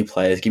 Give me the big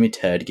players. Give me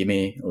Ted. Give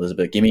me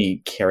Elizabeth. Give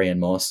me Carrie Ann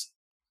Moss,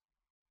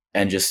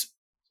 and just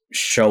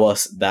show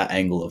us that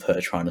angle of her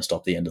trying to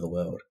stop the end of the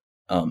world.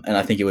 And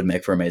I think it would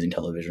make for amazing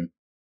television.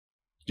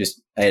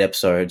 Just 8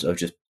 episodes of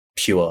just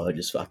pure,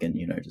 just fucking,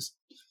 you know,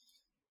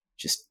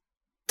 just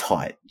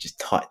tight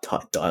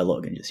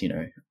dialogue, and just, you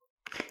know,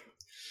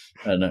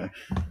 I don't know.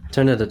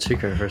 Turned into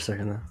Tuco for a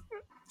second there.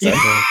 Yeah.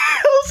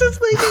 I was just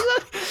thinking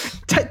that.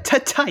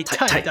 Tight.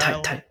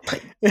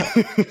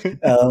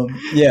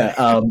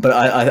 But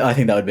I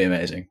think that would be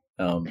amazing.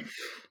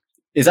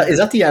 Is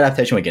that the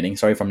adaptation we're getting?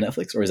 Sorry, from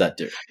Netflix, or is that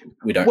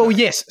we don't? Well, know?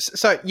 Yes.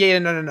 So yeah,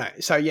 no.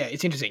 So yeah,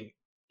 it's interesting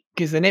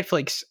because the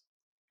Netflix,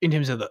 in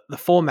terms of the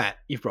format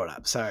you've brought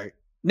up. So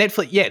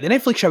Netflix, yeah, the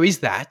Netflix show is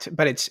that,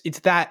 but it's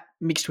that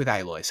mixed with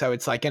Aloy. So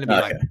it's like going to be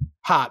like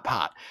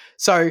part.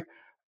 So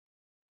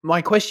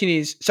my question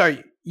is, so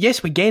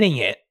yes, we're getting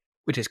it,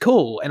 which is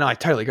cool, and I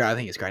totally agree. I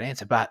think it's a great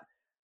answer, but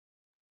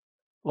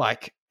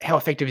like, how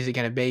effective is it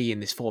going to be in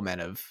this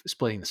format of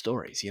splitting the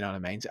stories? You know what I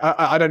mean?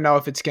 I don't know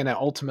if it's going to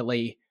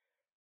ultimately.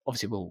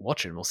 Obviously, we'll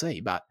watch it and we'll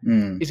see. But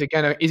is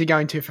it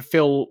going to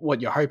fulfill what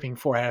you're hoping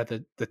for out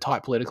of the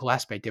tight political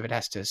aspect if it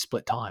has to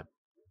split time?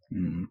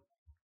 Mm.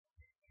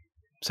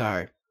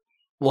 So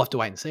we'll have to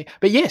wait and see.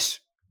 But yes,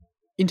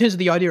 in terms of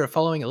the idea of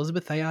following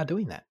Elizabeth, they are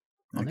doing that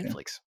on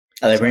Netflix.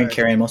 Are they bringing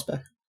Carrie Ann Moss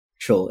back?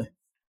 Surely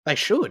they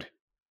should.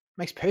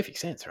 Makes perfect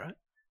sense, right?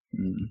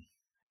 Mm.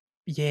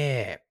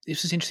 Yeah,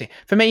 this was interesting.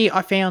 For me,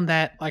 I found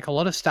that like a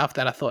lot of stuff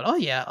that I thought, oh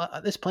yeah,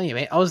 there's plenty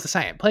of. I was the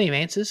same, plenty of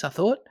answers. I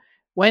thought.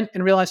 Went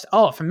and realized,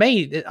 oh, for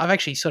me, I've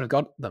actually sort of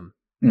got them.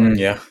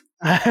 Yeah.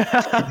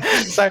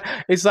 So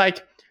it's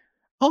like,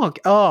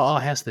 oh,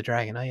 House of the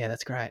Dragon. Oh yeah,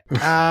 that's great.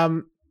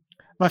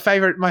 My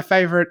favorite,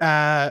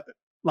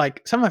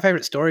 like some of my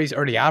favorite stories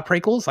already are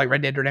prequels, like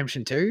Red Dead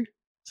Redemption 2.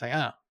 It's like,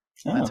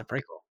 that's a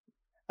prequel.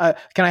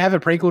 Can I have a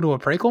prequel to a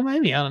prequel?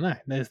 Maybe, I don't know.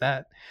 There's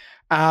that.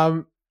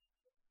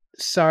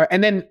 So,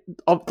 and then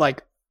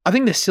like, I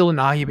think there's still an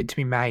argument to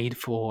be made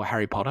for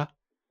Harry Potter,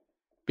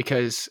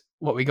 because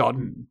what we got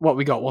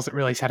wasn't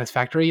really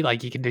satisfactory.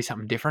 Like, you can do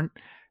something different,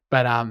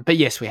 but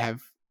yes, we have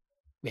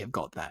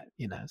got that,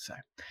 you know. So,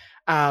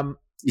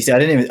 you see, I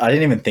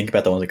didn't even think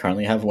about the ones we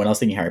currently have. When I was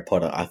thinking Harry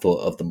Potter, I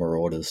thought of the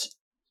Marauders.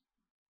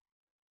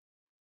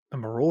 The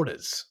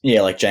Marauders,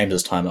 yeah, like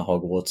James's time at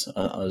Hogwarts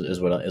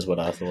is what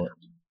I thought.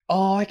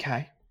 Oh,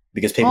 okay.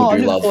 Because people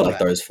do love like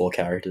those 4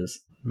 characters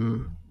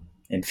in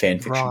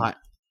fan fiction, right?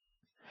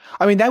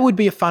 I mean, that would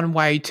be a fun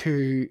way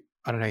to.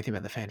 I don't know anything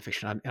about the fan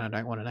fiction, and I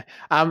don't want to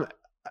know.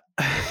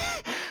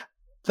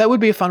 That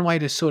would be a fun way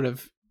to sort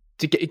of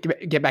to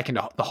get back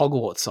into the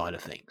Hogwarts side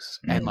of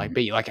things, and like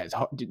be like,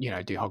 you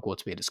know, do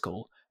Hogwarts be at a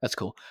school? That's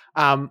cool.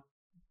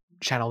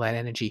 Channel that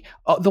energy.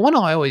 The one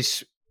I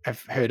always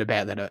have heard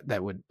about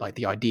that would, like,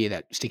 the idea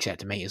that sticks out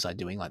to me is like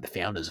doing like the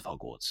founders of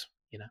Hogwarts.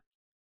 You know,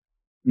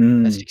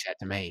 that sticks out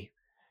to me.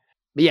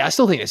 But yeah, I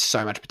still think there's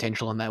so much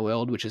potential in that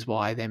world, which is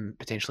why them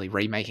potentially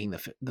remaking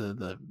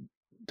the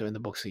doing the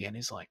books again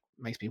is like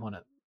makes me want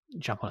to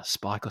jump on a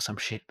spike or some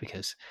shit,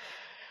 because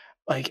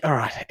like, all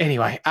right.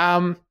 Anyway,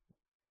 I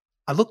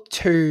looked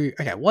to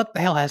what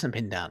the hell hasn't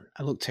been done?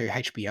 I looked to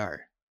HBO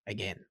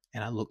again,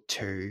 and I looked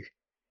to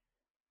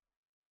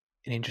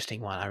an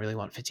interesting one. I really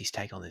want Fitzy's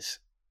take on this.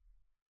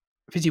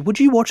 Fitzy, would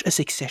you watch a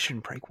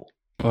Succession prequel?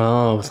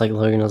 Oh, it's like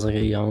Logan was like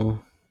a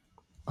young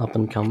up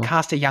and comer.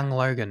 Cast a young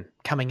Logan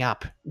coming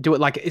up. Do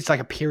it like it's like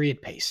a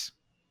period piece.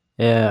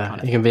 Yeah,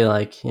 it can be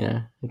like, you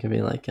know, it can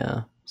be like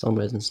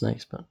Songbirds and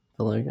Snakes, but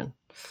for Logan.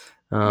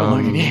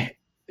 Logan, yeah,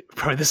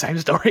 probably the same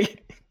story.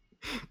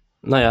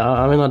 No, yeah,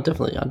 I mean, I'd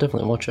definitely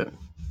watch it. I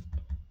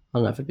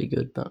don't know if it'd be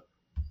good, but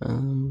if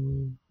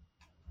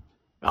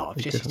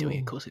Jesse's doing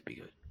it, of course it'd be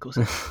good. Of course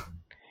it'd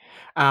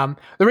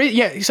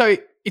be. So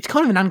it's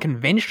kind of an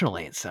unconventional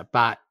answer,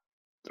 but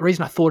the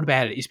reason I thought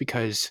about it is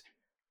because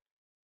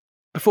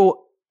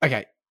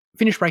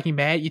finish Breaking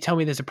Bad, you tell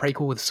me there's a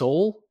prequel with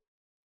Saul,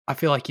 I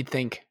feel like you'd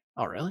think,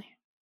 oh really?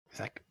 It's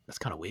like, that's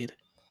kind of weird.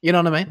 You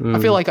know what I mean? I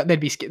feel Mm.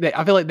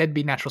 like there'd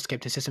be natural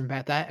skepticism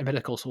about that, and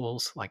Better Call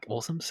Saul's like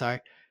awesome. So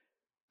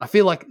I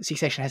feel like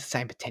Succession has the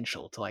same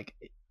potential to like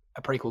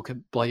a prequel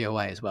could blow you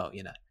away as well.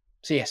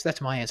 So yes,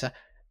 that's my answer.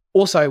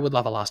 Also, would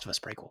love a Last of Us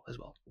prequel as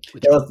well.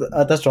 With Yeah,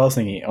 Joel. that's what I was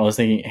thinking. I was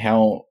thinking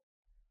how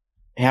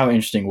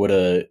interesting would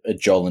a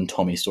Joel and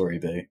Tommy story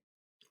be?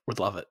 Would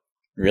love it.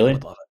 Really?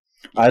 Would love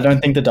it. I don't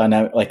think the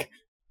dynamic, like,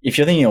 if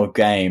you're thinking of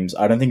games,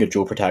 I don't think a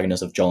dual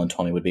protagonist of Joel and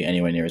Tommy would be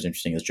anywhere near as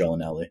interesting as Joel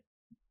and Ellie.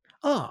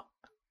 Oh,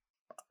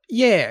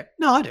 yeah.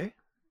 No, I do.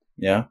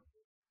 Yeah?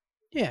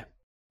 Yeah.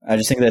 I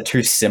just think they're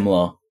too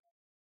similar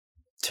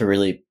to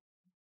really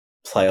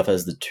play off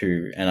as the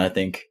two, and I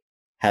think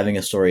having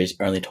a story is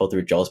only told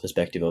through Joel's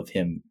perspective of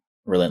him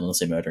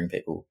relentlessly murdering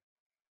people.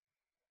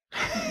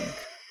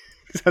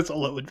 That's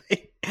all it would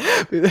be.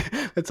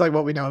 That's like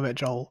what we know about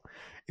Joel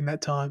in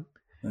that time.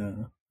 I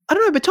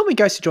don't know, but Tommy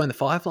goes to join the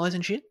Fireflies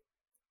and shit.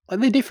 Like,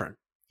 they're different.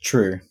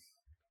 True.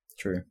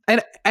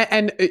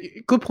 And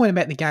good point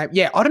about the game.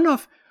 Yeah, I don't know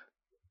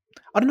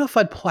if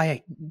I'd play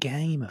a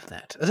game of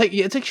that.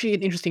 It's actually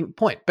an interesting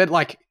point. But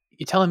like,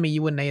 you're telling me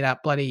you wouldn't eat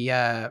up bloody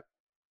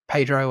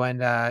Pedro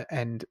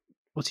and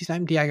what's his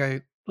name? Diego.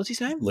 What's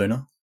his name?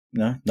 Luna?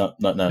 No, not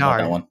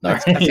that one. No.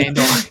 That's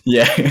Andor.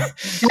 Yeah.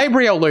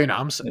 Gabriel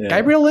Luna. Yeah.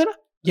 Gabriel Luna?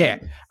 Yeah.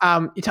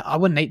 I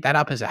wouldn't eat that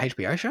up as a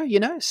HBO show,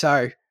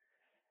 So,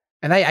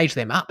 and they age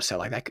them up, so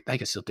like they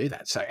could still do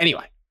that. So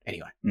anyway,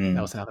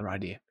 that was another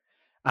idea.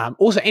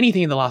 Also,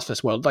 anything in the Last of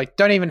Us world, like,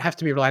 don't even have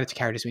to be related to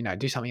characters we know.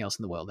 Do something else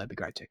in the world. That'd be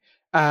great too.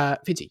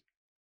 Fitzy.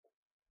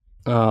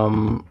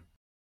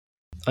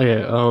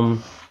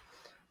 Okay.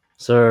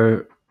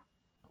 So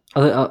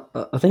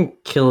I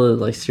think killer,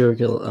 like serial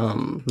killer,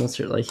 not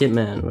serial, like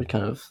hitman would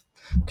kind of,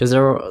 because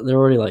they're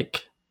already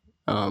like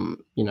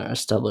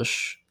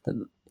establish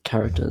the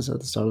characters at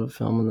the start of the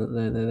film,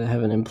 and they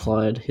have an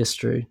implied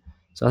history.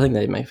 So I think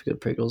they make good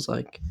prequels,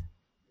 like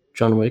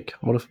John Wick.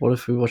 What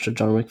if we watched a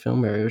John Wick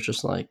film where he was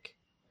just like,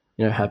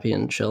 happy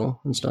and chill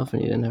and stuff,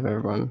 and you didn't have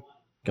everyone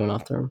going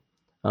after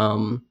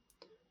him,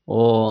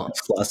 or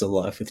Slice of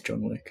life with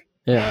John Wick.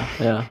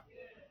 yeah,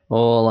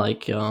 or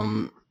like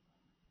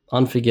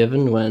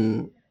Unforgiven,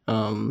 when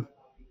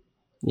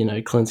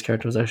Clint's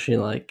character was actually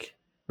like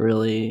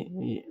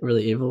really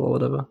really evil or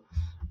whatever.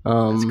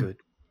 That's good.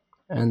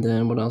 And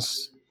then what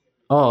else?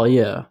 Oh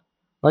yeah,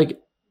 like,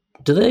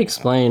 do they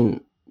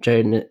explain,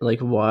 Jaden, like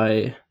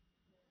why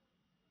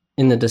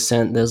in The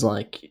Descent there's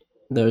like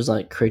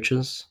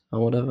creatures or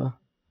whatever,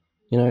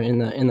 in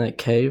that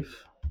cave?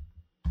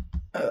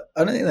 I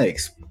don't think they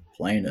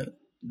explain it.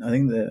 I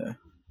think I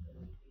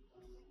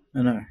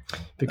don't know.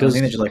 Because I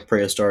think they're just like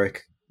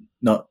prehistoric,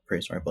 not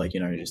prehistoric, but like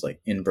just like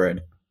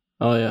inbred.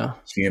 Oh yeah,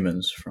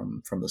 humans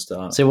from the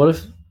start. See, what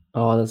if?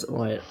 Oh, that's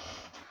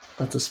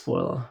a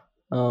spoiler.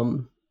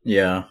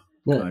 Yeah,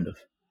 Yeah. kind of.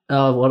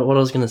 What I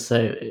was gonna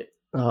say.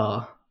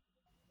 Oh,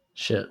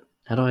 shit.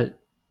 How do I?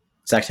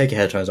 Zach, take your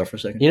headphones off for a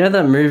second. You know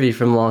that movie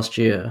from last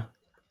year?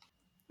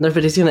 No,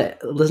 but he's gonna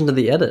listen to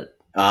the edit.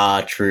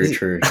 Ah, true.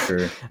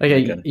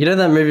 Okay, you know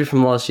that movie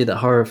from last year, that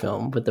horror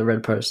film with the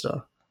red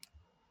poster?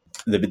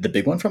 The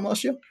big one from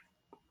last year?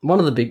 One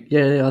of the big,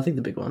 yeah, I think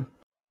the big one.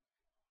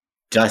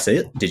 Did I see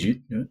it? Did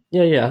you?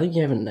 Yeah, I think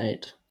you haven't,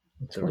 Nate.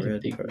 The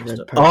red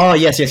poster. Oh,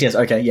 yes.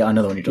 Okay, yeah, I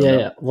know the one you're talking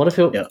about. Yeah. What if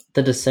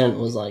The Descent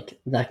was like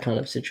that kind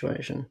of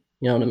situation?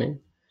 You know what I mean?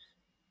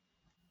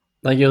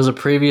 Like, it was a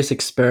previous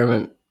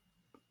experiment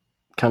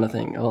kind of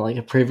thing, or like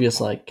a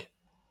previous like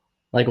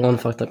one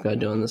fucked up guy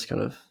doing this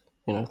kind of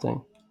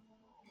thing.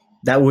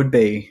 That would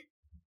be.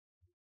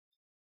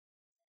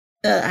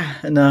 No, I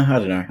don't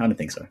know. I don't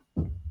think so.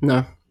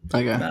 No.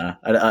 Okay. Nah,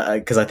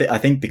 because I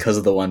think because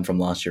of the one from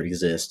last year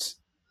exists.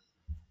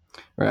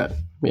 Right.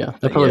 Yeah.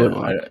 That probably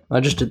wouldn't. I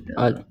just did.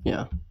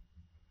 Yeah.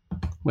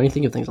 When you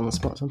think of things on the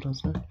spot,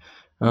 sometimes.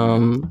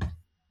 No.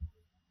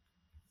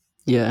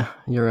 Yeah,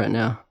 you're right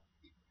now.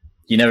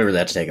 You never really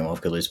had to take them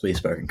off because we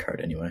spoke in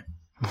code anyway.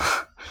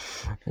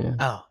 Yeah.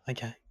 Oh,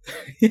 okay.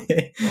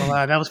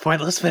 Well, that was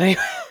pointless, but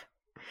anyway.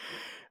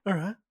 All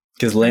right.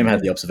 Because Liam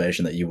had the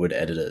observation that you would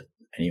edit it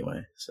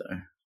anyway, so.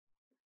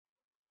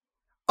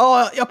 Oh,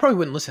 I probably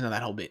wouldn't listen to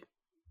that whole bit.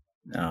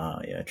 Oh,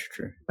 yeah,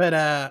 true. But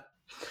I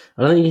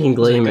don't think you can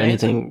glean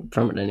anything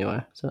from it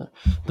anyway. So,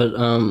 but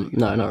no,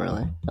 not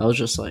really. I was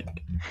just like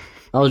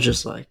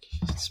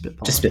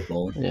spitballing. Just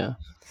spitballing. Yeah.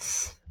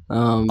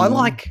 I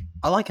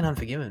like an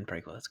Unforgiven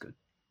prequel. That's good.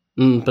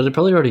 But it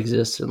probably already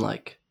exists in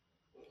like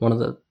one of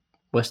the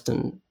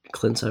Western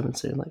Clints I haven't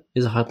seen. Like,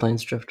 is a High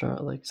Plains Drifter,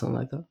 or like something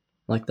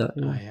like that.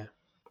 Oh yeah.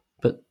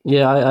 But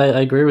yeah,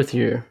 I agree with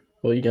you.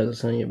 What you guys are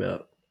saying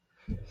about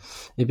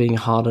it being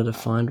harder to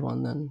find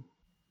one than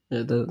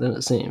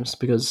it seems,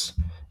 because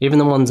even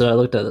the ones that I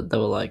looked at, they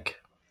were like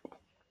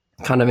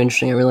kind of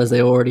interesting. I realized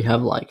they already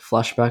have like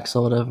flashbacks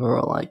or whatever,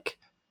 or like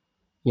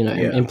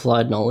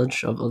implied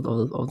knowledge of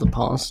the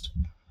past.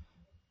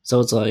 So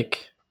it's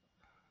like,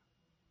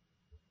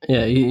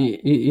 yeah,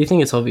 you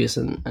think it's obvious,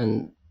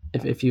 and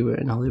if you were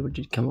in Hollywood,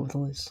 you'd come up with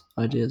all these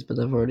ideas, but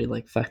they've already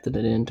like factored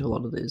it into a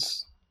lot of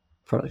these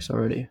products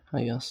already,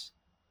 I guess.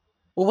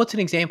 Well, what's an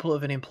example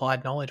of an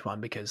implied knowledge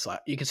one? Because like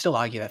you can still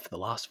argue that for The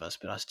Last of Us,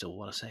 but I still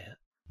want to see it.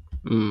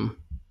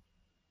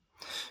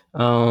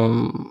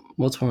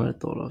 What's one I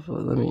thought of?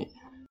 Let me.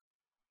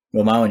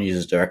 Well, my one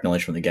uses direct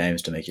knowledge from the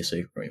games to make your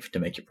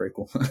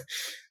prequel.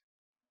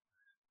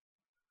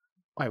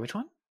 Wait, which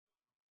one?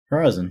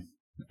 Horizon.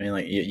 I mean,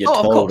 like you're Oh,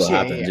 of told course, what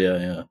yeah, happens. yeah.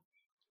 Yeah.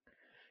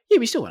 Yeah,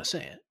 we still want to see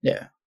it.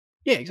 Yeah.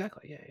 Yeah,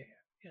 exactly. Yeah.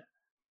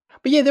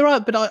 But yeah, there are.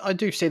 But I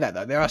do see that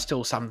though. There are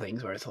still some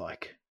things where it's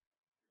like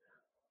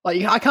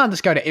I can't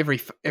just go to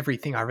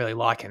everything I really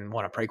like and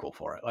want a prequel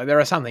for it. Like there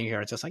are some things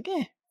where it's just like,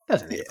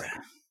 doesn't need a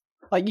prequel.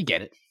 Like you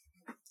get it,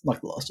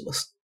 Like The Last of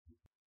Us.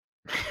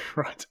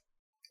 right?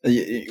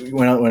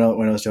 When I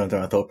was going through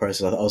my thought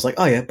process, I was like,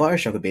 oh yeah,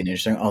 Bioshock would be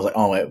interesting. I was like,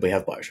 oh wait, we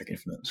have Bioshock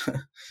Infinite.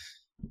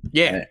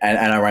 Yeah, and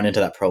I ran into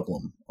that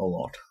problem a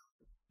lot.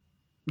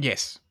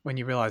 Yes, when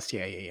you realised,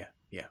 yeah.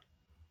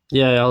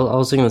 Yeah, I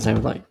was thinking the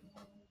same, like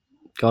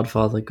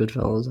Godfather,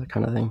 Goodfellas, that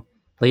kind of thing.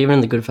 Like even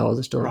in the Goodfellas,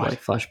 there's still Right.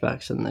 like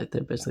flashbacks, and they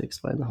basically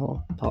explain the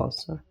whole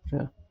past. So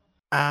yeah.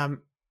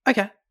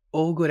 Okay.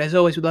 All good. As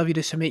always, we'd love you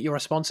to submit your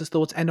responses,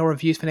 thoughts, and/or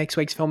reviews for next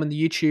week's film in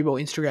the YouTube or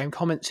Instagram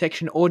comment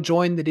section, or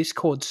join the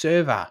Discord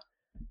server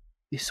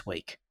this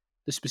week.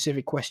 The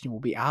specific question we'll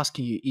be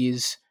asking you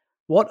is,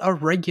 what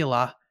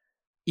irregular,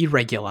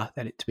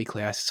 that to be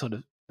clear, I sort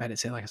of made it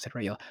sound like I said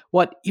regular.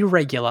 What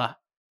irregular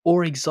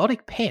or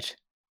exotic pet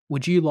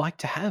would you like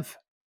to have?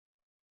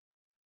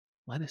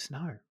 Let us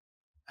know.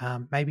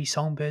 Maybe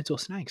songbirds or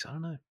snakes. I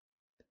don't know.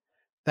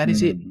 That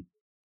is it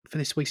for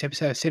this week's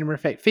episode of Cinema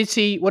Effect.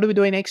 Fitzy, what are we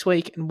doing next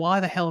week, and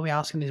why the hell are we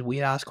asking this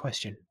weird ass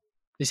question,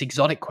 this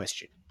exotic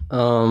question?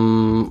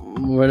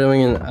 We're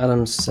doing an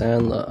Adam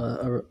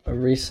Sandler, a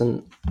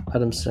recent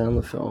Adam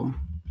Sandler film,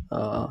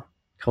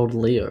 called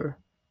Leo,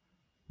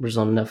 which is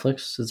on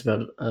Netflix. It's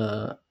about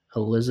a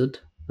lizard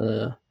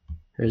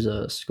who's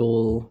a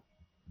school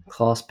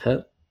class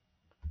pet.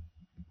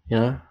 You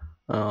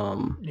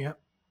know, Yeah.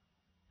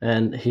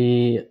 and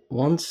he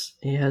only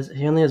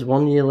has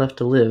 1 year left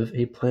to live.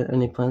 He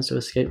plans to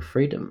escape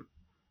freedom,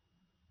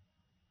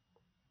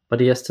 but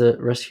he has to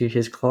rescue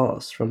his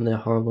class from their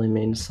horribly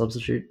mean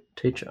substitute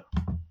teacher.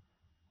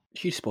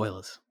 Huge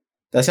spoilers.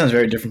 That sounds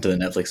very different to the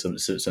Netflix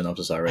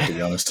synopsis I read, to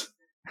be honest.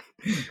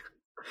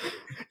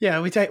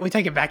 Yeah, we take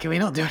it back and we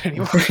don't do it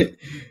anymore.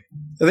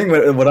 I think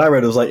what I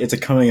read was like it's a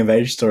coming of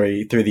age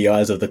story through the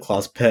eyes of the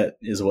class pet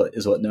is what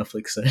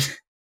Netflix said.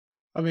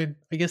 I mean,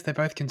 I guess they're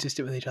both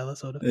consistent with each other,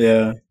 sort of.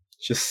 Yeah,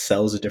 just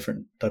sells a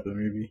different type of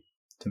movie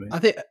to me. I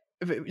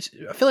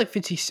feel like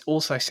Fitzy's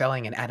also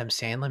selling an Adam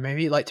Sandler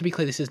movie. Like, to be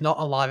clear, this is not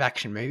a live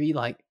action movie.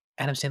 Like,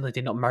 Adam Sandler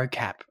did not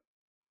mocap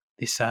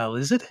this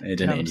lizard. It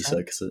didn't Andy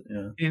Serkis it,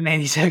 yeah. It didn't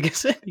Andy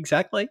Serkis it,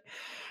 exactly.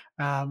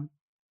 It's an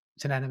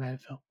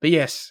animated film. But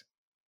yes,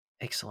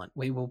 excellent.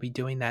 We will be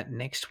doing that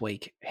next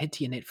week. Head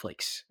to your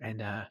Netflix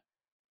and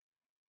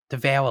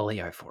devour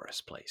Leo for us,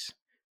 please.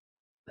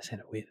 Let's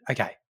end it with.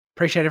 Okay.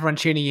 Appreciate everyone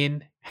tuning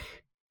in.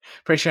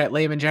 Appreciate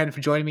Liam and Jane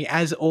for joining me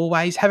as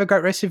always. Have a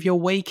great rest of your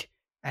week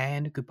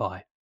and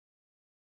goodbye.